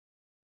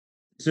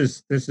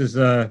 This is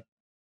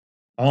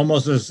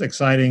almost as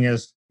exciting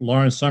as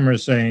Lawrence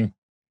Summers saying,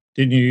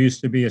 didn't you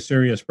used to be a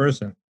serious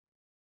person?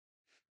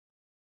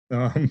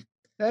 That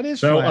is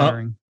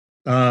flattering.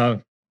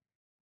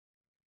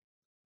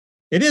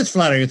 It is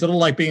flattering. It's a little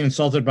like being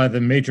insulted by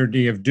the maitre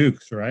d' of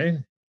Dukes, right?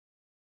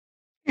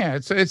 Yeah,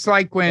 it's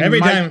like when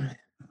time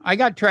I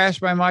got trashed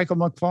by Michael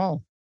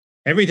McFaul.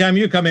 Every time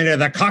you come in here,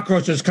 the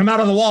cockroaches come out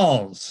of the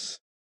walls.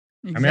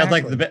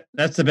 Exactly. I mean,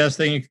 that's the best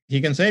thing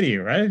he can say to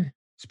you, right?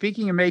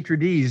 Speaking of maitre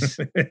d's,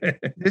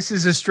 this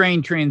is a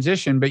strange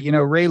transition, but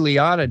Ray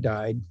Liotta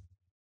died.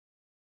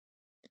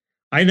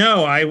 I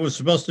know. I was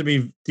supposed to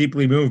be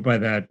deeply moved by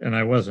that, and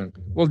I wasn't.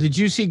 Well, did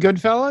you see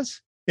Goodfellas?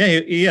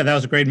 Yeah, that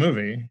was a great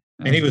movie.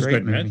 And he was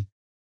good in it.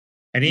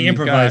 And he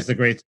improvised a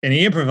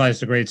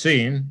great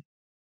scene.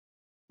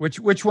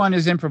 Which one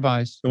is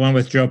improvised? The one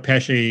with Joe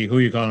Pesci, Who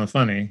You Calling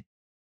Funny.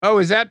 Oh,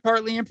 is that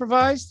partly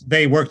improvised?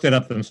 They worked it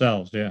up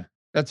themselves, yeah.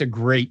 That's a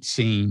great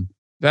scene.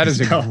 That is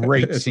a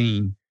great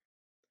scene.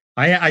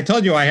 I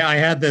told you I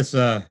had this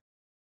I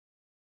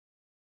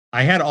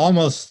had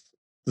almost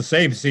the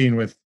same scene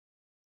with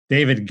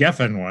David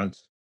Geffen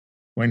once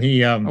when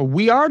he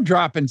we are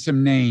dropping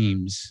some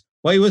names.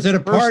 Well, he was at a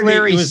party.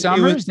 Larry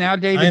Summers, now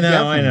David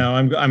Geffen. I know.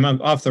 I'm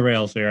off the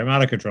rails here. I'm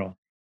out of control.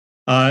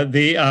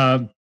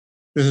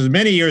 This is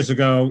many years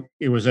ago.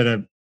 It was at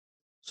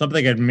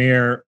something at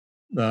Mayor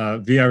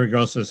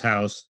Villaraigosa's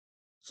house,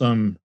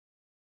 some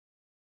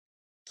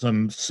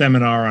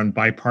seminar on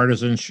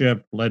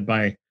bipartisanship led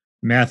by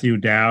Matthew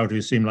Dowd,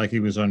 who seemed like he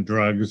was on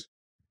drugs.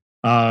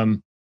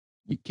 Um,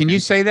 Can you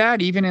say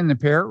that even in the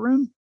Parrot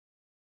Room?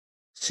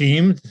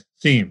 Seemed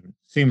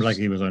like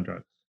he was on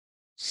drugs.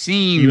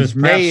 He was Seems,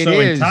 perhaps may it so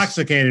is.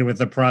 intoxicated with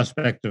the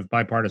prospect of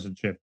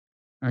bipartisanship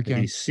that he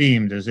Okay.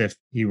 seemed as if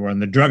he were on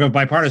the drug of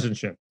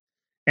bipartisanship.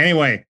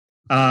 Anyway,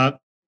 uh,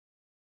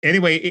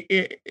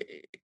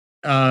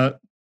 uh,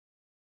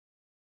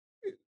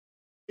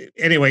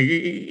 anyway,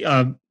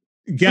 Who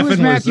is Geffen was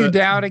Matthew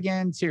Dowd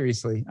again?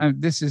 Seriously,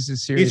 this is a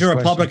serious he's a question.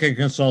 Republican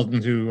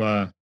consultant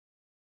who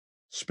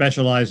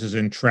specializes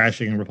in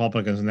trashing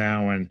Republicans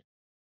now and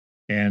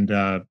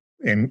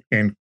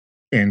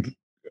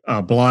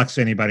blocks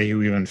anybody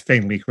who even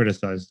faintly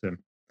criticizes him.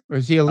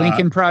 Was he a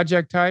Lincoln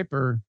Project type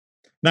or?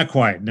 Not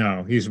quite.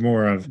 No, he's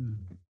more of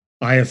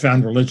I have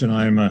found religion.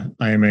 I am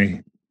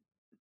a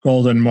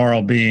golden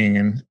moral being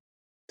and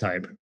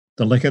type.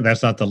 The Lincoln.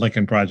 That's not the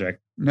Lincoln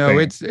Project. No,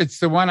 thing. it's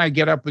the one I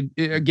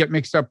get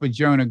mixed up with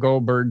Jonah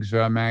Goldberg's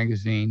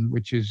magazine,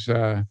 which is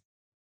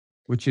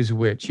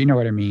which. You know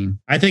what I mean?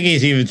 I think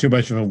he's even too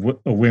much of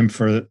a wimp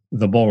for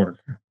the Bulwark.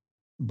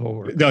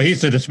 Bulwark. No,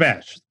 he's the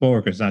Dispatch.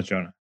 Bulwark is not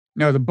Jonah.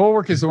 No, the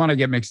Bulwark is the one I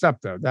get mixed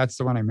up, though. That's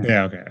the one I meant.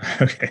 Yeah.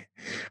 Okay.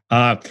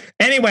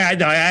 Anyway,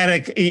 I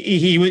had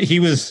he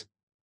was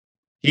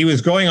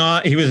going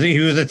on. He was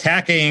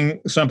attacking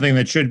something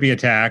that should be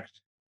attacked,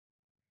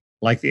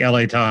 like the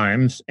LA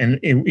Times, and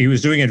he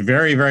was doing it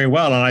very, very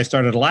well. And I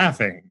started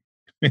laughing,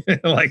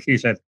 like he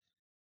said,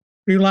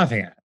 "What are you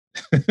laughing at?"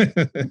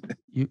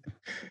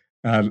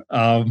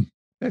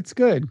 That's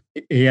good.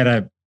 He had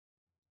a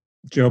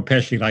Joe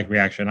Pesci like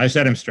reaction. I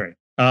set him straight.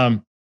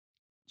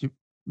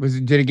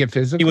 Did it get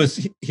physical?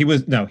 He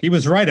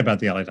was right about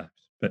the LA Times,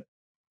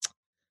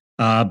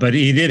 but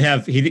he did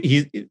have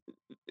he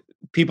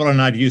people are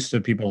not used to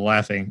people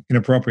laughing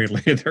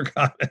inappropriately at their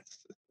comments.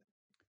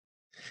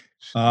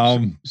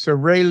 So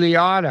Ray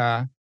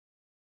Liotta,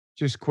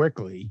 just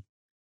quickly,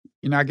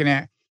 you're not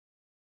gonna.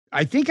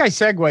 I think I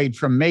segued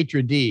from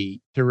Maitre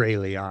D to Ray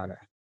Liotta.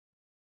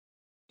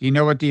 Do you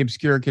know what the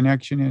obscure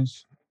connection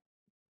is?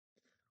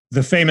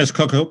 The famous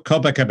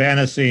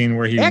Copacabana scene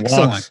where he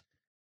walks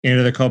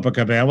into the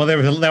Copacabana. Well,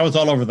 that was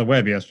all over the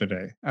web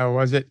yesterday. Oh,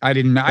 was it? I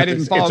didn't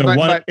follow.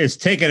 But it's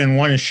taken in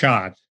one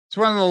shot. It's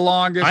one of the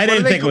longest. I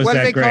didn't think it was that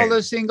great. What do they call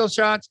those single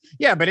shots?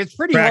 Yeah, but it's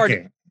pretty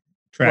hard.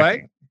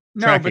 Tracking. What?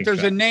 No, but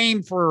there's a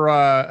name for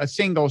a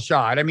single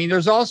shot. I mean,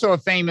 there's also a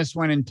famous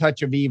one in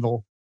Touch of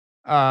Evil.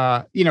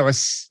 And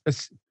there's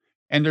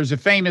a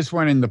famous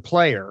one in The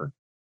Player.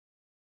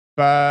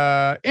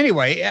 But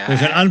anyway,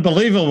 there's an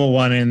unbelievable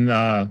one in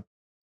the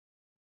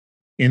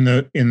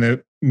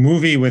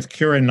movie with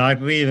Keira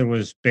Knightley that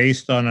was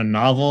based on a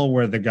novel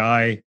where the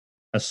guy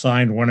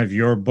assigned one of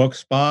your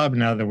books, Bob.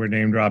 Now that we're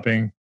name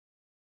dropping,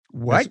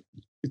 what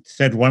it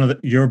said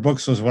your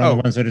books was one of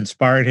the ones that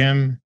inspired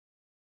him.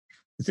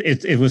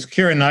 It was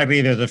Keira Knightley.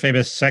 There's a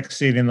famous sex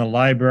scene in the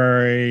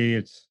library.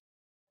 It's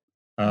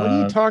what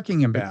are you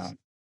talking about?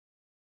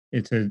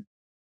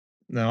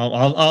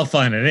 I'll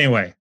find it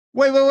anyway.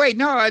 Wait.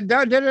 No,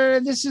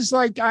 this is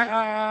like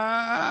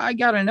I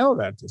gotta know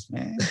about this,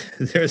 man.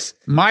 There's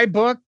my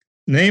book.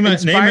 Name a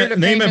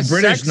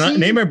British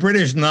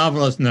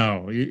novelist.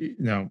 No.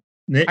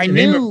 I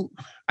knew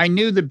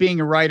that being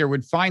a writer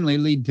would finally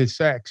lead to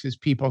sex, as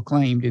people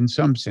claimed in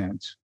some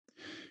sense.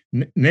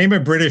 Name a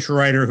British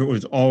writer who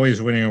was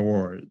always winning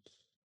awards.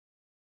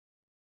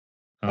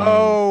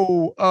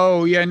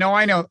 Yeah, no,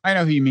 I know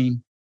who you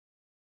mean.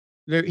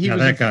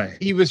 That guy.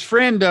 He was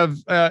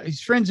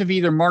he's friends of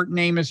either Martin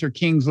Amis or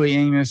Kingsley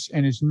Amis,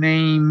 and his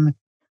name.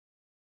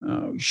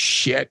 Oh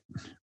shit.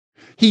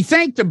 He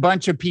thanked a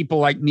bunch of people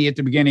like me at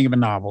the beginning of a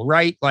novel,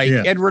 right? Like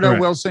Edward O.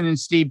 Wilson and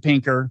Steve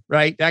Pinker,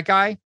 right? That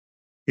guy?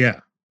 Yeah.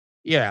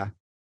 Yeah.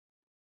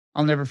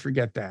 I'll never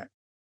forget that.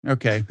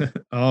 Okay.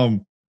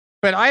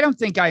 But I don't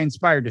think I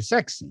inspired a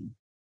sex scene.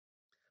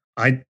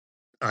 I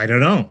don't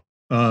know.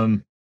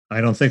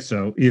 I don't think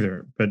so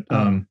either. But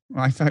well,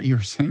 I thought you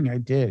were saying I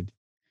did.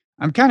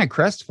 I'm kind of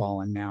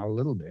crestfallen now a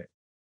little bit.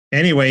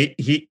 Anyway,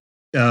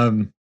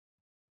 there's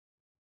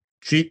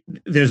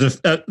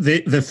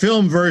the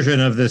film version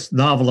of this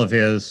novel of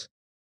his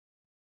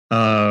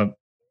has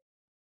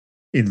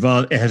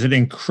an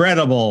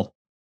incredible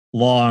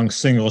long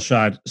single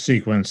shot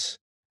sequence.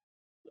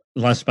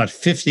 Lasts about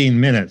 15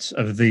 minutes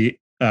of the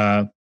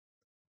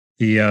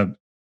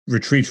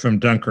retreat from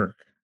Dunkirk.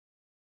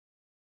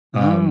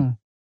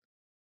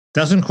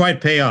 Doesn't quite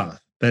pay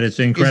off, but it's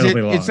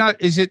incredibly long.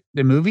 Is it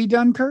the movie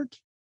Dunkirk?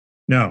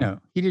 No,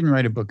 he didn't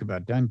write a book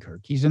about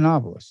Dunkirk. He's a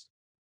novelist.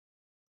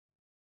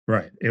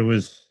 Right. It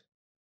was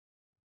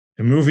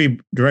a movie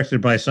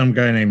directed by some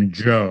guy named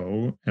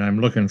Joe, and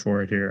I'm looking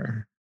for it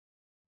here.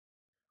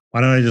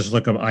 Why don't I just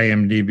look up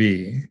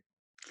IMDb?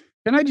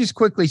 Can I just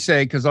quickly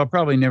say, because I'll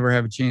probably never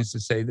have a chance to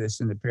say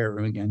this in the Parrot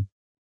Room again,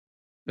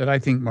 that I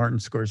think Martin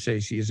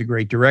Scorsese is a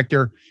great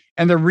director.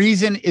 And the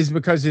reason is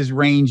because his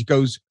range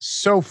goes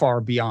so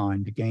far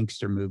beyond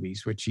gangster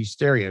movies, which he's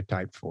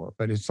stereotyped for.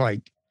 But it's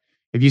like,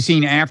 have you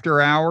seen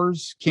After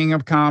Hours, King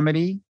of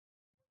Comedy? Have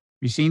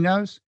you seen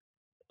those?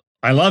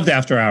 I loved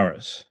After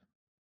Hours.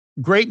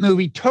 Great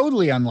movie,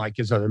 totally unlike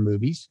his other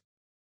movies.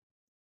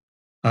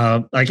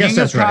 I guess King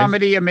that's of right.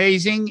 Comedy,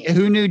 amazing.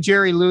 Who knew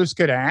Jerry Lewis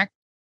could act?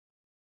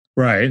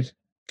 Right.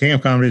 King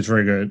of Comedy is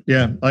very good.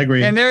 Yeah, I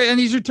agree. And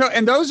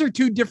those are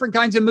two different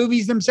kinds of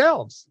movies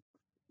themselves.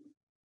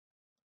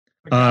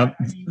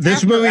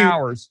 This movie,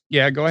 Hours.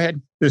 Yeah, go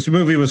ahead. This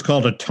movie was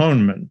called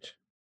Atonement.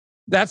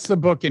 That's the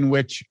book in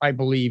which I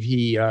believe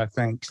he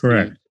thanks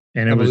correct,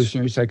 the and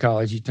evolutionary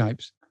psychology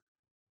types.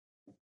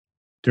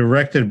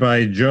 Directed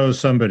by Joe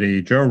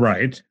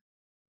Wright.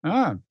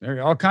 Ah, there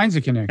are all kinds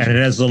of connections. And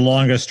it has the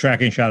longest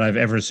tracking shot I've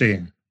ever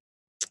seen.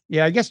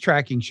 Yeah, I guess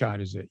tracking shot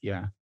is it.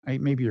 Yeah,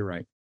 maybe you're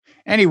right.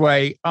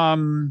 Anyway, what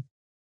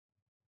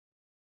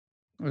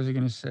was I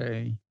going to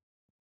say?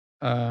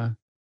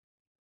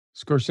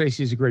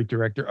 Scorsese is a great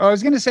director. Oh, I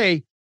was going to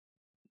say,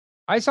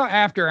 I saw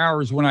After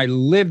Hours when I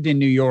lived in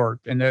New York,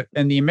 and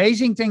the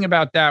amazing thing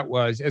about that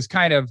was, as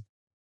kind of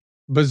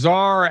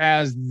bizarre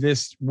as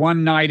this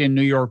one night in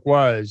New York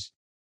was,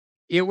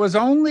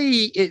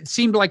 it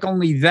seemed like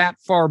only that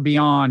far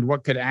beyond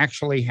what could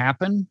actually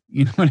happen.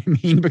 You know what I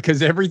mean?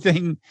 Because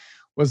everything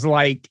was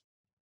like,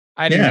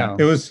 I don't know.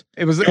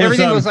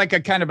 Everything was like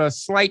a kind of a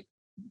slight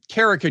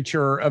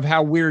caricature of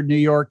how weird New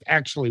York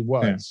actually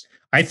was. Yeah.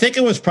 I think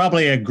it was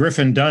probably a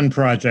Griffin Dunn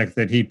project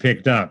that he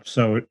picked up.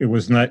 So it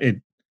was not it.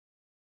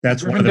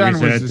 That's Griffin one of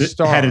the reasons it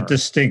had a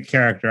distinct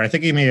character. I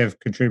think he may have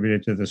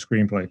contributed to the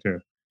screenplay too.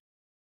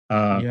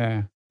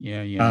 Yeah.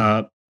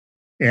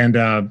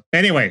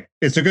 Anyway,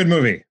 it's a good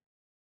movie.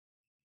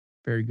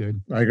 Very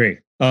good. I agree.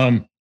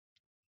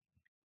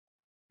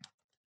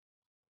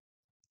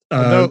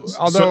 Although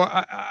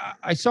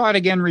I saw it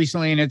again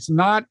recently, and it's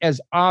not as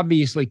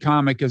obviously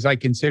comic as I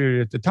considered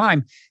it at the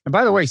time. And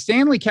by the way,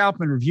 Stanley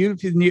Kaufman reviewed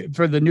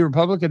for the New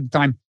Republic at the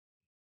time,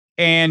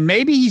 and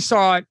maybe he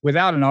saw it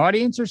without an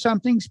audience or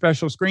something,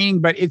 special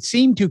screening, but it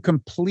seemed to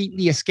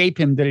completely escape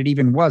him that it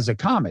even was a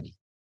comedy.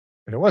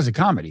 But it was a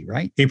comedy,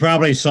 right? He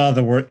probably saw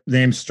the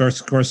name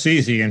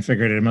Scorsese and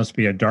figured it must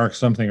be a dark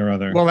something or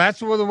other. Well, that's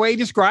the way he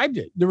described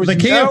it. There was the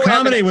King of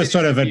Comedy was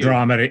sort of a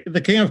dramedy.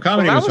 The King of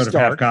Comedy was sort of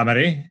half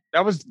comedy.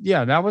 That was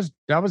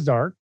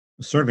dark.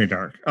 Certainly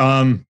dark.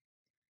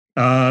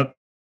 How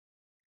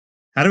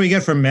do we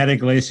get from Matt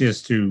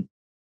Iglesias to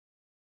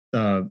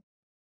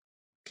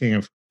King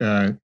of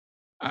Atonement?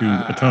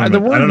 The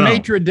word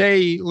maitre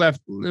d'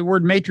 left. The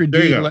word maitre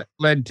d'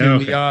 led to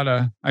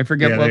Liotta. I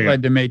forget what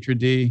led to maitre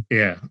d'.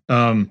 Yeah.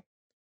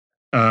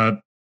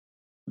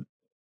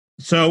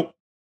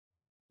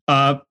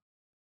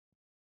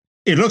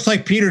 It looks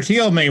like Peter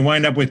Thiel may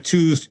wind up with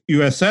 2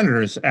 U.S.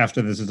 senators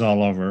after this is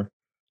all over,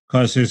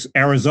 because his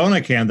Arizona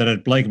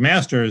candidate Blake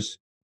Masters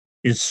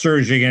is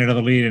surging into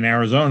the lead in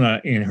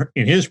Arizona in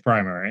his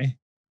primary.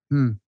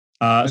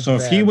 So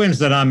if he wins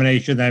the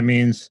nomination, that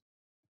means.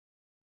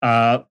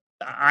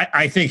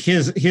 I think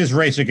his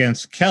race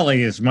against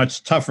Kelly is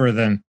much tougher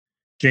than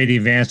J.D.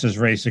 Vance's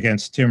race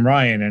against Tim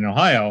Ryan in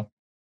Ohio.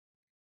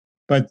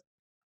 But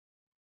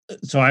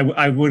so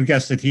I would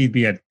guess that he'd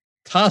be a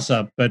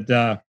toss-up, but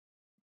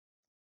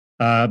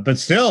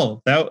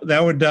still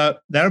that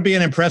would be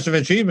an impressive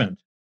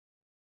achievement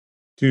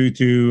to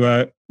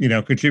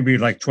contribute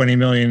like $20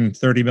 million,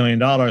 $30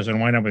 million and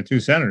wind up with 2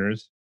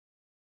 senators.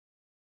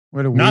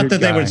 What a Not weird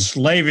that guy. they would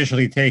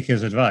slavishly take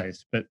his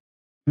advice, but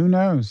who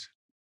knows?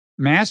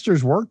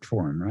 Masters worked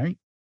for him, right?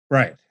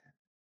 Right.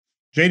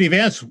 J.D.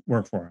 Vance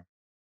worked for him.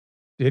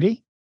 Did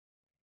he?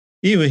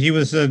 He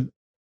was a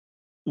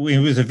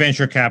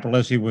venture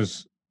capitalist. He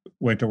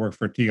went to work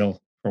for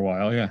Thiel for a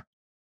while. Yeah.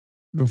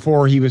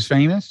 Before he was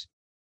famous?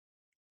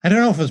 I don't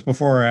know if it was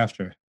before or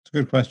after. It's a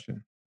good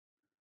question.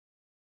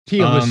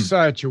 Thiel was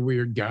such a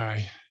weird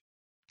guy.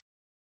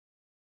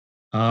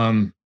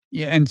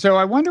 Yeah, and so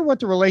I wonder what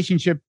the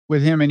relationship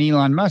with him and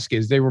Elon Musk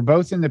is. They were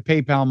both in the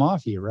PayPal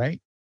mafia, right?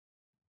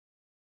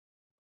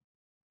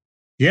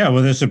 Yeah,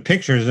 well, there's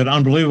an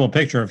unbelievable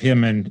picture of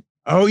him and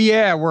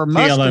where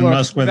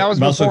Musk looked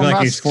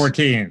like he's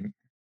 14.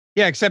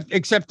 Yeah, except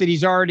that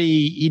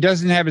he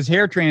doesn't have his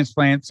hair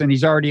transplants and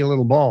he's already a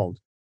little bald.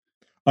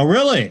 Oh,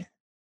 really?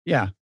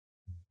 Yeah.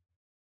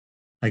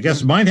 I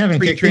guess mine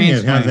haven't kicked in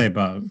yet, have they,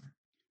 Bob?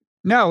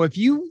 No, if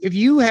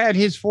you had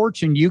his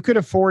fortune, you could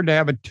afford to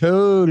have a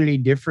totally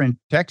different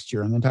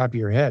texture on the top of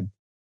your head.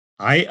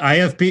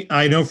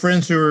 I know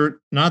friends who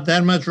are not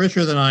that much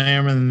richer than I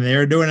am, and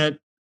they're doing it.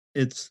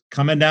 It's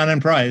coming down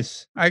in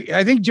price.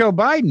 I think Joe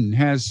Biden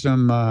has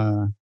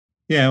some.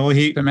 He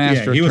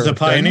was a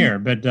pioneer,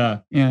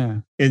 but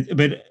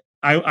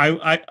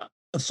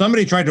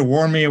somebody tried to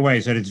warn me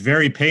away. Said it's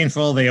very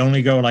painful. They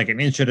only go like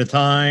an inch at a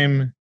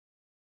time,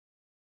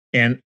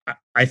 and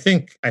I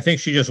think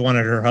she just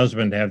wanted her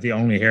husband to have the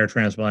only hair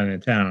transplant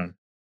in town.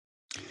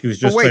 She was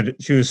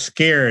she was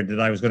scared that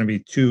I was going to be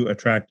too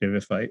attractive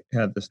if I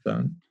had this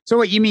done. So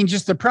what you mean?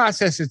 Just the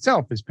process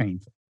itself is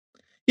painful.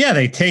 Yeah,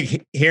 they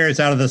take hairs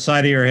out of the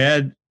side of your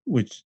head,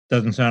 which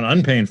doesn't sound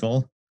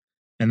unpainful,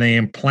 and they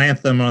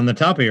implant them on the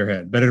top of your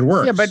head. But it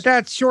works. Yeah, but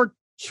that's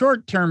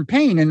short-term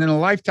pain and then a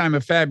lifetime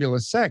of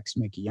fabulous sex,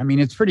 Mickey. I mean,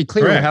 it's pretty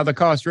clear how the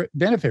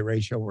cost-benefit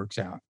ratio works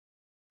out.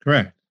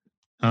 Correct.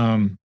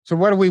 So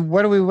what are we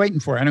waiting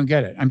for? I don't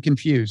get it. I'm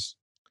confused.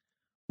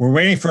 We're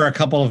waiting for a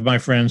couple of my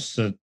friends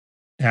to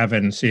have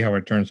it and see how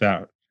it turns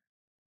out.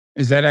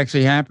 Is that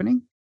actually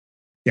happening?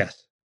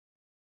 Yes.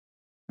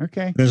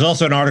 Okay. There's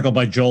also an article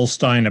by Joel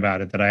Stein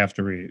about it that I have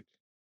to read.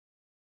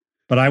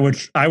 But I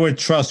would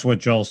trust what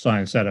Joel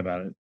Stein said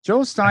about it.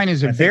 Joel Stein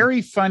is a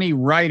very funny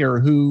writer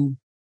who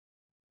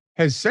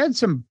has said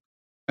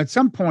at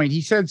some point,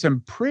 he said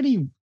some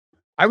pretty,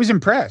 I was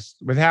impressed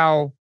with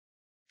how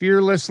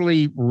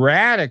fearlessly,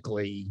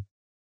 radically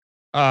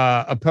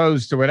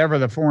opposed to whatever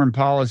the foreign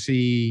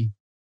policy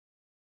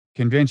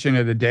convention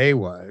of the day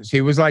was.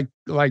 He was like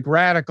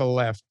radical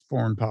left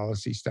foreign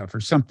policy stuff or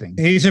something.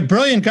 He's a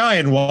brilliant guy,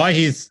 and why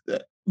he's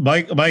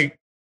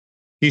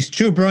he's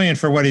too brilliant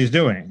for what he's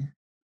doing.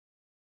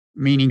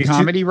 Meaning he's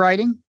comedy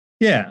writing?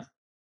 Yeah.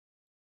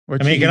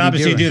 What he can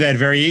obviously do that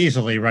very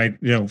easily, right?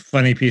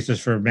 Funny pieces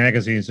for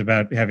magazines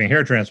about having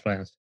hair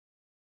transplants.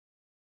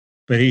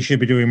 But he should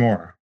be doing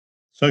more.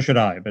 So should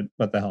I, but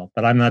what the hell?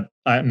 But I'm not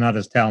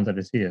as talented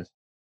as he is.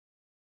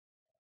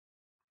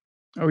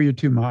 Oh, you're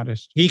too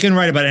modest. He can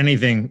write about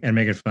anything and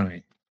make it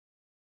funny.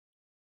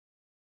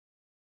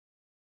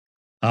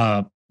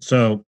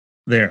 So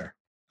there.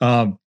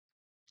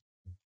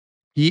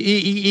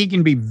 He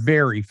can be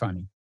very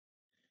funny.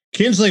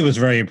 Kinsley was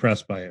very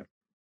impressed by him.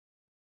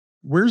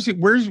 Where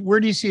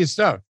do you see his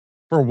stuff?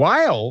 For a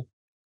while,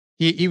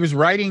 he was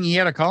writing, he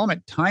had a column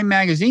at Time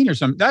Magazine or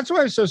something. That's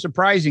why it's so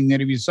surprising that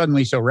he was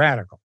suddenly so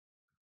radical.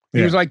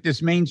 He was like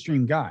this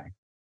mainstream guy.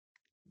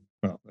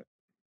 Well,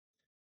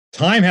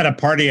 Time had a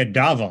party at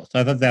Davos.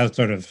 I thought that was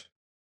sort of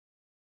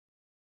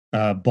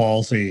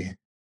ballsy.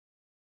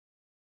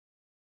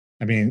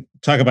 I mean,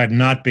 talk about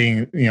not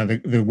being,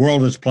 the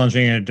world is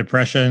plunging into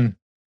depression.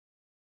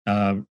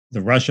 The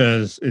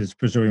Russia is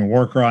pursuing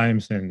war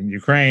crimes in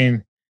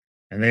Ukraine,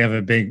 and they have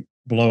a big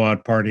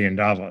blowout party in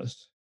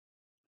Davos.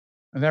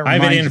 I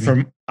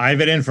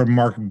have it in for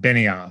Mark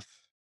Benioff,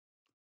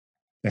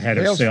 the head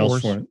of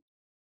Salesforce.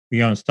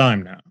 He owns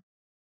Time now.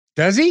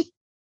 Does he?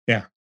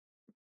 Yeah.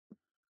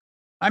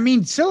 I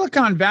mean,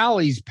 Silicon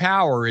Valley's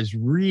power is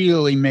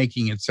really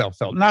making itself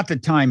felt. Not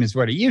that Time is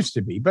what it used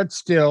to be, but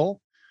still,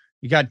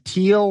 you got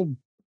Thiel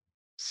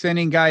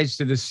sending guys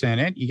to the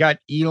Senate. You got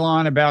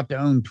Elon about to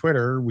own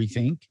Twitter, we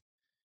think.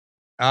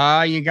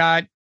 You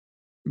got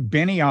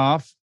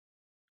Benioff,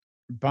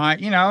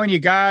 and you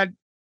got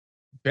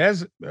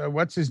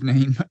what's his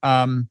name?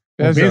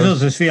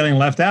 Bezos is feeling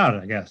left out,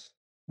 I guess.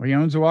 Well, he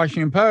owns the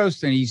Washington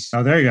Post, and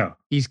there you go.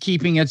 He's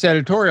keeping its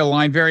editorial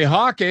line very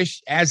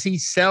hawkish as he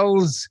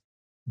sells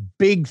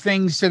big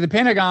things to the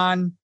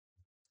Pentagon.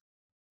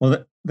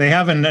 Well, they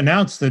haven't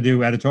announced the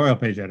new editorial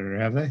page editor,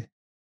 have they?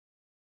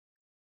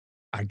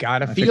 I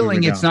got a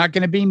feeling it's not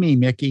going to be me,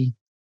 Mickey.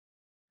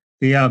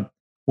 Well,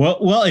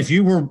 if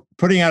you were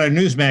putting out a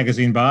news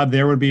magazine, Bob,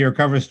 there would be your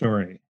cover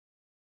story.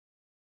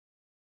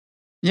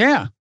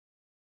 Yeah,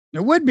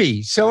 it would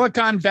be.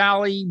 Silicon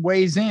Valley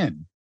weighs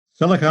in.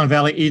 Silicon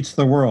Valley eats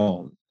the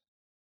world.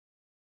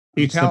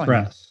 Eats the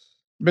press.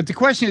 But the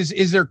question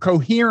is there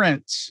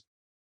coherence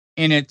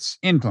in its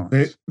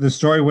influence? The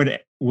story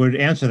would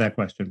answer that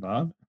question,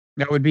 Bob.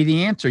 That would be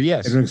the answer,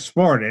 yes. It would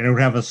explore it, and it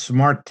would have a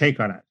smart take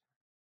on it.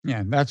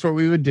 Yeah, that's what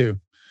we would do.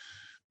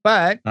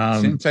 But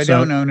since I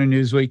don't own a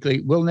news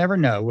weekly, we'll never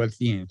know what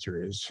the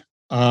answer is.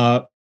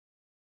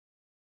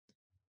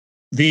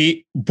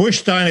 The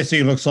Bush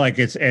dynasty looks like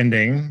it's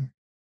ending.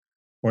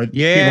 Or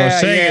people are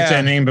saying it's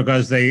ending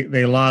because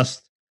they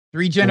lost.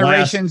 3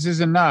 generations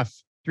is enough.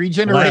 3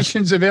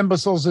 generations of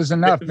imbeciles is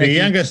enough. The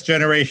youngest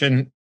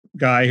generation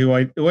guy who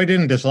I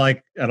didn't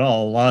dislike at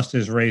all lost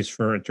his race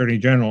for attorney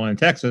general in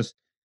Texas.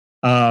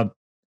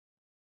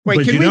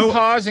 Wait, can we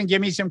pause and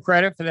give me some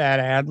credit for that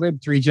ad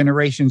lib? 3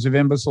 generations of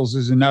imbeciles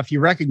is enough.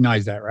 You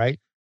recognize that, right?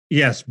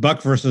 Yes,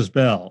 Buck versus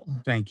Bell.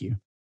 Thank you.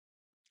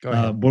 Go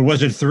ahead. But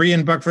was it 3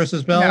 in Buck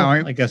versus Bell? No,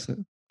 I guess.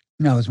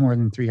 No, it's more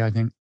than 3, I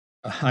think.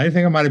 I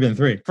think it might have been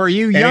 3. For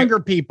you younger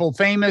people,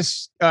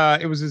 famous,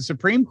 it was the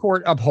Supreme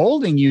Court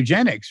upholding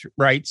eugenics,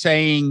 right?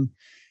 Saying,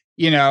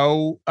 you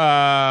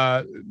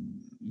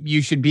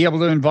should be able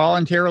to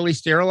involuntarily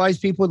sterilize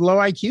people with low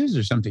IQs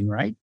or something,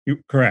 right?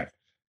 Correct.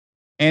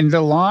 And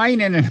the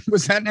line, and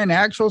was that in an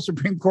actual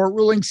Supreme Court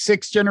ruling?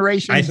 6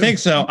 generations? I think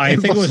so. I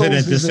think it was in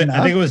a dissent.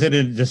 I think it was in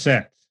a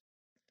dissent.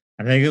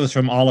 I think it was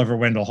from Oliver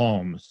Wendell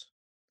Holmes,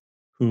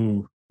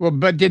 who. Well,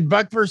 but did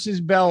Buck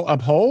versus Bell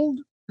uphold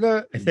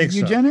the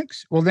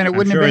eugenics? So. Well, then it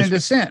wouldn't have been a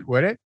dissent,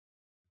 would it?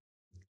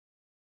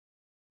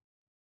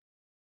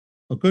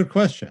 Well, good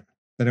question.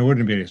 Then it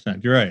wouldn't be a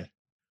dissent. You're right.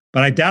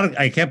 But I doubt it.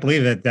 I can't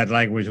believe that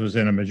language was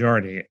in a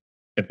majority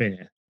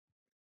opinion.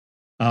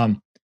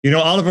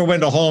 Oliver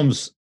Wendell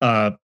Holmes,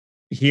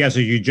 he has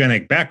a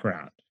eugenic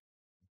background.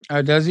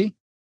 Does he?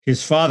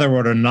 His father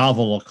wrote a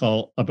novel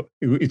called,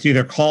 it's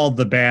either called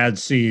The Bad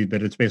Seed,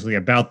 but it's basically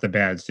about the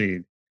bad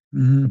seed,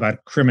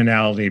 about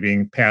criminality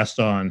being passed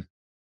on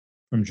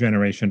from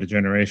generation to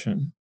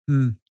generation.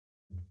 So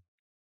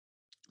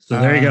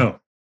there you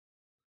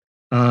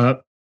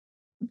go.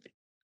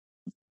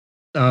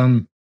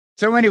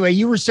 So anyway,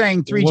 you were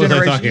saying 3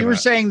 generations. You were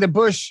saying the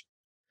Bush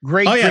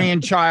great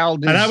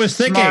grandchild and I is was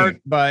thinking,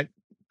 smart, but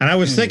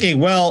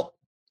well,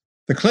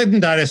 the Clinton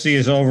dynasty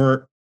is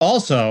over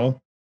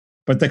also,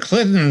 but the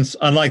Clintons,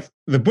 unlike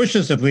the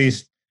Bushes at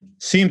least,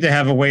 seem to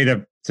have a way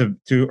to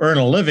earn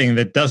a living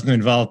that doesn't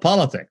involve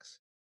politics.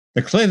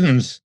 The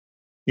Clintons,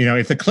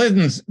 if the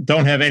Clintons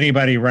don't have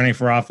anybody running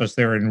for office,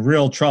 they're in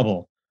real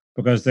trouble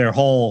because their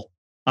whole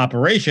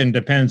operation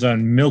depends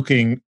on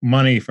milking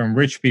money from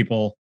rich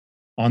people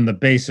on the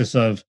basis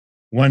of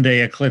one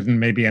day a Clinton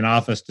may be in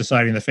office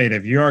deciding the fate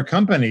of your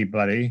company,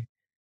 buddy.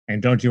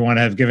 And don't you want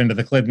to have given to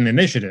the Clinton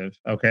initiative?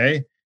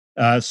 Okay.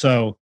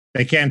 So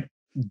they can't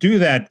do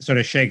that sort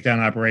of shakedown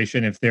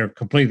operation if they're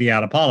completely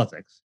out of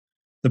politics.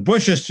 The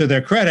Bushes, to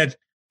their credit,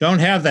 don't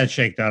have that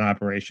shakedown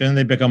operation.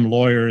 They become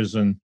lawyers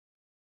and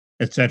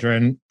et cetera,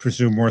 and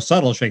pursue more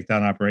subtle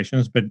shakedown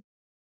operations. But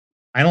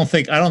I don't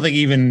think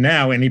even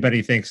now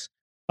anybody thinks,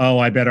 oh,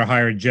 I better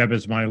hire Jeb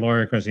as my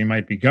lawyer because he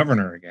might be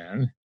governor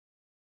again.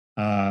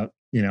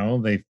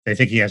 They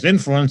think he has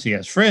influence, he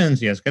has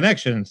friends, he has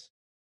connections.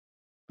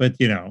 But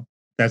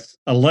that's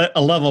a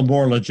level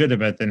more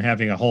legitimate than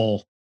having a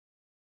whole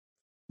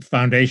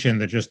foundation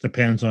that just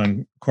depends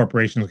on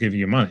corporations giving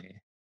you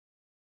money.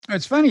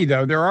 It's funny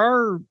though, there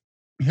are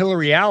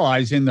Hillary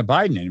allies in the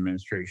Biden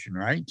administration,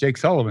 right? Jake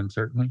Sullivan,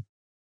 certainly.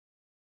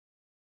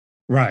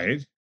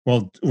 Right.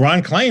 Well,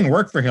 Ron Klain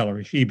worked for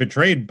Hillary. He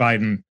betrayed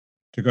Biden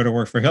to go to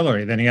work for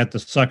Hillary. Then he had to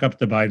suck up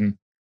to Biden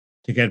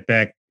to get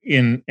back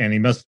in, and he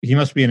must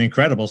be an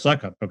incredible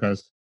suck up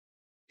because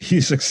he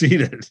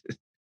succeeded.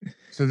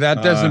 So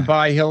that doesn't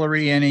buy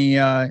Hillary any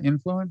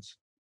influence?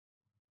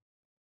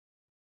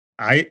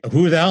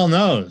 Who the hell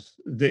knows?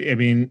 I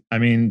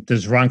mean,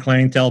 does Ron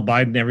Klain tell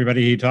Biden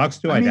everybody he talks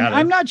to? I doubt it.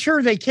 I'm not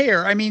sure they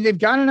care. I mean, they've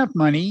got enough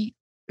money.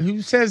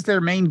 Who says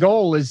their main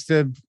goal is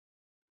to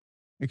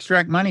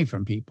extract money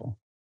from people?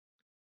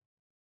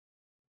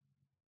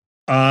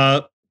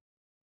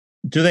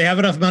 Do they have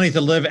enough money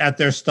to live at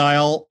their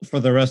style for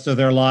the rest of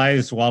their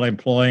lives while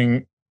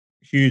employing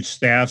huge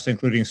staffs,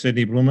 including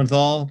Sidney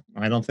Blumenthal?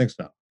 I don't think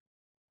so.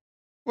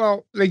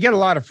 Well, they get a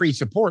lot of free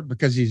support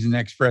because he's an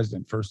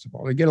ex-president, first of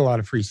all. They get a lot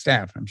of free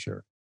staff, I'm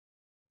sure.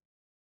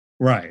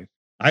 Right.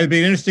 I'd be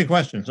an interesting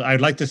question. So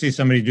I'd like to see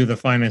somebody do the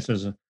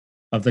finances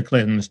of the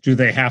Clintons. Do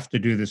they have to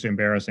do this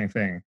embarrassing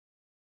thing?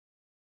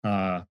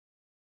 But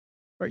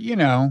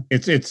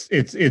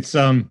it's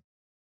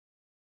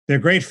their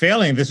great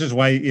failing. This is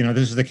why,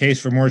 this is the case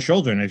for more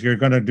children. If you're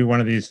going to do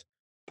one of these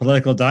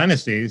political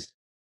dynasties,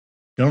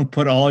 don't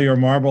put all your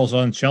marbles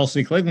on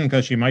Chelsea Clinton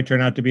because she might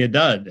turn out to be a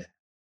dud.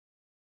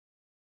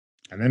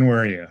 And then where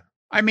are you?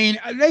 I mean,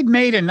 they've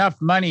made enough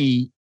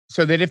money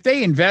so that if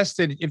they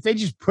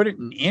just put it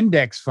in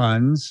index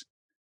funds,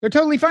 they're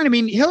totally fine. I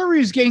mean,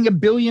 Hillary's getting $1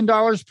 billion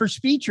per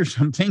speech or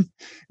something.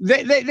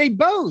 They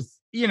both,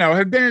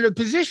 have been in a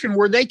position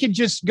where they could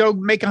just go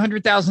make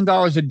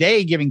 $100,000 a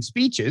day giving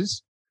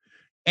speeches.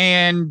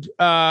 And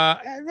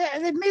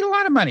they've made a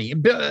lot of money.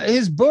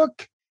 His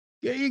book,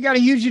 you got a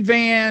huge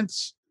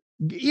advance.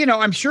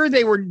 I'm sure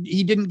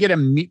he didn't get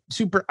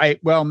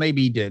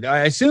maybe he did. I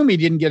assume he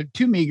didn't get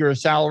too meager a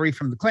salary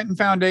from the Clinton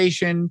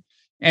Foundation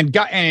and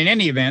in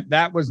any event,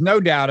 that was no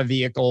doubt a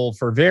vehicle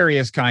for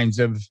various kinds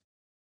of,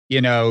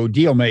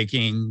 deal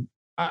making.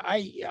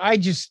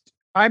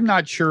 I'm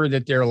not sure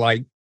that they're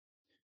like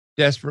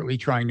desperately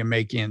trying to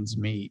make ends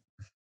meet.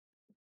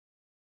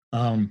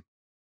 And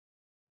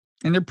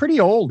they're pretty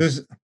old.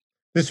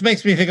 This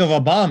makes me think of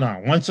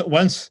Obama.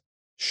 Once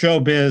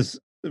showbiz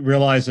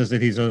realizes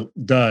that he's a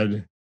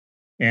dud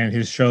and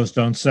his shows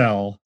don't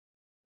sell,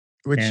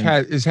 which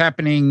is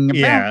happening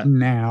about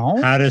now.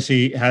 How does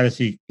he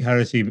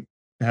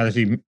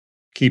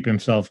keep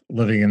himself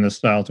living in the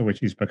style to which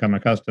he's become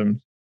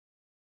accustomed?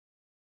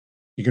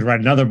 He could write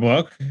another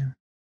book.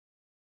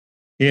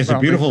 He has a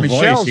beautiful voice.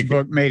 Michelle's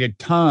book made a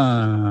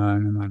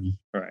ton of money.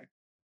 Right.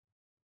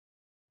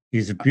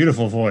 He's a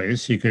beautiful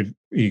voice. He could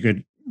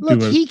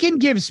look. He can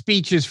give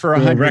speeches for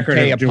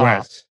 $100K a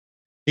pop.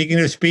 He can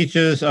do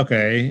speeches.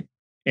 Okay.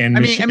 And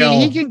I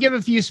mean, he can give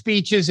a few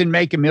speeches and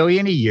make $1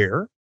 million a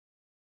year.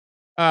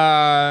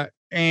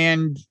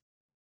 And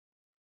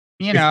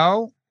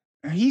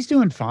he's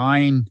doing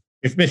fine.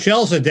 If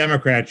Michelle's a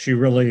Democrat, she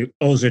really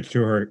owes it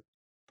to her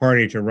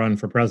party to run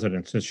for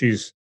president, since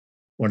she's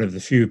one of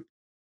the few,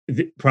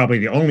 probably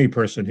the only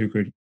person who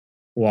could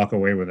walk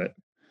away with it.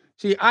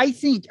 See, I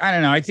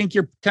don't know. I think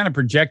you're kind of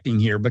projecting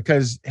here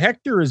because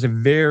Hector is a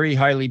very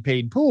highly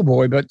paid pool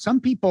boy, but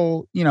some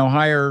people,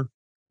 hire,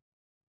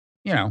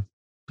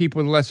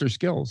 people with lesser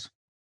skills.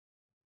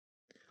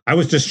 I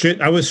was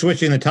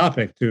switching the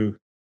topic to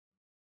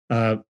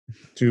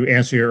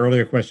answer your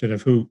earlier question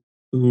of who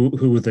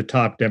the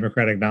top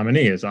Democratic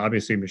nominee is.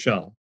 Obviously,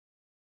 Michelle.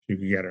 You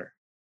could get her.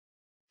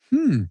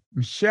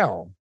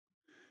 Michelle.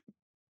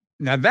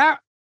 Now that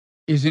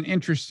is an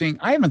interesting.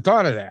 I haven't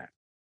thought of that.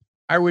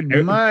 I would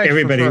much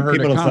people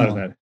have thought of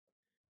that.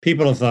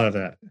 People have thought of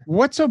that.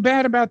 What's so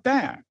bad about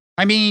that?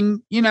 I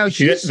mean,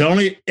 she's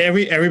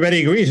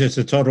everybody agrees it's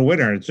a total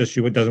winner. It's just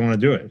she doesn't want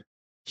to do it.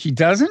 She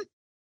doesn't?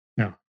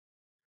 No.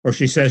 Or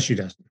she says she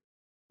doesn't.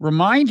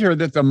 Remind her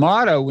that the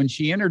motto when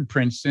she entered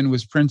Princeton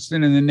was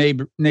Princeton in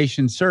the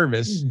nation's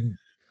service.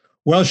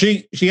 Well,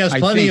 she has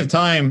plenty of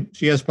time.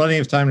 She has plenty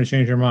of time to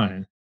change her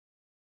mind.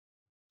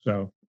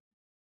 So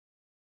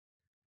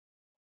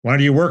why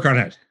do you work on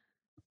it?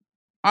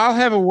 I'll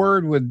have a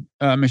word with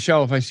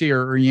Michelle if I see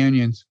her at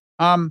reunions.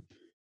 I'm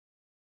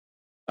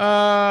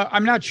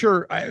not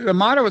sure. The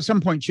motto at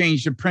some point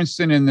changed to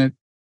Princeton in the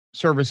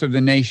service of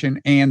the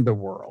nation and the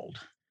world.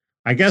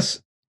 I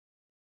guess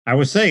I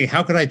was saying,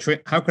 how could I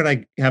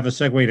have a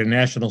segue to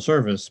national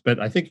service? But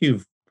I think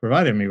you've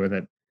provided me with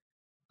it.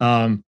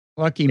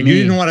 Lucky me.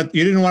 You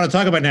didn't want to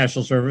talk about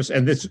national service,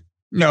 and this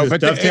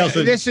dovetails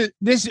with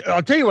this.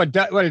 I'll tell you what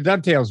it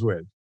dovetails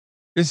with.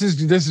 This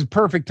is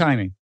perfect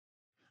timing.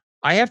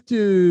 I have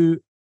to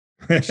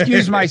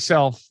excuse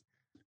myself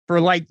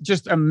for like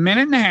just a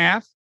minute and a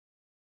half.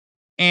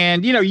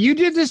 And, you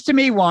did this to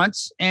me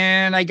once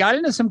and I got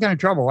into some kind of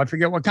trouble. I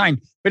forget what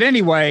kind. But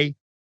anyway,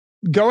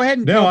 go ahead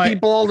and tell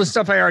people all the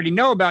stuff I already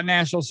know about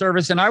national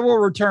service and I will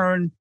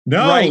return.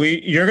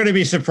 You're going to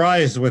be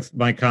surprised with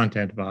my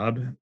content,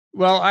 Bob.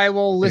 Well, I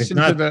will listen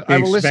to this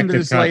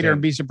content later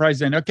and be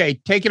surprised then.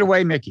 Okay, take it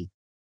away, Mickey.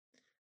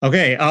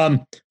 Okay.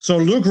 So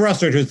Luke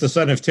Russert, who's the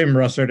son of Tim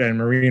Russert and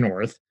Maureen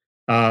Orth,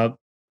 and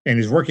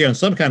he's working on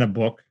some kind of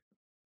book,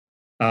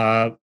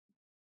 and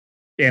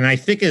I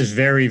think is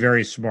very,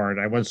 very smart.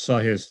 I once saw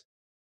his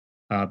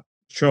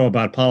show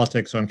about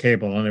politics on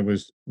cable, and it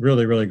was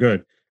really, really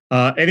good.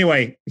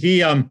 Anyway, he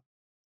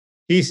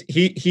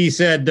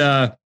said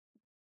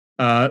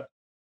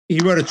he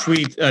wrote a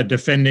tweet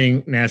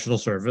defending national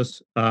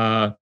service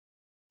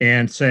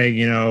and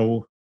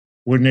saying,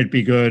 wouldn't it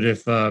be good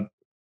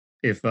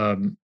if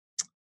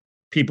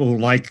people who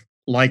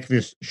like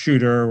this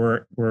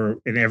shooter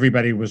were and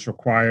everybody was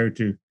required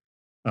to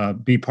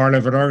be part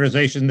of an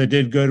organization that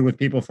did good with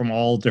people from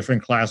all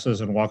different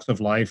classes and walks of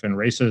life and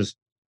races,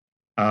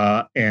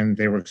 and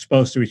they were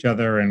exposed to each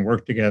other and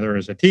worked together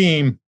as a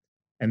team,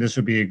 and this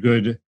would be a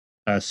good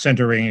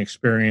centering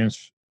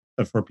experience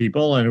for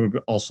people, and it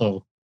would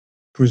also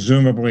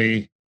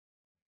presumably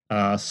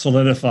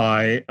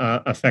solidify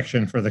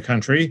affection for the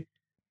country.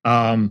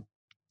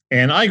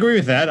 And I agree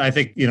with that. I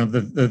think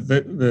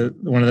the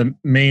one of the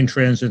main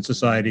trends in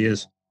society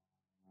is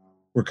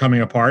we're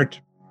coming apart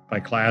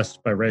by class,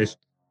 by race,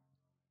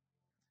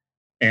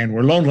 and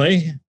we're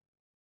lonely.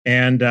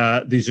 And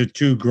these are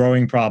two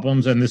growing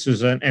problems, and this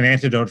is an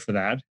antidote for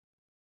that.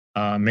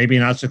 Maybe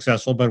not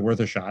successful, but worth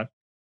a shot.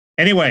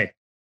 Anyway,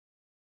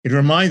 it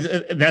reminds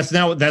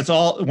that's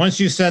all. Once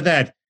you said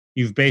that,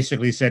 you've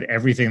basically said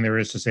everything there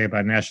is to say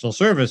about national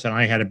service. And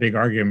I had a big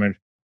argument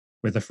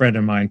with a friend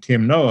of mine,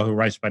 Tim Noah, who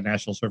writes about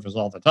national service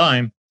all the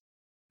time.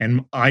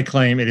 And I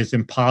claim it is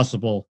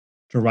impossible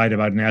to write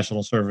about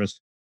national service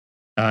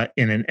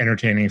in an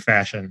entertaining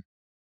fashion,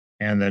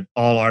 and that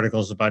all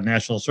articles about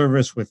national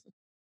service, with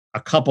a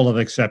couple of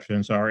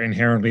exceptions, are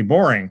inherently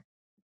boring.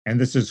 And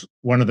this is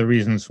one of the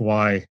reasons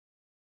why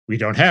we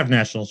don't have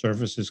national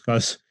service, is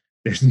because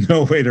there's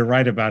no way to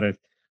write about it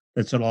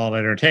that's at all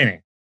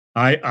entertaining.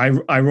 I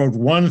wrote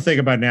one thing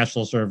about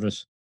national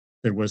service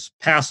that was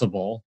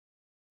passable,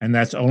 and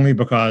that's only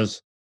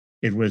because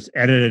it was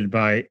edited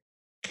by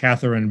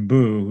Catherine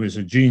Boo, who is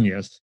a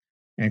genius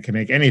and can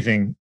make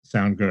anything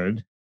sound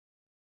good,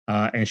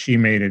 and she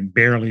made it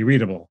barely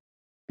readable.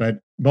 But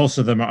most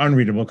of them are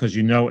unreadable because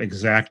you know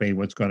exactly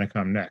what's going to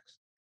come next.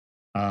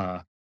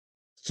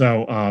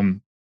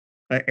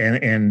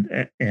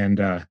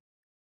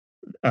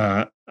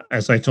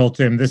 As I told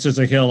Tim, this is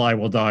a hill I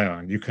will die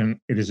on.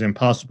 It is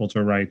impossible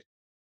to write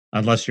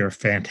unless you're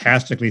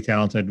fantastically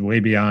talented,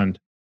 way beyond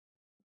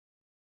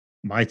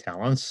my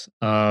talents.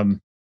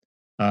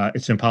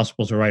 It's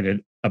impossible to write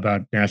it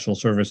about national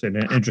service in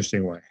an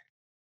interesting way.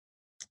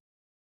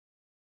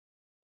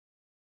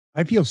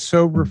 I feel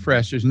so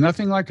refreshed. There's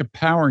nothing like a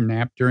power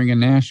nap during a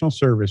national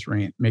service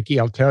rant, Mickey.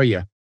 I'll tell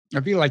you.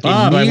 I feel like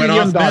Bob, I went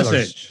off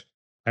message.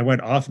 I went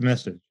off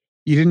message.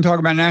 You didn't talk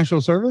about national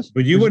service?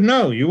 But you would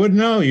know. You would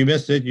know. You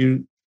missed it.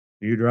 You'd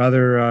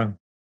rather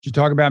did you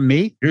talk about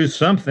me? Do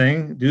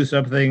something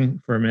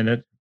for a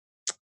minute.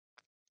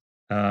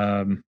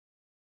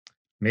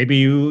 Maybe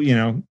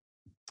you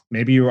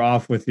were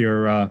off with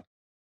your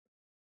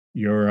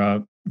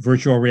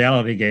virtual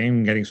reality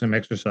game, getting some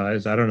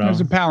exercise. I don't know. It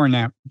was a power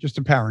nap. Just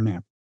a power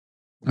nap.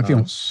 I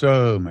feel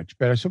so much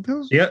better. So I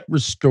feel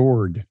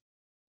restored.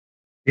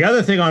 The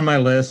other thing on my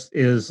list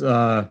is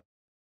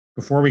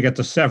before we get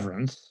to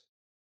Severance.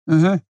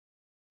 Isn't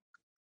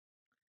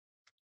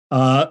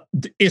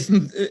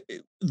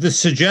the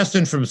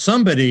suggestion from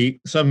some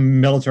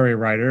military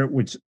writer,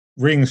 which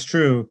rings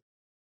true,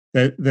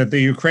 that the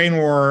Ukraine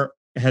war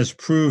has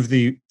proved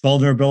the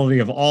vulnerability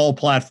of all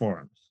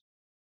platforms.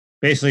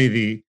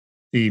 Basically,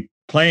 the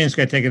planes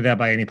get taken down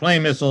by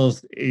anti-plane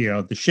missiles.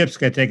 The ships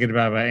get taken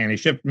down by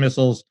anti-ship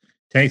missiles.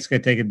 Tanks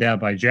get taken down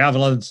by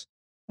javelins.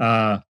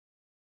 And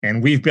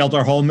we've built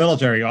our whole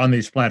military on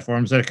these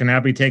platforms that can now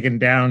be taken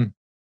down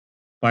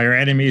by our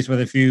enemies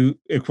with a few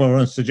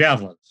equivalents to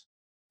javelins.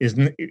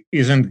 Isn't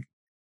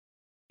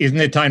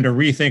it time to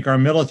rethink our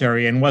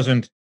military? And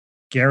wasn't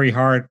Gary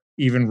Hart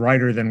even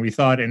righter than we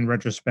thought in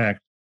retrospect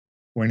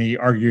when he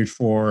argued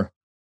for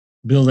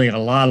building a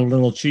lot of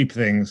little cheap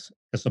things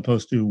as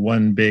opposed to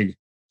one big,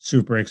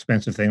 super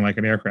expensive thing like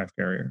an aircraft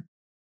carrier.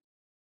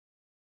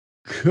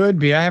 Could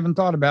be. I haven't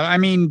thought about it. I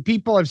mean,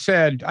 people have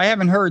said, I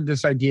haven't heard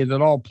this idea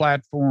that all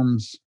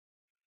platforms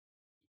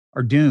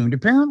are doomed.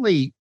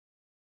 Apparently,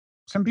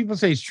 some people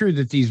say it's true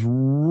that these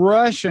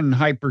Russian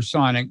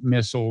hypersonic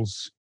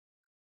missiles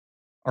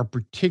are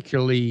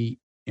particularly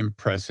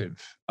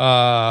impressive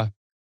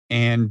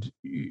and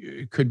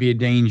could be a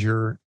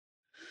danger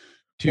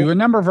to a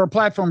number of our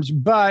platforms.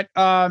 But,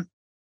 I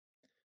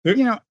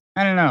don't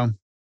know.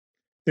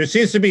 There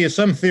seems to be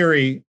some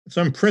theory,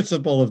 some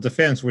principle of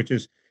defense, which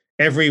is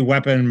every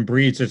weapon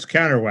breeds its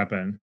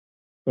counterweapon.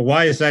 But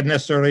why is that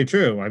necessarily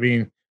true? I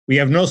mean, we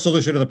have no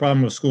solution to the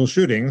problem of school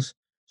shootings.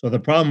 So the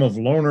problem of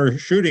loner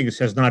shootings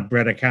has not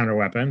bred a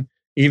counterweapon.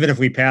 Even if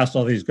we passed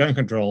all these gun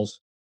controls,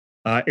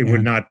 it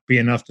would not be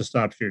enough to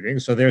stop shooting.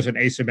 So there's an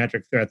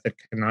asymmetric threat that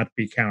cannot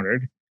be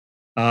countered.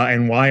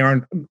 And why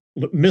aren't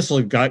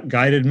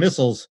guided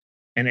missiles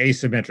an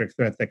asymmetric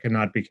threat that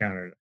cannot be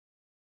countered?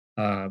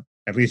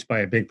 At least by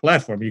a big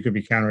platform, you could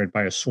be countered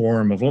by a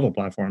swarm of little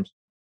platforms.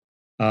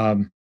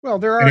 Well,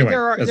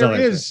 there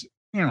is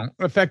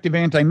effective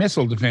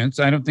anti-missile defense.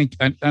 I don't think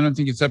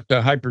it's up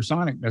to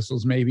hypersonic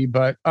missiles, maybe,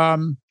 but I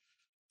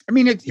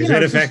mean, is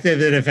it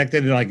effective? It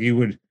affected like you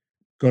would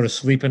go to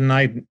sleep at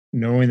night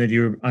knowing that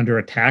you were under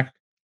attack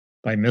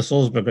by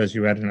missiles because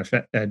you had an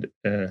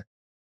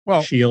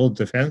shield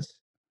defense.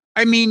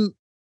 I mean,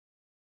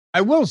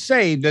 I will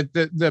say that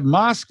the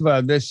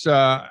Moskva, this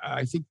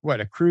I think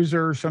a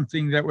cruiser or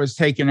something that was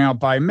taken out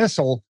by a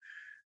missile.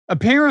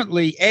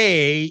 Apparently,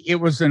 it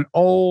was an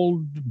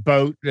old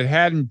boat that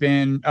hadn't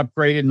been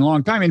upgraded in a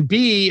long time, and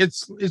B,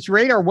 its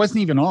radar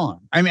wasn't even on.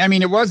 I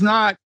mean, it was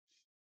not,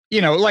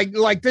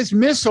 like this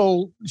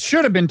missile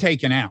should have been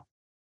taken out,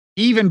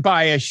 even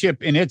by a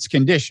ship in its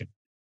condition.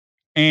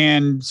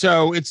 And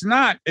so it's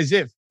not as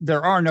if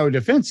there are no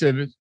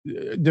defenses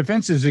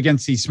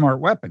against these smart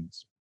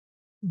weapons.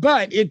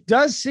 But it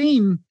does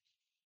seem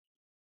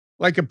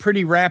like a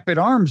pretty rapid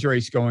arms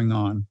race going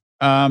on.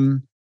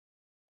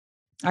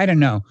 I don't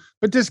know,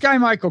 but this guy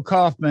Michael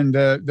Kaufman,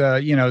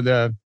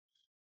 the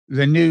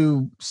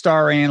new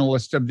star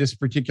analyst of this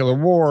particular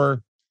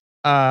war,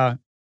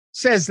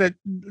 says that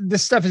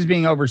this stuff is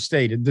being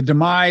overstated. The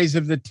demise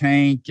of the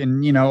tank,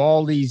 and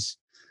all these,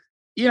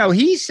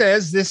 he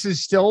says this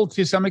is still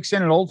to some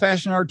extent an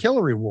old-fashioned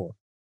artillery war.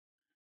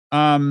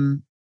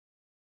 In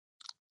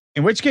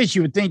which case,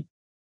 you would think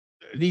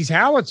these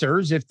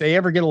howitzers, if they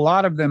ever get a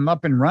lot of them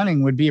up and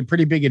running, would be a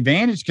pretty big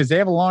advantage because they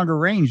have a longer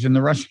range than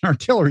the Russian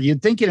artillery.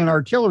 You'd think in an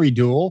artillery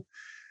duel,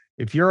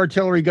 if your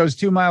artillery goes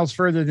 2 miles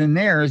further than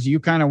theirs, you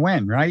kind of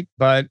win, right?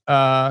 But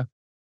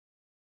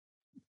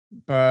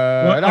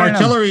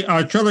artillery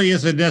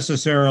isn't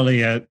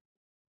necessarily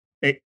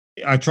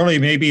artillery.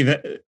 Maybe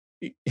that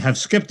have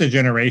skipped a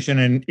generation,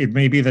 and it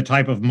may be the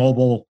type of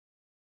mobile,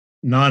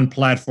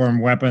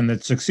 non-platform weapon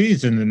that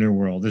succeeds in the new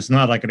world. It's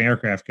not like an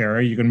aircraft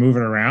carrier. You can move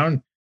it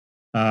around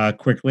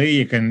quickly.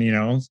 You can,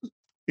 you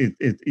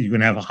can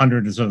have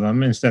hundreds of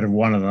them instead of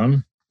one of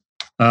them.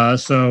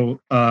 Maybe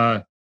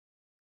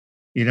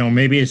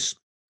it's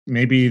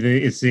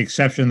the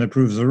exception that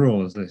proves the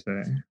rule, as they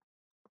say.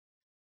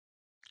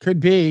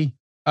 Could be.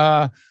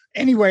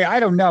 Anyway,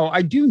 I don't know.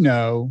 I do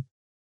know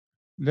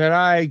that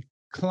I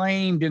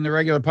claimed in the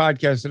regular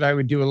podcast that I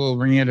would do a little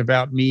rant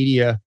about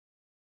media.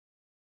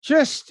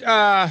 Just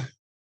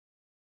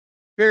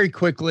very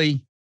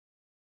quickly.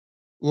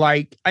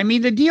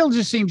 The deal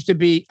just seems to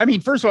be,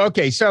 first of all,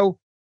 okay, so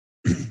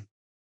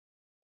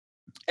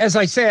as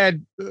I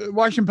said,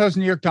 Washington Post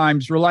and New York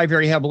Times rely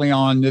very heavily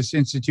on this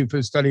Institute for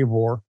the Study of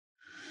War,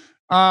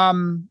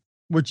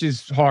 which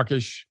is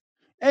hawkish.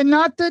 And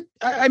not that,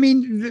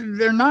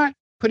 they're not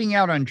putting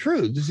out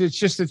untruths. It's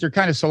just that they're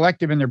kind of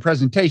selective in their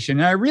presentation.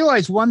 And I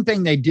realize one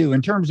thing they do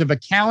in terms of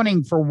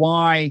accounting for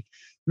why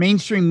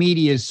mainstream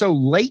media is so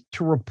late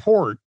to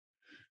report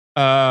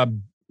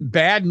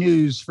bad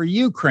news for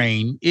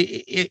Ukraine,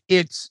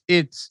 it's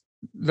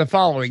the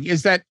following,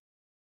 is that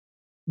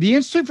the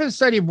Institute for the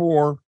Study of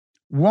War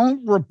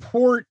won't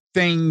report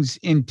things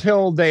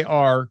until they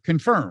are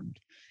confirmed.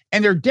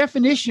 And their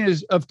definition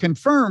of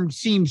confirmed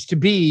seems to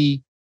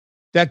be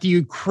that the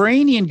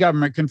Ukrainian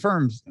government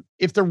confirms them.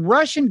 If the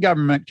Russian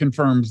government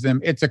confirms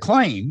them, it's a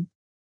claim.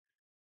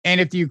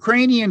 And if the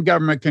Ukrainian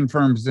government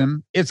confirms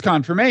them, it's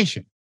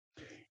confirmation.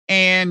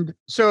 And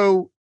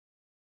so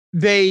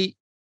they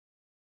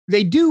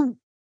do.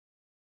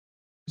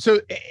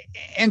 So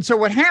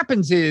what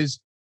happens is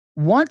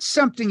once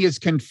something is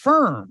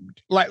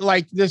confirmed,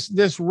 like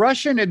this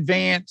Russian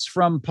advance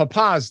from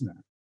Popasna,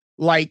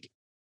 like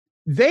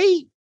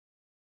they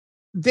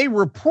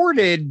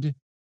reported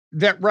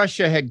that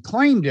Russia had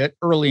claimed it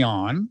early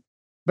on,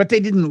 but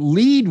they didn't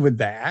lead with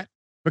that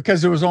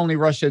because it was only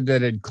Russia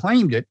that had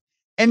claimed it.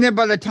 And then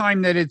by the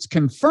time that it's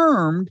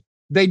confirmed,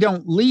 they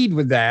don't lead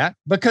with that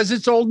because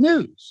it's old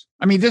news.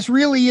 This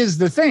really is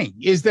the thing,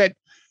 is that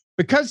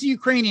because the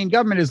Ukrainian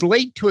government is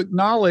late to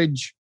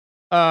acknowledge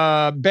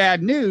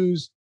bad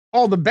news,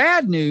 all the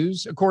bad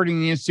news, according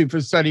to the Institute for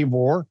the Study of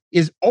War,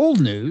 is old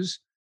news.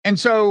 And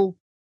so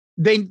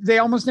they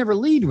almost never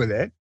lead with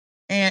it.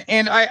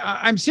 And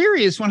I'm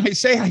serious when I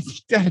say I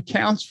think that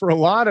accounts for a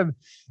lot of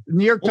the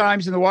New York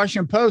Times and the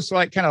Washington Post,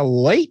 like kind of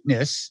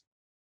lateness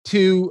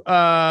to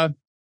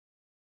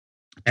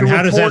and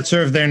how does that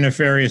serve their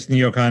nefarious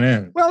neocon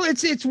end? Well,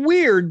 it's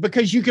weird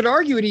because you could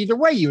argue it either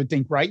way, you would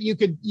think, right? You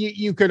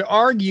could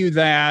argue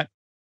that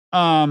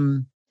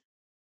that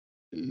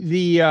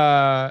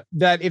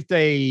if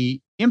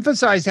they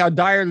emphasize how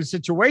dire the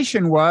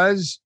situation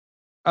was,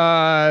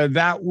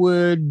 that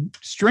would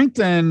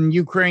strengthen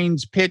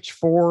Ukraine's pitch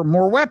for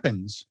more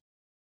weapons.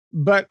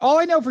 But all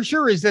I know for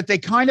sure is that they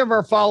kind of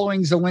are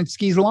following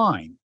Zelensky's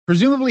line.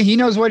 Presumably he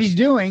knows what he's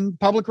doing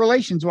public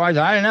relations wise.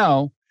 I don't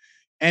know.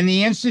 And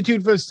the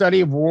Institute for the Study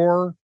of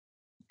War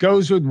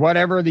goes with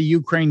whatever the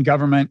Ukraine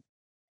government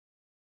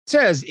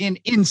says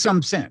in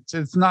some sense.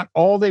 It's not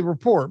all they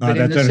report, but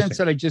in the sense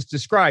that I just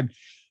described.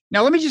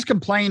 Now, let me just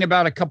complain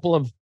about a couple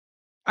of,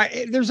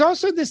 there's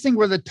also this thing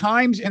where the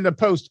Times and the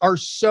Post are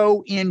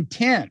so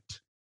intent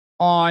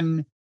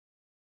on,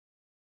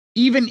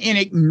 even in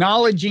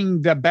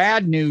acknowledging the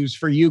bad news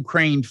for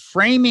Ukraine,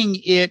 framing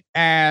it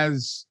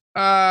as,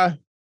 kind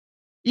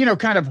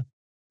of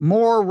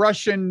more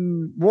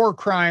Russian war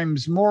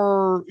crimes,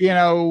 more,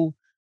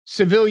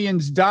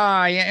 civilians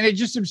die. And it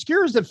just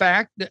obscures the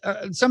fact,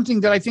 something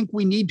that I think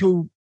we need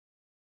to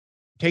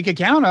take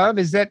account of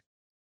is that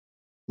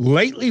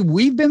lately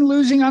we've been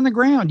losing on the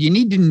ground. You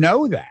need to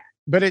know that,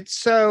 but it's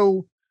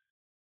so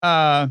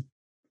kind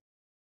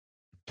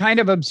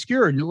of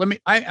obscured. I'm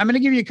going to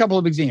give you a couple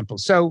of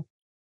examples. So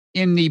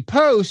in the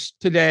Post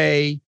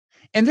today,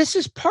 and this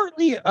is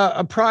partly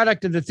a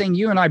product of the thing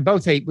you and I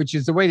both hate, which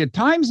is the way the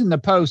Times and the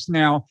Post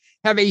now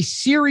have a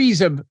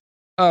series of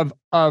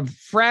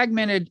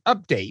fragmented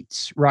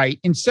updates, right?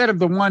 Instead of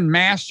the one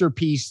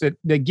masterpiece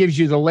that gives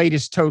you the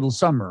latest total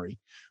summary,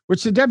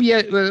 which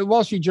the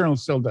Wall Street Journal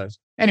still does.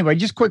 Anyway,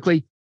 just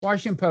quickly,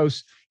 Washington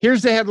Post,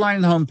 here's the headline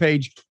on the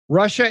homepage: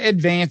 Russia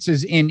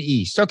advances in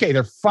East. Okay,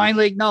 they're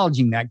finally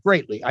acknowledging that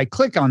greatly. I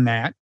click on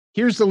that.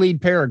 Here's the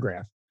lead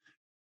paragraph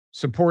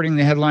supporting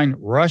the headline,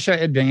 Russia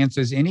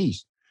advances in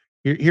East.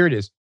 Here it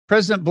is.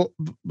 President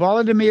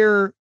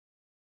Volodymyr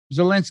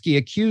Zelensky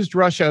accused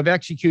Russia of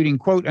executing,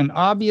 quote, an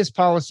obvious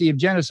policy of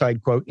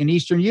genocide, quote, in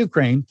eastern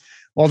Ukraine,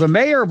 while the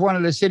mayor of one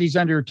of the cities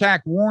under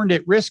attack warned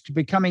it risked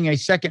becoming a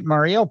second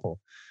Mariupol.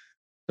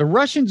 The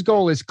Russians'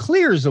 goal is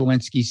clear,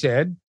 Zelensky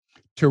said,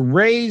 to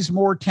raise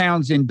more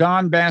towns in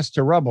Donbass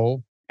to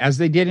rubble, as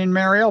they did in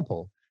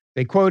Mariupol.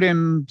 They quote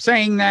him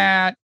saying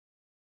that.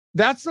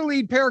 That's the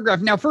lead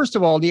paragraph. Now, first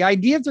of all, the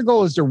idea that their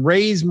goal is to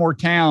raise more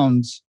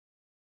towns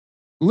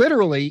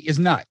literally is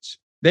nuts.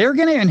 They're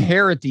going to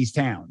inherit these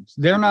towns.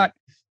 They don't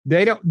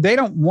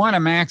want to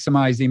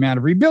maximize the amount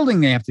of rebuilding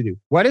they have to do.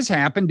 What has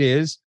happened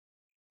is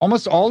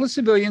almost all the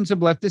civilians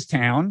have left this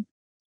town.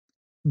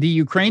 The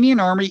Ukrainian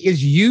army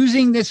is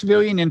using this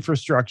civilian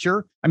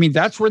infrastructure. I mean,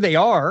 that's where they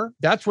are.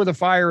 That's where the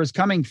fire is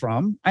coming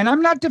from. And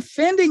I'm not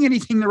defending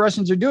anything the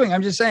Russians are doing.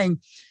 I'm just saying,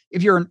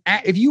 if you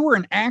were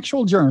an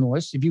actual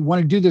journalist, if you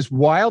want to do this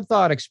wild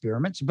thought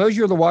experiment, suppose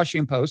you're the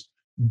Washington Post,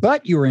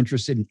 but you're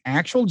interested in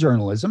actual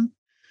journalism,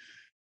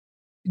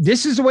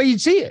 this is the way you'd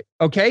see it.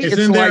 Okay.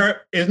 Isn't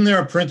there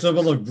a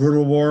principle of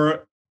brutal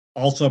war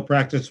also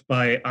practiced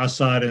by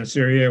Assad in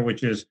Syria,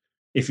 which is,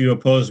 if you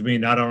oppose me,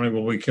 not only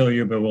will we kill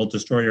you, but we'll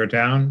destroy your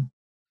town?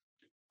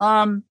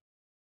 And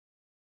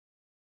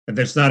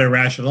that's not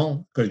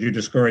irrational because you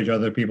discourage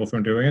other people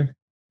from doing it?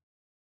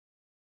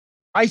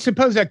 I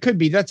suppose that could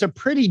be. That's a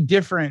pretty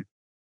different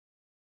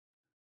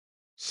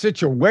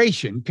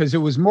situation because it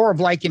was more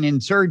of like an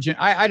insurgent.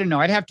 I don't know.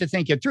 I'd have to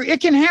think it through.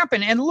 It can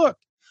happen. And look,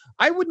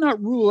 I would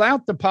not rule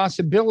out the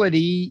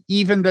possibility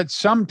even that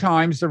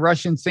sometimes the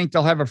Russians think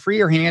they'll have a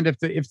freer hand if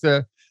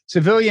the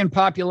civilian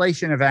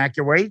population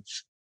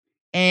evacuates.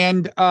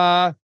 And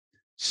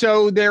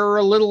so they're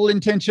a little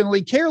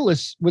intentionally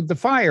careless with the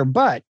fire.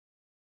 But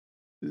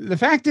the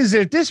fact is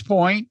that at this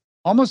point,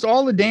 almost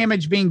all the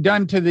damage being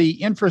done to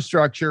the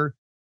infrastructure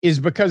is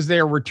because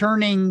they're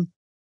returning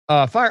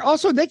fire.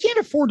 Also, they can't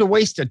afford to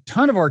waste a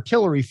ton of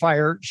artillery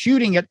fire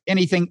shooting at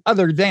anything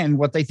other than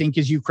what they think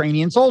is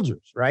Ukrainian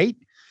soldiers, right?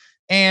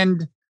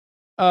 And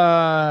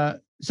so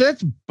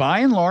that's by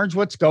and large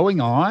what's going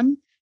on.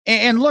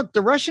 And look,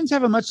 the Russians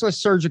have a much less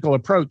surgical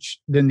approach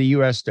than the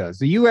U.S. does.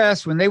 The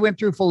U.S., when they went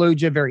through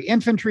Fallujah, very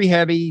infantry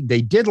heavy,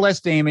 they did less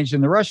damage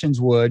than the Russians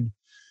would.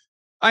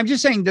 I'm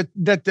just saying that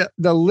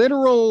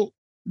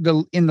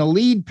in the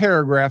lead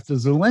paragraph, the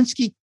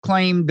Zelensky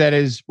claim that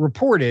is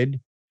reported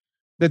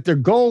that their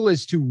goal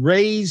is to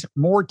raise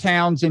more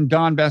towns in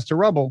Donbass to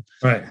rubble.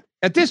 Right.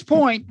 At this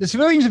point, the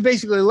civilians have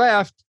basically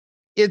left.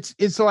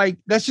 It's like,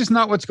 that's just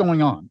not what's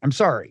going on. I'm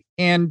sorry.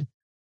 And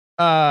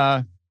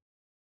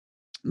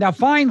now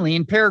finally,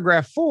 in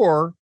paragraph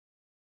 4,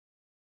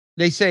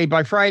 they say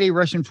by Friday,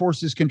 Russian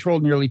forces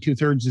controlled nearly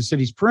 2/3 of the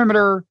city's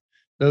perimeter.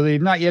 Though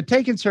they've not yet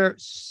taken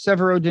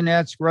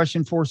Severodonetsk,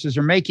 Russian forces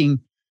are making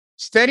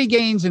steady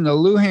gains in the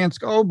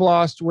Luhansk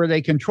Oblast, where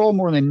they control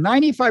more than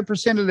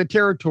 95% of the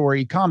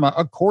territory,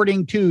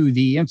 according to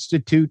the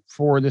Institute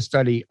for the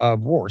Study of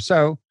War.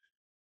 So,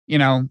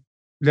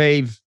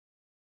 they've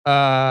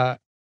the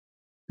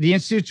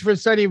Institute for the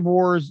Study of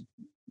War is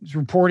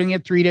reporting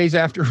it 3 days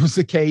after it was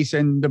the case,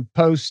 and the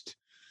Post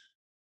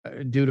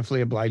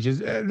dutifully obliges.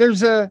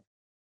 There's a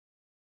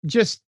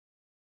just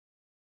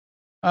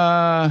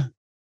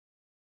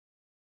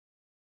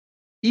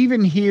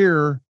even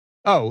here.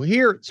 Oh,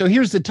 here. So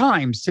here's the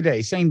Times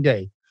today, same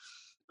day.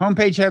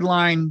 Homepage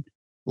headline: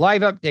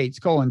 Live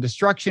updates: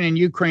 destruction in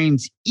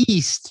Ukraine's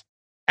east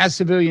as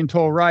civilian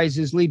toll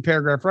rises. Lead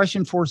paragraph: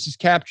 Russian forces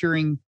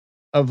capturing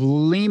of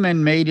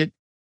Lyman made it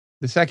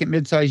the second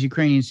mid-sized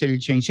Ukrainian city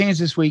to change hands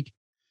this week.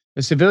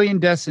 The civilian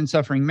deaths and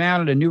suffering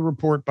mounted. A new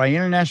report by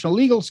international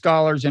legal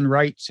scholars and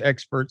rights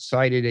experts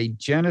cited a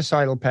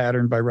genocidal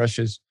pattern by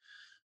Russia's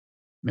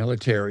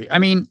military. I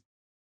mean,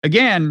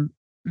 again,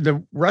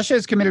 Russia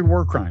has committed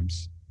war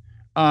crimes.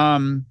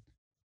 But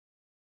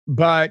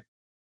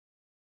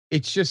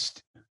it's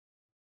just,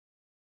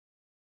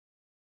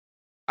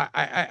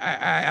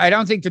 I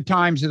don't think the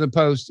Times or the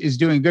Post is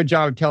doing a good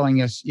job of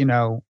telling us,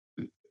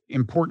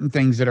 important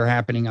things that are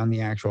happening on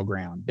the actual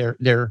ground.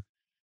 They're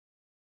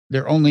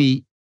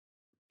only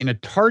in a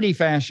tardy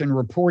fashion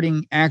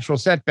reporting actual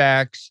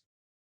setbacks,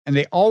 and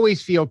they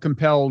always feel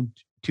compelled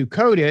to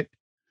code it,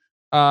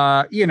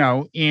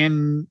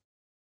 in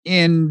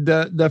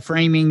the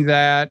framing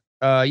that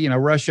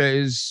Russia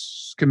is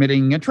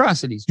committing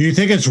atrocities. Do you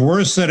think it's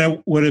worse than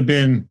it would have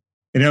been?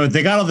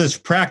 They got all this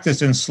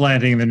practice in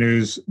slanting the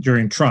news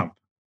during Trump,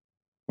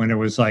 when it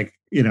was like,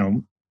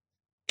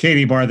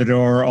 Katie bar the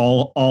door,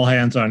 all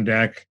hands on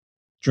deck,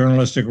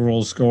 journalistic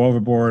rules go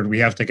overboard. We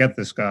have to get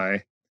this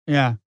guy.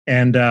 Yeah.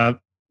 And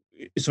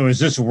so is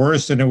this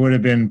worse than it would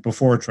have been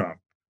before Trump?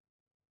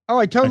 Oh,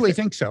 I totally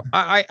think so.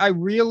 I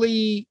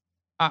really,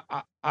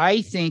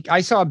 I think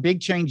I saw a big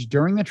change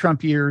during the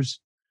Trump years,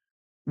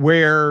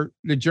 where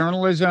the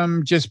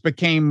journalism just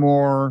became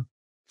more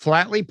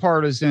flatly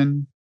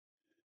partisan.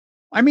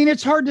 I mean,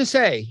 it's hard to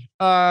say,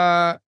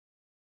 but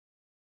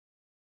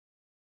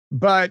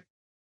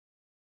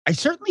I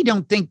certainly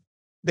don't think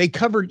they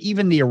covered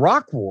even the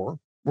Iraq War,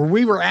 where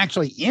we were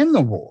actually in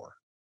the war,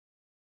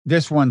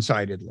 this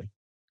one-sidedly.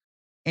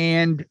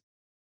 And,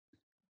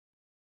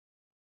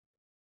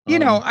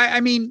 I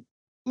mean,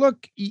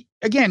 look,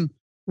 again,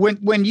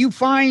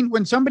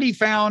 when somebody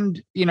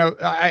found,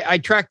 I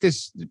tracked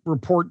this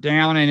report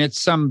down, and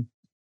it's some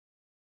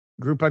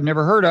group I've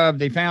never heard of.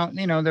 They found,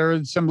 there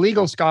are some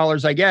legal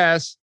scholars, I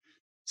guess,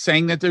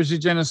 saying that there's a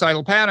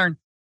genocidal pattern.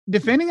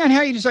 Depending on how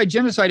you decide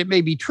genocide, it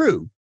may be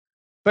true.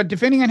 But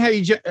depending on how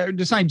you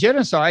decide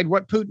genocide,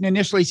 what Putin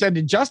initially said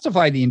to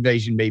justify the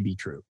invasion may be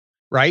true,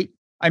 right?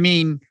 I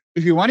mean,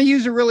 if you want to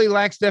use a really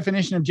lax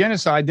definition of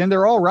genocide, then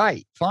they're all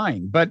right,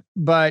 fine. But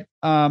I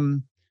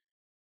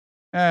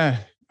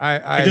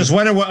just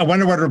wonder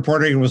what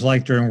reporting was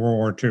like during World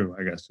War II.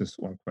 I guess is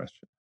one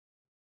question.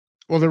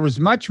 Well, there was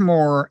much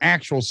more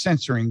actual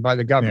censoring by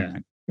the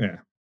government. Yeah.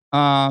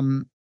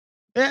 No,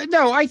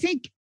 I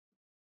think.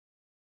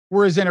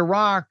 Whereas in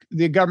Iraq,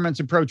 the government's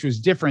approach was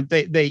different.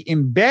 They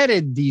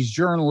embedded these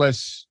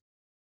journalists.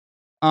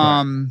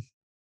 Right.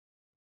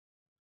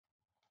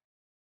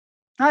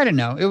 I don't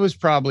know. It was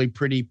probably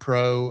pretty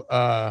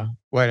pro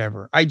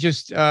whatever. I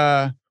just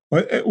well,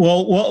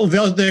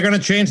 they're going to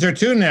change their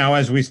tune now,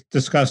 as we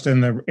discussed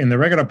in the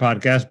regular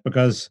podcast,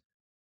 because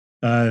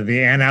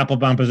the Ann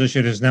Applebaum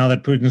position is now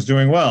that Putin's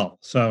doing well.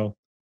 So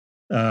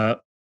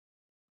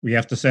we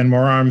have to send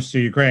more arms to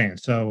Ukraine.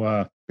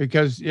 So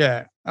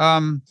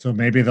so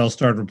maybe they'll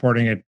start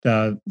reporting it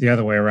the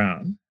other way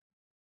around.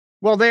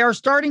 Well, they are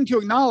starting to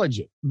acknowledge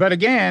it, but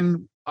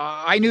again,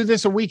 I knew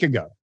this a week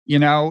ago,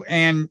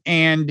 and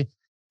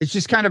it's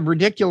just kind of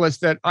ridiculous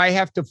that I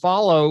have to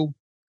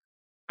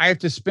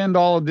spend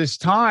all of this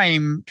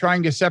time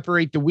trying to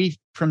separate the wheat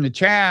from the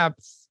chaff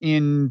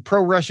in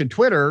pro-Russia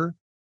Twitter,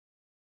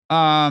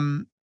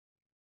 to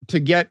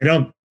get they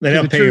don't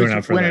pay you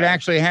enough for when that. It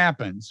actually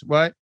happens.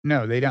 What?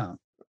 No, they don't.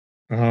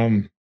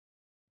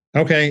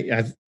 Okay,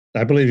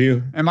 I believe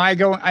you.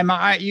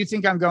 You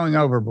think I'm going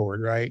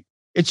overboard, right?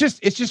 It's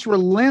just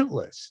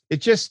relentless.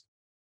 It just,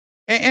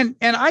 and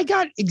I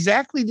got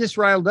exactly this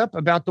riled up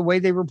about the way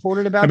they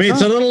reported about Trump.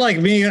 It's a little like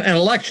me in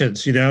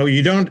elections. I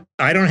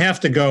don't have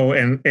to go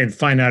and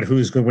find out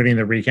who's winning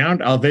the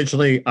recount.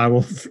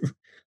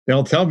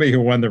 They'll tell me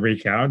who won the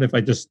recount if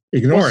I just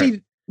ignore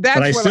it.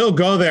 But I still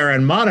go there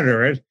and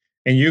monitor it.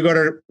 And you go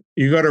to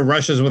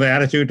Russia's with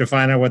attitude to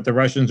find out what the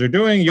Russians are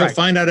doing. You'll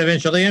find out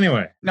eventually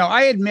anyway. No,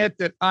 I admit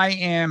that I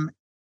am,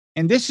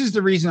 and this is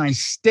the reason I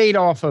stayed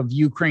off of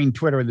Ukraine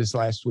Twitter this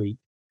last week.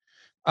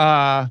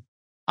 I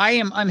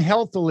am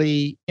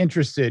unhealthily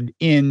interested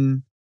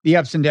in the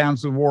ups and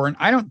downs of the war, and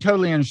I don't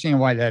totally understand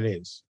why that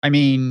is. I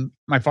mean,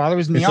 my father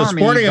was in the army. It's a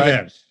sporting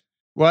event.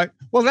 What?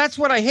 Well, that's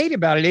what I hate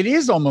about it. It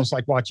is almost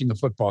like watching the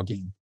football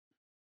game,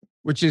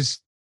 which is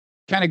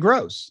kind of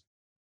gross,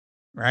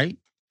 right?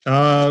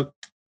 I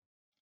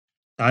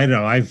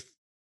know. I've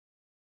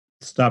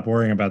stopped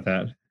worrying about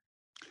that.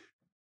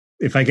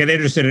 if I get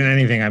interested in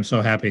anything, I'm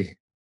so happy.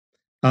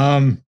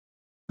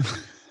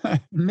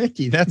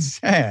 Mickey, that's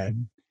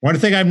sad. One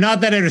thing I'm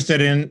not that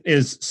interested in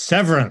is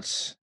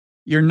Severance.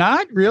 You're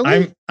not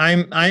really?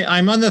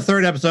 I'm on the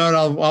third episode.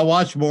 I'll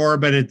watch more,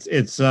 but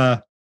it's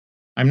I'm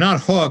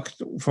not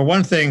hooked. For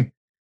one thing,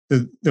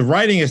 the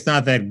writing is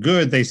not that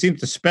good. They seem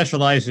to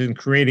specialize in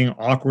creating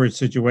awkward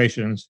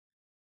situations,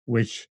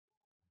 which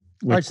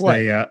Like what?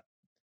 they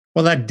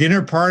well, that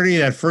dinner party,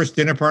 that first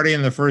dinner party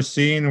in the first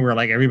scene where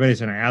like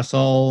everybody's an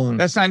asshole. And,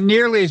 That's not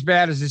nearly as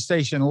bad as the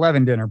Station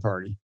 11 dinner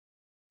party.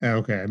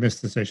 okay, I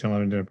missed the Station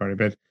 11 dinner party,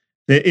 but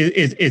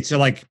it's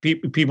like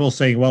people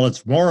saying, well,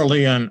 it's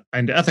morally and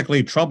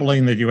ethically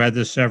troubling that you had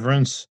this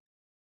severance,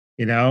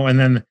 you know, and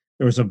then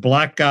there was a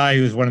black guy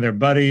who's one of their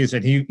buddies,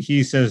 and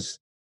he says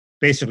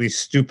basically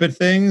stupid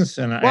things.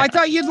 And I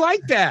thought you'd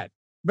like that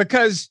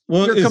because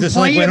you're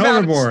complaining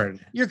about overboard.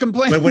 You're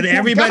complaining, but when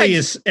everybody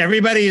is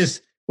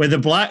when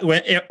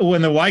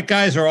the white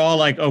guys are all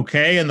like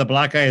okay, and the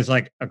black guy is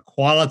like a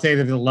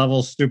qualitative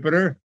level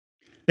stupider,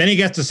 then he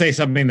gets to say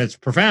something that's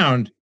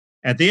profound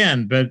at the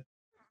end. But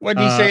what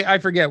do you say? I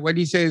forget. What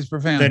do you say is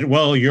profound?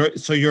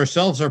 That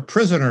yourselves are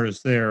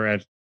prisoners there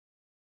at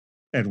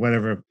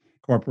whatever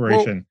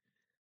corporation,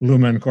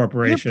 Lumen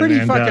Corporation. You're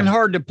pretty fucking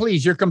hard to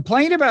please. Your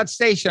complaint about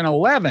Station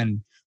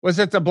 11 was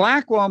that the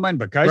black woman,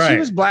 because she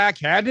was black,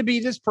 had to be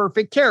this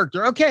perfect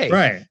character. Okay,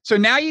 right. So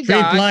now you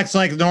treat blacks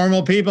like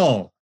normal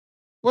people.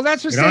 Well,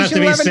 that's what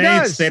Station 11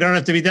 does. They don't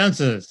have to be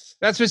dunces.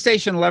 That's what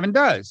Station 11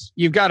 does.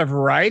 You've got a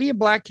variety of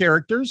black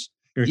characters.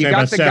 You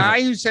got the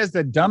guy who says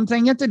the dumb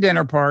thing at the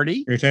dinner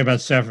party. You're talking about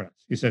Severance.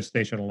 You said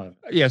Station 11.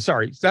 Yeah,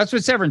 sorry. That's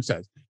what Severance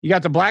says. You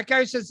got the black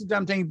guy who says the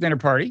dumb thing at the dinner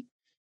party.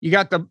 You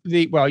got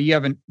well, you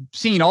haven't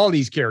seen all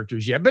these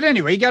characters yet, but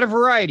anyway, you got a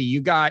variety.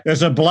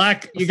 There's a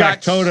black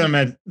factotum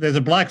at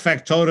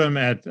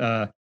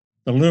the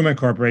Lumen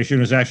Corporation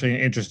who's actually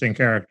an interesting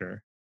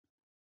character.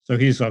 So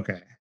he's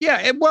okay.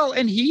 Yeah, well,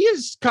 and he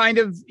is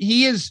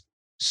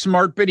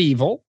smart but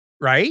evil,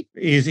 right?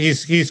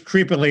 He's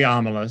creepily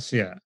ominous,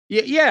 yeah.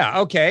 Yeah,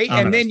 okay.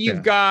 Ominous, and then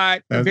you've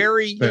got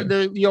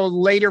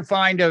you'll later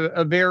find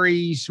a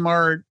very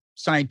smart,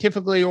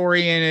 scientifically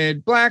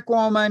oriented black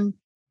woman,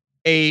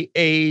 a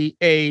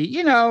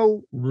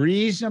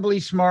reasonably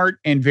smart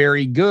and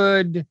very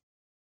good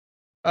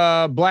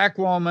black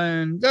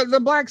woman. The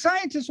black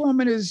scientist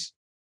woman is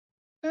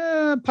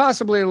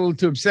possibly a little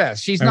too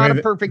obsessed. She's not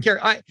a perfect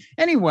character.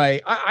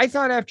 I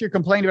thought after you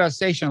complained about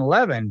Station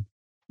 11,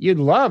 you'd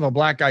love a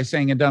black guy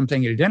saying a dumb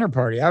thing at a dinner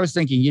party. I was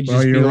thinking you'd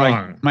just be like,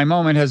 wrong. My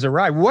moment has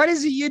arrived. What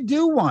is it you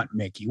do want,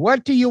 Mickey?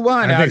 What do you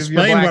want out of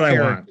your black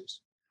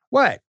characters?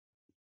 What?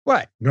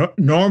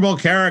 Normal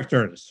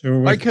characters who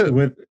are like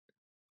who?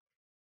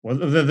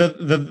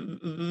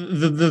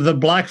 The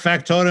black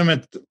factotum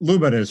at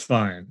Lumen is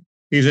fine.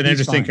 He's an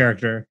interesting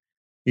character.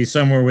 He's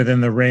somewhere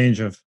within the range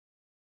of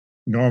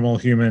normal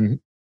human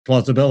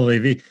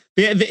plausibility.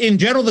 In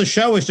general, the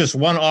show is just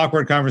one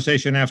awkward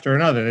conversation after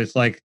another. It's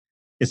like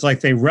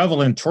they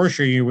revel in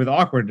torturing you with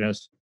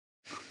awkwardness,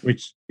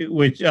 which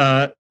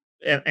I'm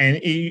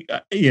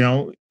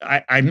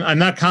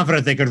not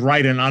confident they could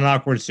write an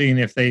unawkward scene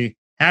if they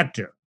had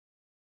to.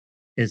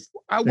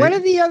 What are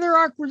the other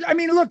awkward? I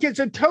mean, look, it's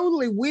a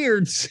totally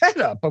weird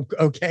setup.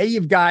 Okay,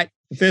 you've got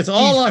there's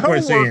all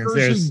awkward scenes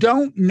who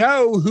don't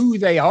know who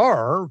they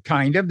are.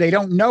 Kind of, they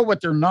don't know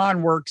what their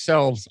non-work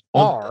selves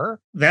are.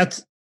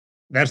 That's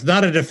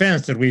not a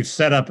defense that we've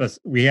set up.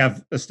 We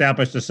have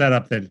established a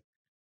setup that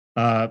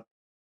that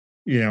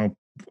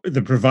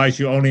provides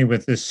you only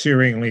with this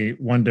searingly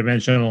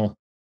one-dimensional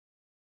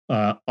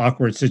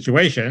awkward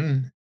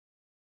situation.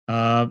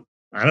 I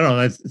don't know.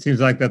 It seems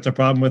like that's a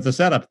problem with the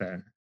setup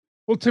then.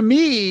 Well, to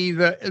me,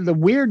 the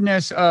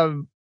weirdness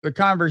of the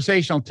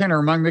conversational tenor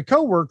among the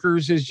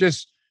coworkers is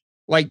just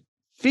like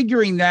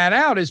figuring that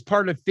out as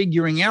part of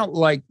figuring out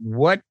like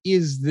what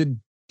is the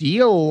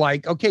deal?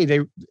 Like, okay,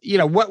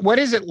 what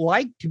is it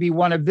like to be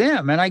one of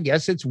them? And I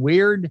guess it's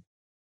weird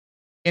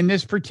in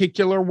this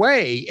particular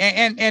way.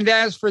 And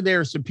as for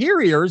their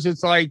superiors,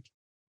 it's like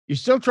you're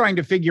still trying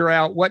to figure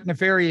out what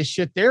nefarious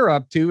shit they're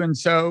up to. And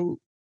so,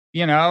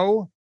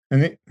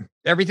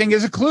 everything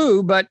is a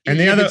clue, but if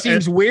it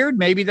seems weird,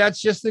 maybe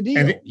that's just the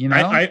deal.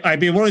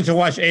 I'd be willing to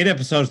watch 8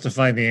 episodes to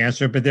find the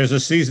answer, but there's a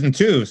season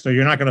 2, so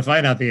you're not going to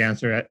find out the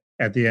answer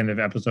at the end of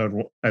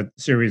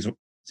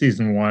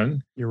season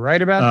 1. You're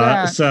right about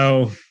that.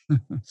 So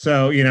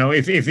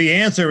if the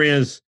answer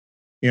is,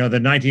 the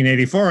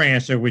 1984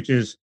 answer, which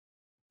is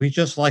we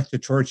just like to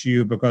torture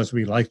you because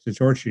we like to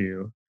torture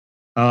you,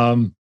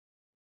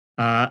 we're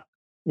not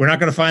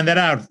going to find that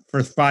out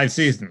for 5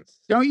 seasons.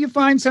 Don't you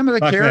find some of the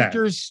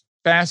characters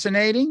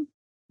fascinating?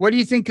 What do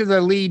you think of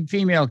the lead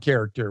female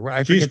character?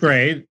 She's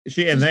great.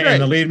 And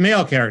the lead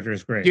male character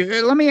is great.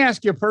 Let me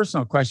ask you a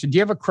personal question. Do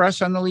you have a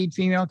crush on the lead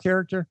female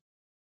character?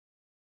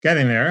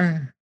 Getting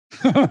there.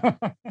 Anyway,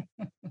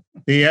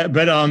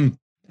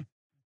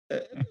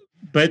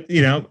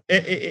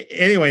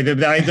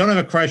 I don't have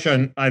a crush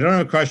on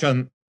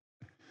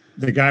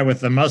the guy with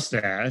the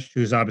mustache,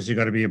 who's obviously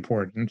going to be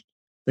important.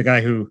 The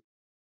guy who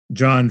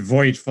John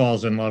Voight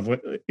falls in love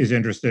with, is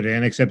interested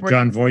in, except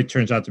John Voight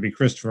turns out to be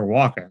Christopher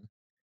Walken.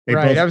 They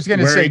right. I was going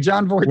to say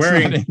John Voight's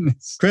not in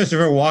this.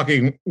 Christopher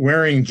Walken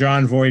wearing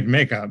John Voight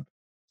makeup.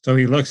 So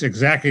he looks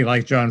exactly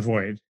like John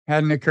Voight.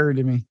 Hadn't occurred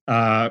to me.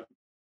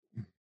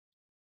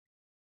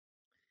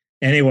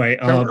 Anyway.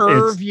 So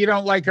Irv, you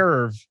don't like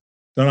Irv?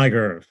 Don't like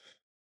Irv.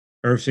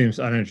 Irv seems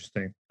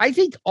uninteresting. I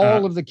think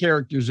all of the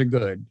characters are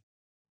good.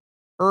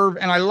 Irv,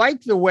 and I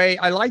like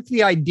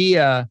the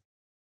idea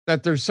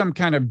that there's some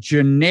kind of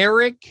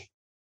generic,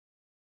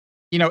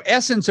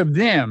 essence of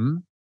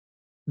them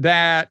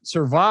that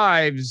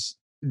survives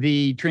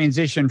the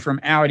transition from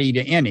outie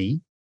to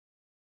innie,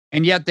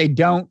 and yet they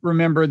don't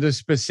remember the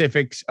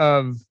specifics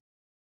of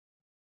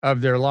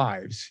their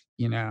lives,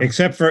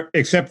 Except for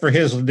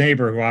his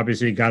neighbor, who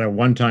obviously got a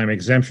one-time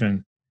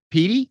exemption.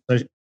 Petey?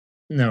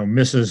 No,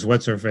 Mrs.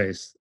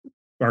 What's-her-face?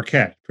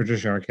 Arquette,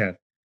 Patricia Arquette.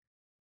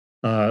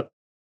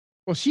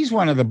 Well, she's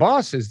one of the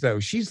bosses, though.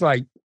 She's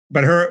like...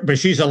 But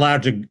she's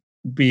allowed to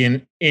be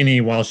an innie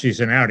while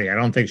she's an outie. I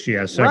don't think she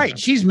has severance. Right,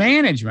 she's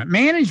management.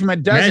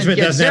 Management doesn't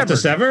have to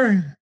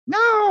sever?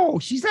 No,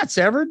 she's not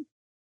severed.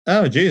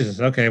 Oh, Jesus.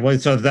 Okay, well,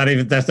 so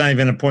that's not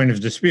even a point of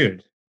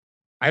dispute.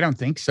 I don't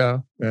think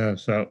so.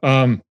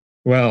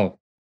 Well,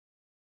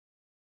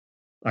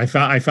 I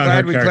found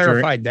glad her we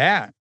clarified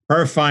that.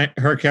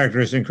 Her character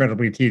is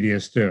incredibly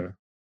tedious too.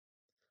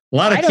 A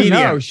lot of I don't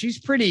know. She's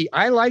pretty.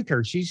 I like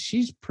her.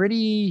 She's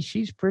pretty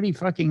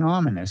fucking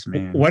ominous,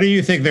 man. What do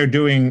you think they're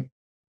doing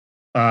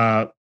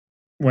during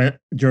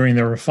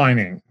the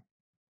refining?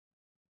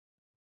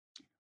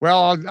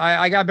 Well,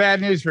 I got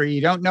bad news for you.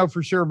 You don't know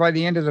for sure by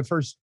the end of the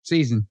first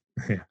season.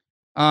 Yeah.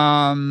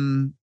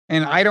 And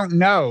I don't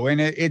know.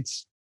 And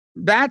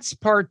that's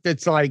part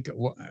that's like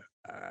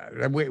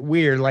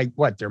weird. Like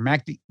what?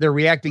 They're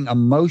reacting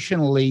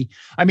emotionally.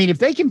 I mean, if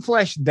they can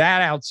flesh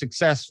that out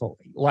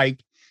successfully,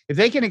 like if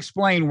they can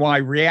explain why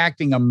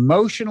reacting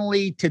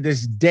emotionally to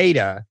this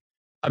data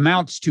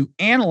amounts to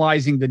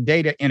analyzing the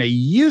data in a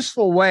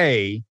useful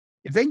way,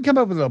 if they can come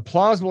up with a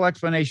plausible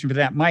explanation for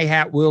that, my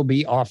hat will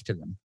be off to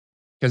them,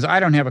 because I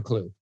don't have a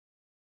clue.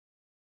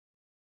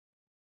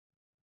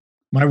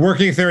 My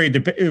working theory,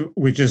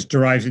 which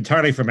derives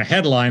entirely from a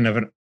headline of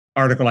an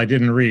article I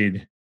didn't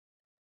read,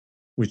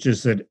 which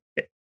is that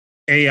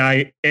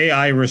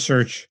AI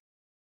research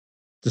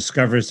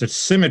discovers that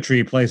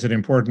symmetry plays an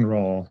important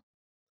role.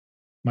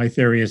 My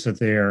theory is that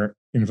they are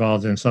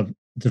involved in some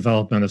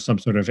development of some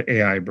sort of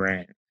AI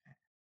brain.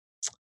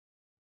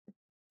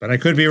 But I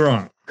could be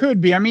wrong. Could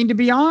be. I mean, to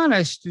be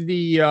honest,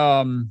 the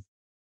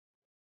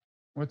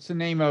what's the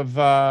name of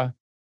the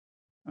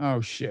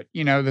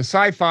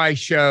sci-fi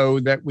show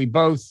that we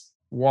both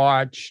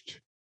watched,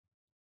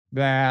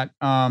 that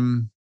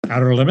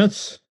Outer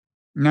Limits?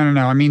 No.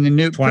 I mean the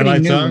new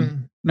Twilight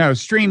Zone? No,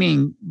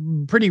 streaming,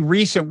 pretty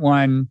recent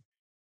one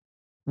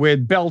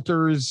with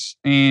Belters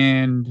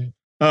and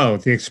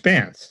The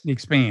Expanse. The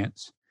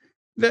Expanse.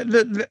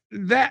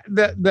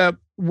 The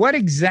what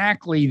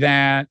exactly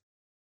that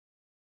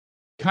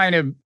kind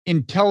of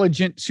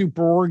intelligent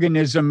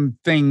superorganism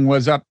thing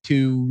was up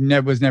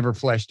to was never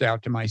fleshed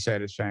out to my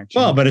satisfaction.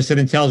 Well, but it's an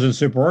intelligent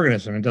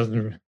superorganism. It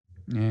doesn't.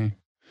 Yeah.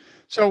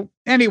 So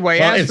anyway,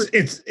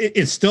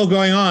 it's still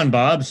going on,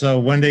 Bob. So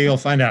one day you'll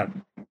find out.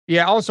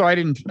 Yeah. Also, I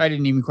didn't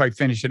even quite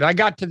finish it. I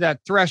got to that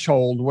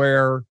threshold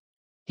where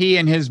he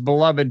and his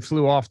beloved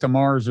flew off to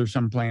Mars or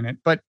some planet.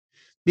 But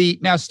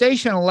now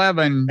Station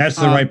 11. That's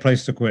the right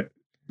place to quit.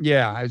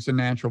 Yeah, it's a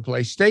natural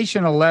place.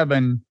 Station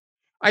 11.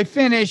 I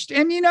finished,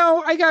 and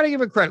I got to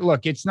give it credit.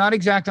 Look, it's not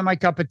exactly my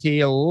cup of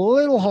tea, a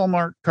little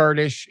Hallmark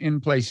cardish in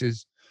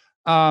places.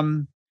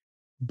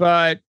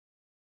 But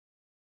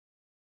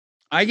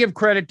I give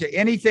credit to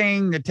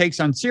anything that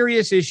takes on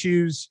serious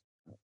issues.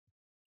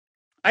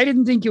 I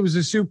didn't think it was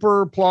a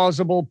super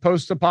plausible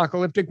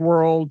post-apocalyptic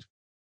world.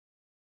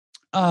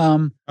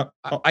 I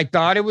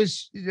thought it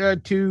was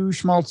too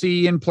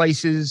schmaltzy in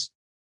places,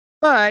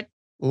 but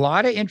a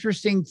lot of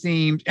interesting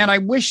themes. And I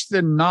wish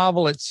the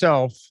novel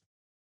itself,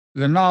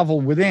 the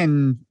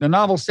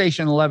novel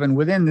Station 11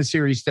 within the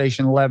series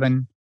Station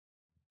 11,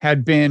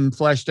 had been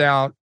fleshed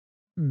out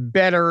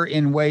better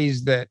in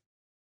ways that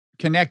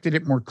connected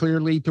it more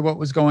clearly to what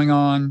was going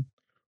on.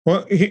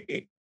 Well,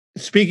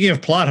 speaking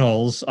of plot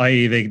holes,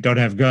 i.e. they don't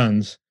have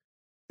guns,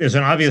 there's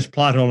an obvious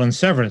plot hole in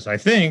Severance, I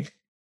think,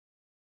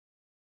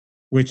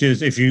 which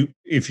is if you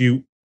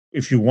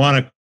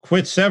want to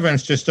quit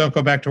Severance, just don't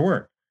go back to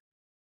work.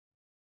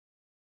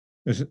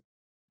 Get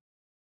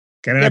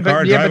in a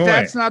car, drive away. But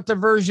that's not the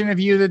version of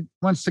you that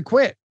wants to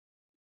quit.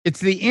 It's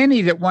the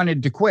innie that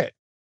wanted to quit.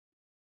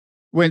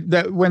 When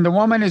the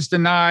woman is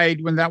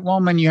denied, when that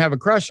woman you have a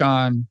crush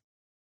on,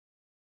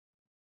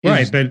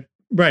 but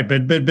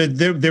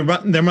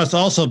there must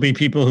also be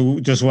people who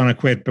just want to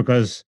quit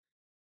because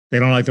they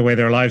don't like the way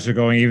their lives are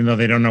going, even though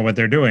they don't know what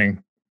they're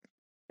doing,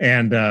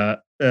 and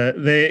the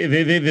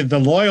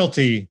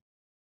loyalty,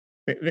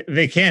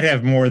 they can't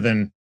have more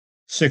than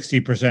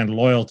 60%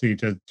 loyalty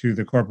to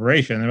the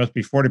corporation. There must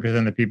be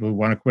 40% of people who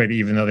want to quit,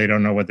 even though they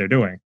don't know what they're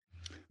doing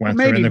once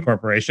they're in the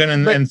corporation,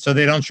 and so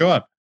they don't show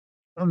up.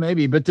 Well,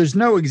 maybe, but there's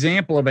no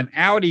example of an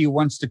Audi who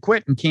wants to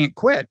quit and can't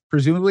quit.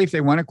 Presumably, if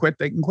they want to quit,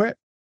 they can quit.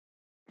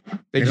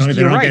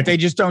 You're right. They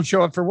just don't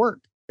show up for work.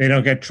 They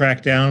don't get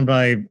tracked down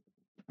by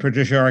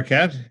Patricia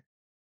Arquette?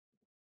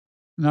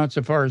 Not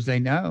so far as they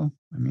know.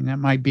 I mean, that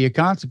might be a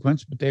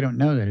consequence, but they don't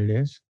know that it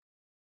is.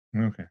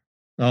 Okay.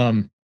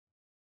 I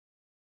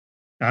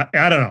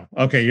don't know.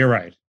 Okay, you're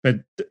right. But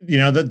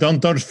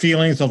don't those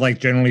feelings of like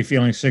generally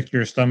feeling sick to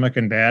your stomach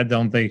and bad,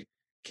 don't they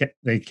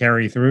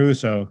carry through?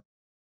 So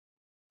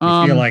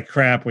you feel like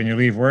crap when you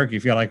leave work, you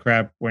feel like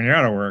crap when you're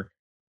out of work.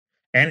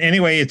 And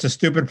anyway, it's a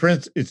stupid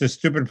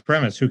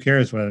premise. Who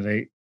cares whether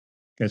they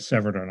get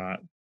severed or not?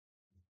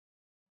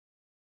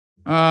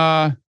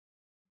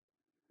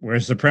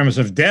 Whereas the premise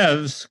of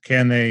devs,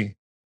 can they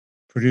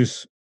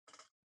produce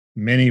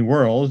many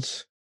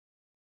worlds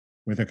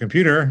with a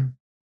computer,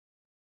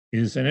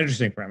 is an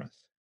interesting premise.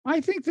 I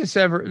think the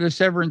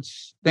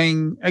severance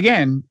thing,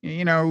 again,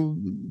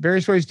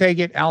 various ways to take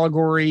it,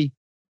 allegory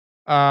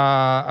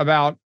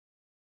about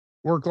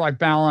work-life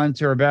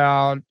balance or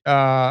about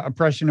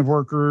oppression of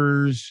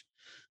workers.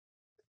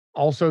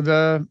 Also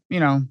the,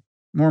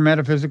 more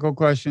metaphysical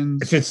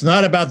questions. If it's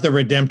not about the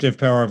redemptive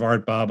power of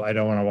art, Bob, I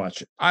don't want to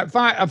watch it.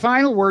 A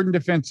final word in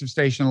defense of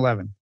Station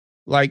 11.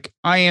 Like,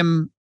 I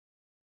am,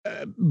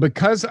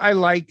 because I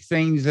like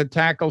things that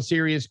tackle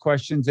serious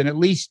questions and at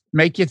least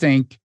make you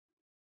think,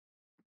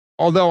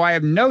 although I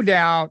have no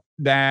doubt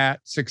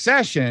that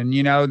Succession,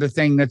 the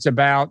thing that's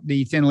about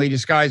the thinly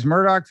disguised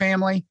Murdoch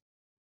family,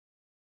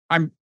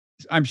 I'm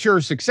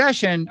sure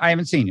Succession, I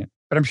haven't seen it,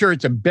 but I'm sure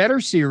it's a better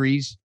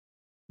series,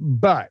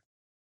 but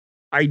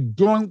I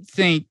don't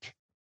think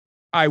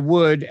I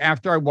would,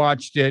 after I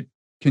watched it,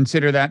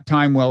 consider that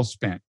time well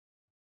spent.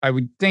 I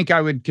would think I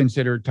would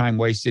consider time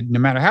wasted, no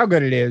matter how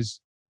good it is.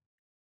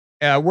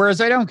 Whereas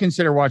I don't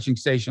consider watching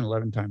Station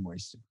 11 time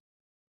wasted.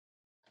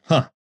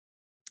 Huh.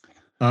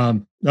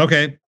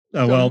 Okay.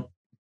 Well,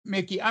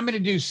 Mickey, I'm going to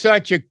do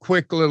such a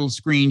quick little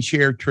screen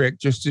share trick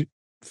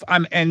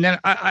and then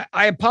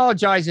I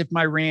apologize if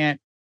my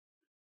rant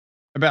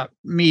about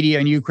media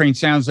in Ukraine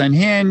sounds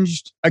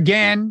unhinged.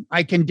 Again,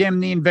 I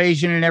condemn the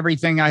invasion and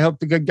everything. I hope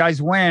the good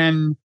guys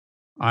win.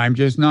 I'm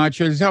just not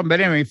sure this helping.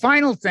 But anyway,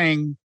 final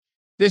thing,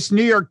 this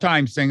New York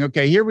Times thing.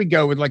 Okay, here we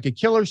go with like a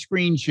killer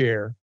screen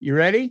share. You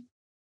ready?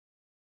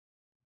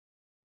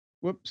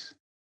 Whoops.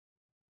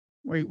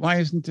 Wait, why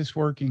isn't this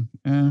working?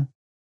 Oh,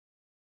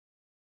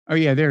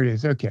 yeah, there it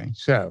is. Okay,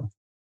 so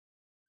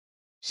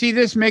see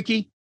this,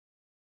 Mickey?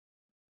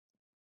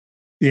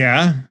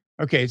 Yeah.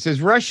 Okay, it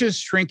says Russia's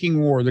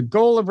shrinking war. The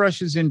goal of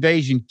Russia's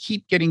invasion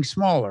keep getting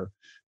smaller,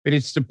 but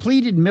its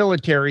depleted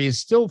military is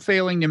still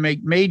failing to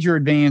make major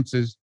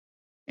advances.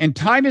 And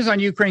time is on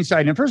Ukraine's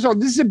side. And first of all,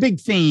 this is a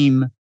big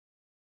theme.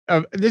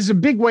 This is a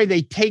big way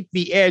they take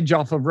the edge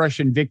off of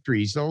Russian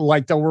victories. So,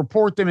 like, they'll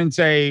report them and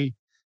say,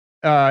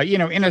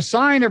 in a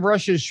sign of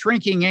Russia's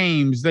shrinking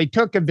aims, they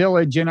took a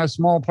village in a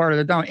small part of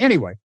the town.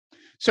 Anyway,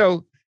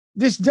 so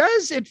this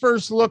does at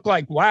first look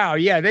like, wow,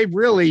 yeah, they've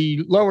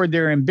really lowered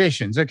their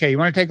ambitions. Okay, you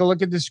want to take a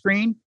look at the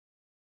screen?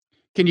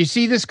 Can you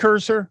see this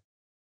cursor?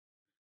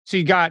 So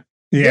you got,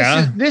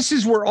 this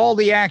is where all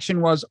the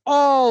action was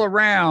all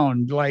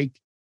around, like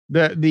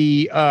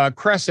the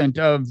crescent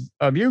of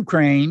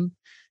Ukraine.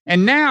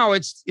 And now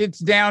it's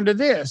down to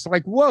this,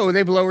 like, whoa,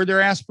 they've lowered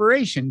their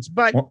aspirations.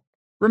 But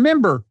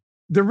remember,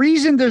 the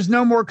reason there's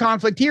no more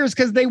conflict here is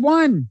because they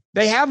won.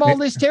 They have all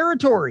this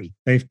territory.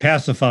 They've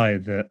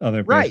pacified the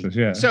other places. Right.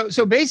 Yeah.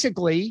 So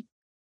basically,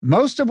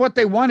 most of what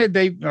they wanted,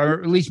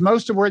 or at least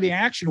most of where the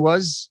action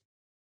was,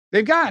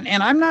 they've gotten.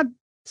 And I'm not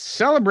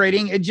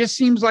celebrating. It just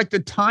seems like the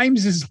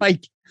Times is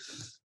like,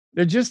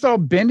 they're just all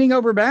bending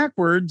over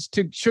backwards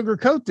to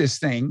sugarcoat this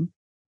thing.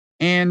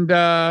 And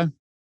I'm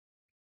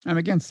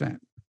against that.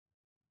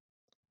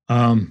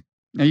 Now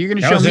you're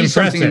going to show me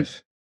something.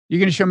 You're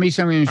going to show me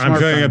something. I'm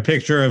showing a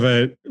picture of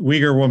a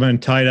Uyghur woman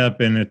tied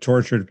up in a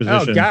tortured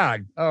position. Oh,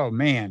 God. Oh,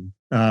 man.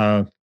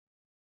 That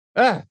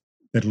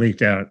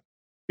leaked out.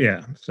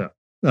 Yeah. So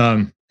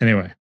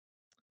anyway.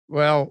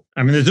 Well,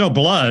 I mean, there's no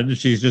blood.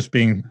 She's just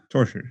being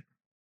tortured.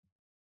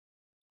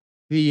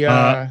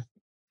 Well,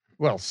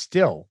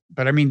 still.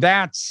 But I mean,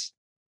 that's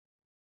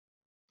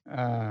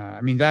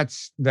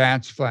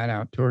flat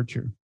out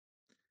torture.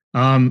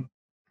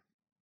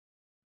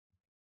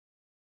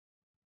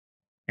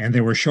 And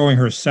they were showing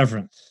her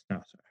Severance.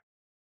 No,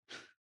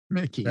 sorry.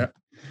 Mickey.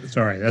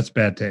 Sorry, that's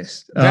bad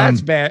taste. That's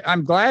bad.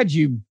 I'm glad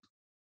you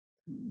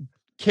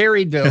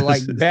carried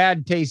the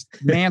bad taste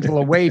mantle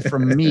away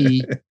from me.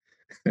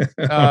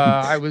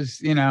 I was,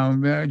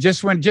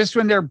 just when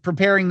they're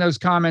preparing those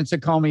comments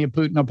that call me a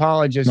Putin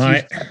apologist,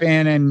 you step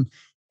in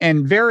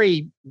and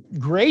very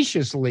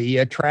graciously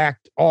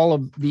attract all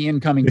of the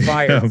incoming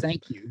fire.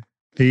 Thank you.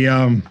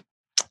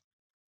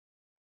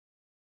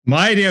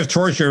 My idea of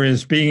torture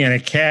is being in a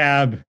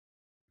cab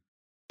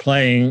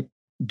playing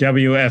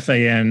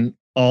WFAN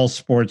all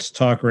sports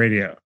talk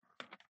radio.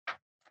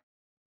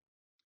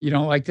 You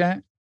don't like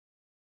that?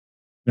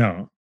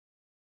 No.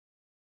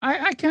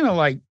 I kind of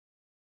like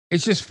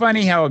It's just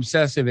funny how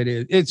obsessive it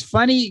is. It's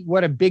funny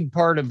what a big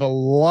part of a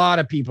lot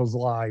of people's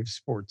lives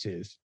sports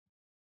is.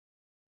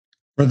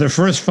 For the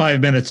first 5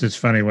 minutes, it's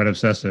funny how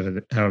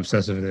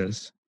obsessive it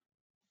is.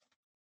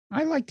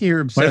 I like to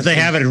hear obsessive. But if they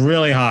have it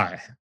really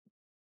high.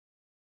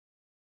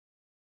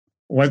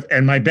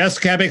 And my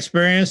best cab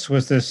experience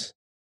was this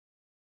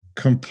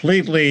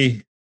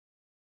completely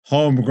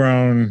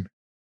homegrown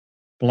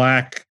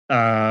black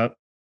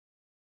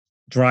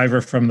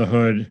driver from the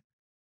hood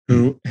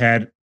who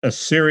had a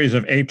series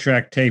of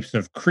 8-track tapes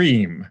of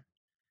Cream,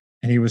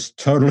 and he was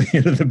totally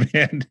into the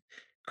band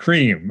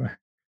Cream,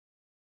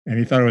 and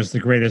he thought it was the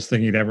greatest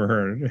thing he'd ever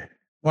heard.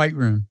 White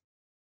Room.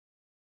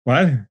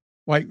 What?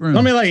 White Room.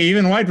 Let me like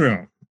Even White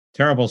Room.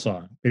 Terrible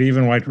song. But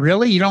Even White Room.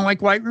 Really? You don't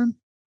like White Room?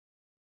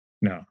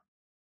 No.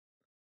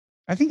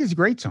 I think it's a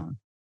great song.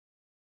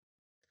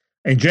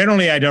 And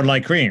generally, I don't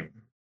like Cream.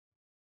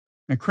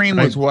 And Cream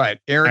was what?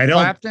 Eric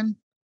Clapton?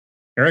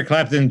 Eric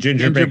Clapton,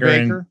 Ginger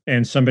Baker.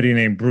 And somebody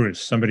named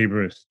Bruce.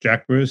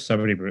 Jack Bruce,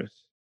 somebody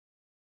Bruce.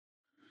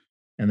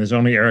 And there's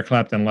only Eric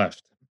Clapton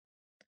left.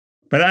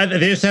 But they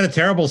just had a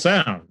terrible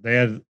sound. They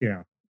had,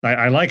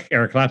 I like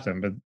Eric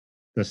Clapton, but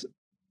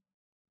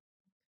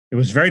it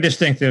was very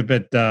distinctive,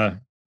 but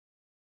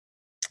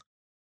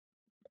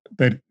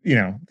they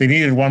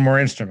needed one more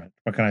instrument.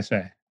 What can I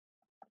say?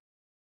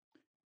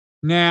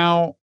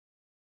 Now,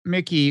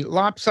 Mickey,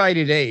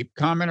 Lopsided Ape,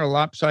 commenter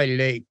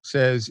Lopsided Ape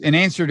says, in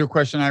answer to a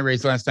question I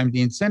raised last time,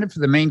 the incentive for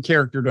the main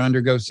character to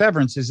undergo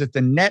severance is that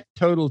the net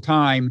total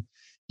time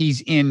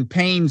he's in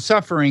pain,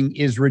 suffering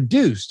is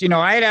reduced.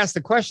 I had asked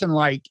the question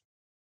like,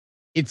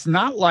 it's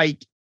not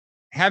like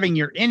having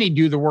your innie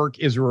do the work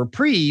is a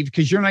reprieve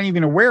because you're not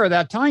even aware of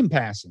that time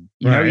passing.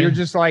 You're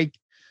just like,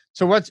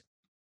 so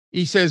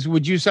he says,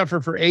 would you suffer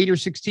for 8 or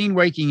 16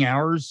 waking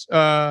hours?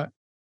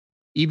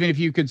 Even if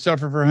you could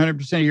suffer for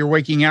 100% of your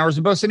waking hours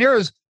in both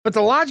scenarios. But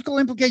the logical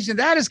implication of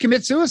that is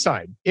commit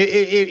suicide.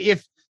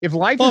 If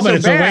life is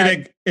so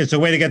bad. It's a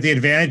way to get the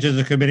advantages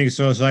of committing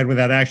suicide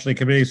without actually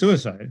committing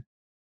suicide.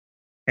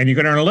 And you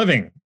can earn a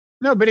living.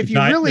 No, but if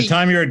the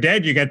time you're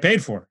dead, you get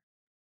paid for.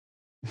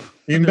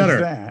 Even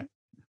better.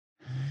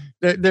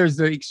 There's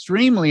the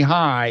extremely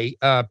high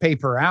pay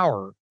per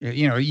hour.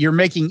 You're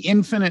making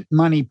infinite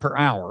money per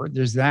hour.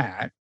 There's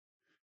that.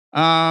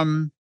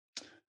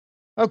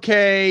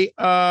 Okay.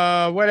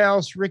 What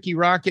else? Ricky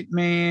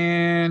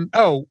Rocketman.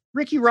 Oh,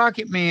 Ricky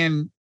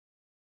Rocketman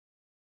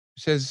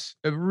says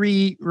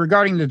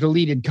regarding the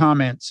deleted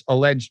comments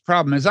alleged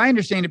problem. As I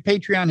understand it,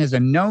 Patreon has a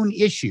known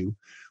issue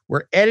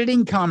where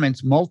editing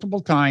comments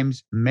multiple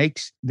times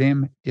makes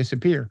them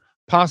disappear.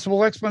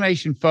 Possible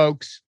explanation,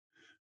 folks.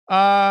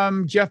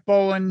 Jeff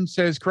Bolin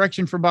says,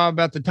 correction for Bob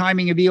about the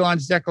timing of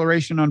Elon's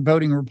declaration on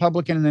voting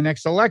Republican in the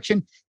next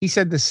election. He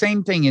said the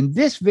same thing in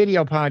this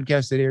video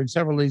podcast that aired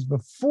several days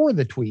before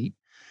the tweet,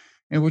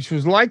 and which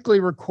was likely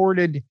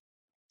recorded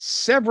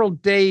several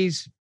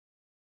days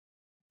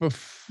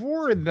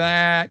before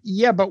that.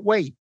 Yeah, but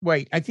wait.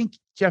 I think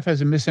Jeff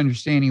has a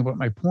misunderstanding of what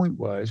my point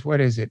was.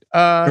 What is it?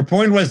 Your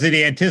point was that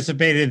he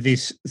anticipated the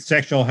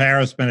sexual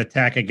harassment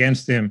attack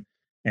against him,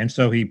 and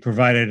so he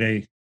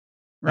provided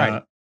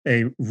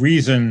a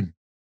reason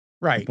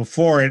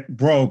before it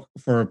broke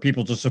for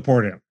people to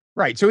support him.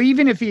 Right. So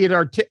even if he had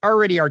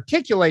already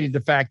articulated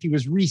the fact, he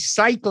was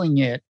recycling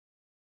it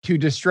to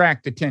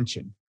distract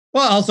attention.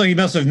 Well, also he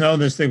must have known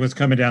this thing was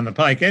coming down the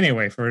pike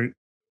anyway for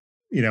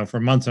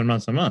months and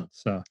months and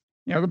months. So,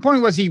 the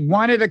point was he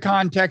wanted a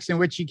context in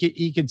which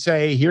he could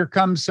say, here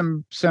comes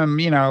some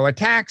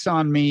attacks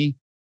on me,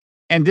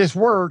 and this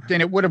worked,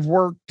 and it would have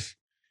worked.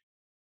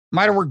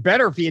 Might have worked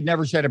better if he had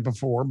never said it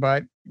before,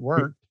 but it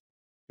worked.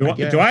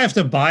 Do I have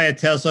to buy a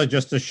Tesla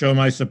just to show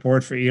my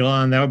support for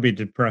Elon? That would be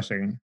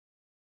depressing.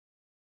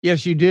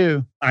 Yes, you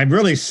do. I'm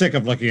really sick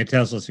of looking at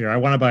Teslas here. I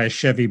want to buy a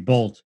Chevy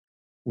Bolt,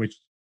 which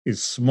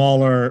is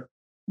smaller,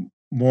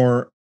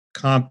 more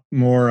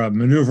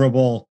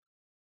maneuverable,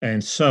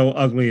 and so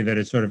ugly that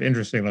it's sort of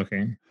interesting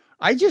looking.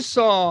 I just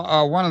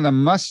saw one of the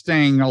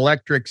Mustang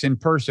electrics in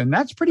person.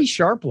 That's pretty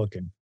sharp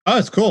looking. Oh,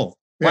 it's cool.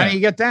 Yeah. Why don't you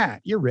get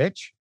that? You're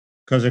rich.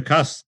 Because it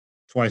costs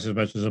twice as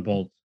much as a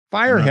Bolt.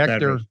 Fire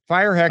Hector.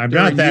 I'm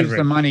not that rich.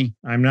 The money.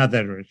 I'm not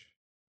that rich.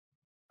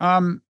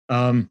 How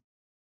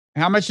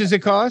much does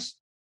it cost?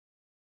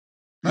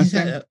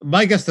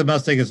 My guess the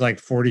Mustang is like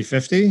 40,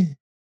 50.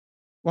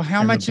 Well,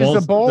 how much is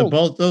the Bolt?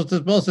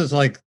 The Bolt is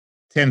like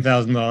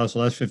 $10,000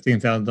 less,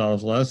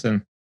 $15,000 less,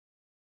 and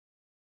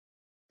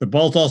the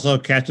Bolt also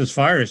catches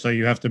fire, so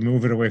you have to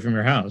move it away from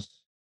your house.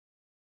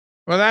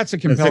 Well, that's a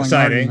compelling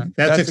argument.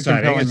 That's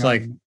exciting. It's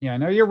like, yeah,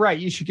 no, you're right.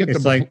 You should get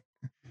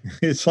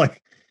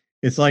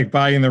it's like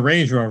buying the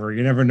Range Rover.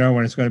 You never know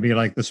when it's going to be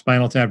like the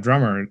Spinal Tap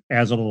drummer. It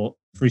adds a little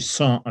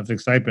frisson of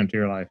excitement to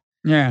your life.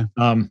 Yeah.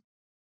 I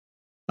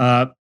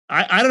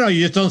don't know.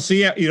 You just don't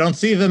see it. You don't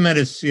see them, and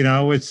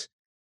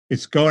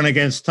it's going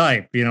against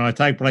type. A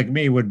type like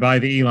me would buy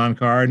the Elon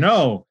car.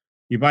 No,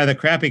 you buy the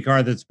crappy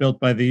car that's built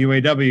by the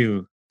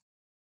UAW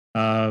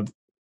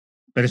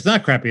but it's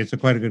not crappy. It's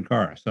quite a good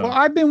car. So Well,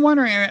 I've been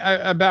wondering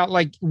about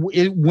like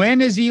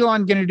when is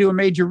Elon going to do a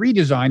major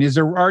redesign? Is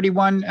there already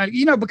one?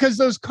 Because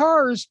those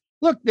cars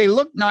they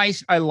look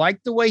nice. I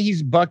like the way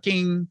he's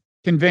bucking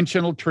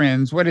conventional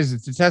trends. What is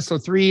it? The Tesla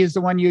 3 is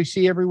the one you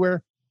see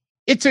everywhere.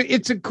 It's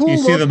a cool you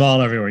see look. them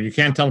all everywhere. You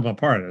can't tell them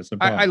apart. It's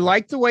I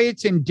like the way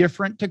it's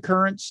indifferent to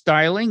current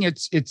styling.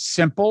 It's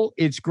simple.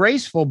 It's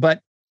graceful,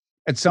 but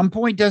at some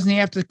point, doesn't he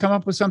have to come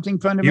up with something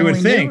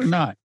fundamentally new or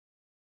not?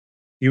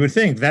 You would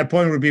think that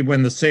point would be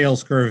when the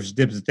sales curve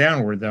dips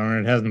downward, though,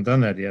 and it hasn't done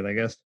that yet, I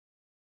guess.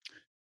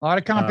 A lot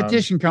of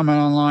competition coming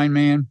online,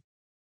 man.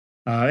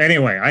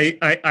 Anyway,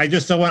 I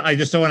just don't want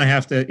to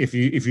have to. If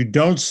you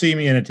don't see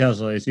me in a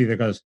Tesla, it's either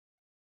because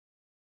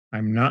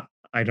I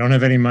don't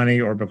have any money,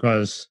 or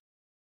because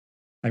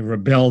I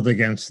rebelled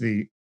against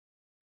the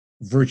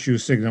virtue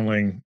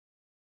signaling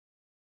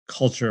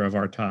culture of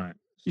our time.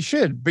 You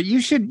should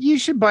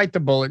bite the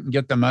bullet and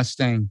get the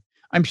Mustang.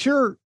 I'm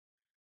sure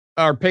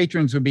our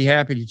patrons would be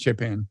happy to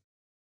chip in.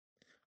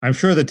 I'm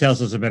sure the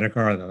Tesla's a better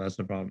car, though. That's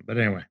the problem. But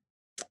anyway,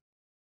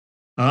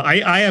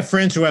 I have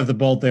friends who have the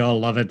Bolt. They all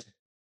love it.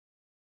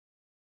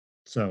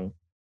 So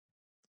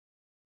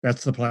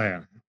that's the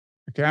plan.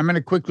 Okay, I'm going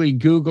to quickly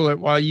Google it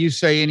while you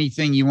say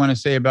anything you want to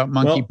say about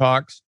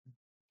monkeypox.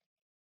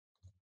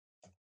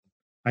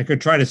 I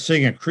could try to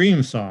sing a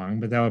Cream song,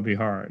 but that would be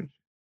hard.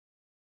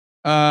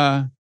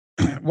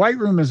 White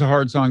Room is a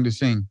hard song to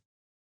sing.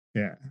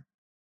 Yeah.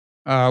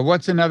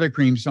 What's another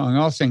Cream song?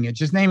 I'll sing it.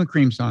 Just name a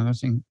Cream song. I'll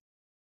sing it.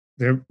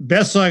 Their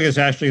best song is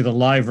actually the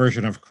live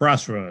version of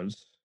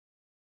Crossroads.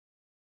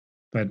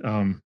 But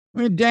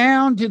we're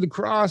down to the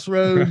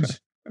crossroads.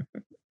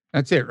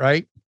 That's it,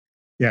 right?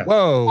 Yeah.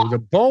 Whoa, the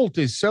Bolt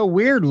is so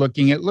weird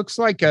looking. It looks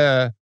like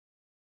a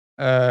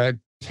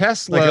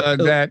Tesla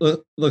that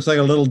looks like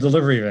a little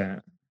delivery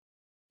van.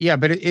 Yeah,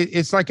 but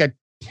it's like a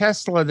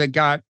Tesla that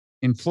got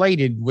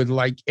inflated with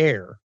like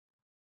air.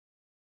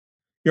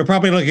 You're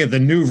probably looking at the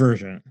new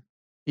version.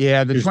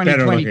 Yeah, the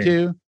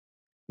 2022.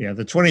 Yeah,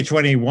 the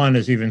 2021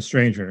 is even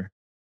stranger.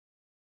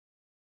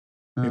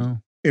 Oh.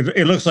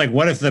 It looks like,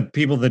 what if the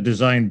people that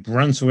designed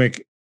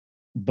Brunswick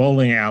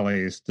bowling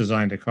alleys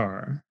designed a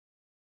car?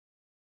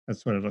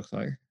 That's what it looks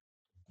like.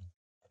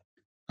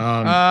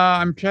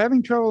 I'm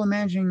having trouble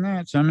imagining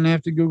that, so I'm going to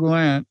have to Google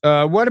that.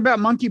 What about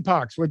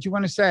monkeypox? What do you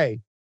want to say?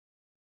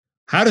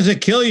 How does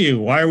it kill you?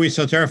 Why are we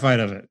so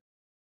terrified of it?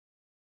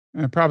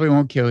 It probably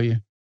won't kill you.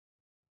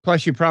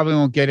 Plus, you probably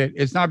won't get it.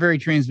 It's not very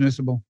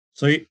transmissible.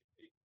 So,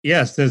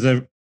 yes, there's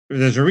a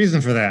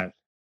reason for that.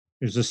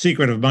 There's a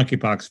secret of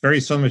monkeypox, very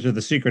similar to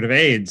the secret of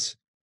AIDS,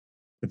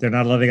 that they're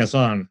not letting us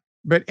on.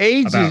 But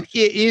AIDS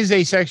is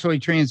a sexually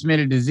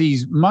transmitted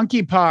disease.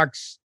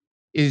 Monkeypox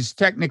is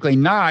technically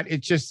not.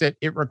 It's just that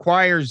it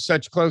requires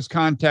such close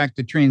contact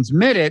to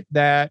transmit it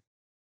that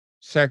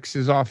sex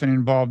is often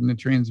involved in the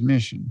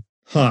transmission.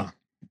 Huh.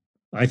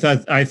 I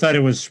thought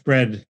it was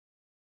spread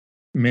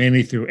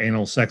mainly through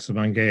anal sex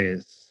among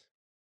gays.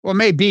 Well,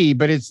 maybe,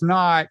 but it's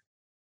not.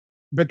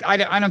 But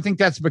I don't think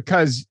that's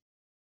because,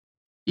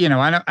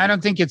 I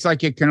don't think it's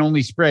like it can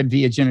only spread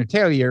via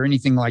genitalia or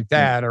anything like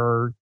that.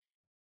 Or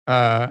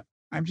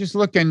I'm just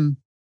looking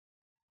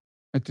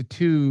at the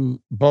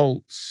two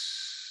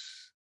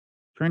bolts.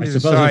 I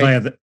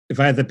suppose if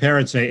I had the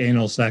parrot say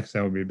anal sex,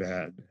 that would be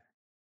bad.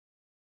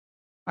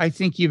 I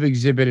think you've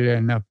exhibited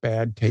enough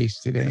bad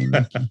taste today,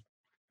 Mickey.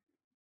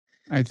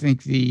 I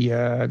think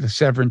the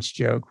severance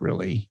joke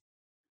really,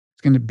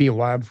 it's going to be a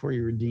while before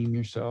you redeem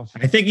yourself.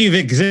 I think you've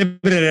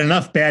exhibited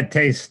enough bad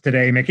taste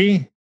today,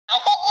 Mickey.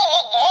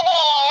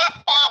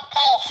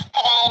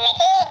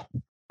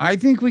 I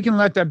think we can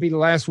let that be the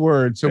last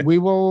word. So we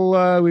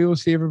will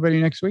see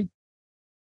everybody next week.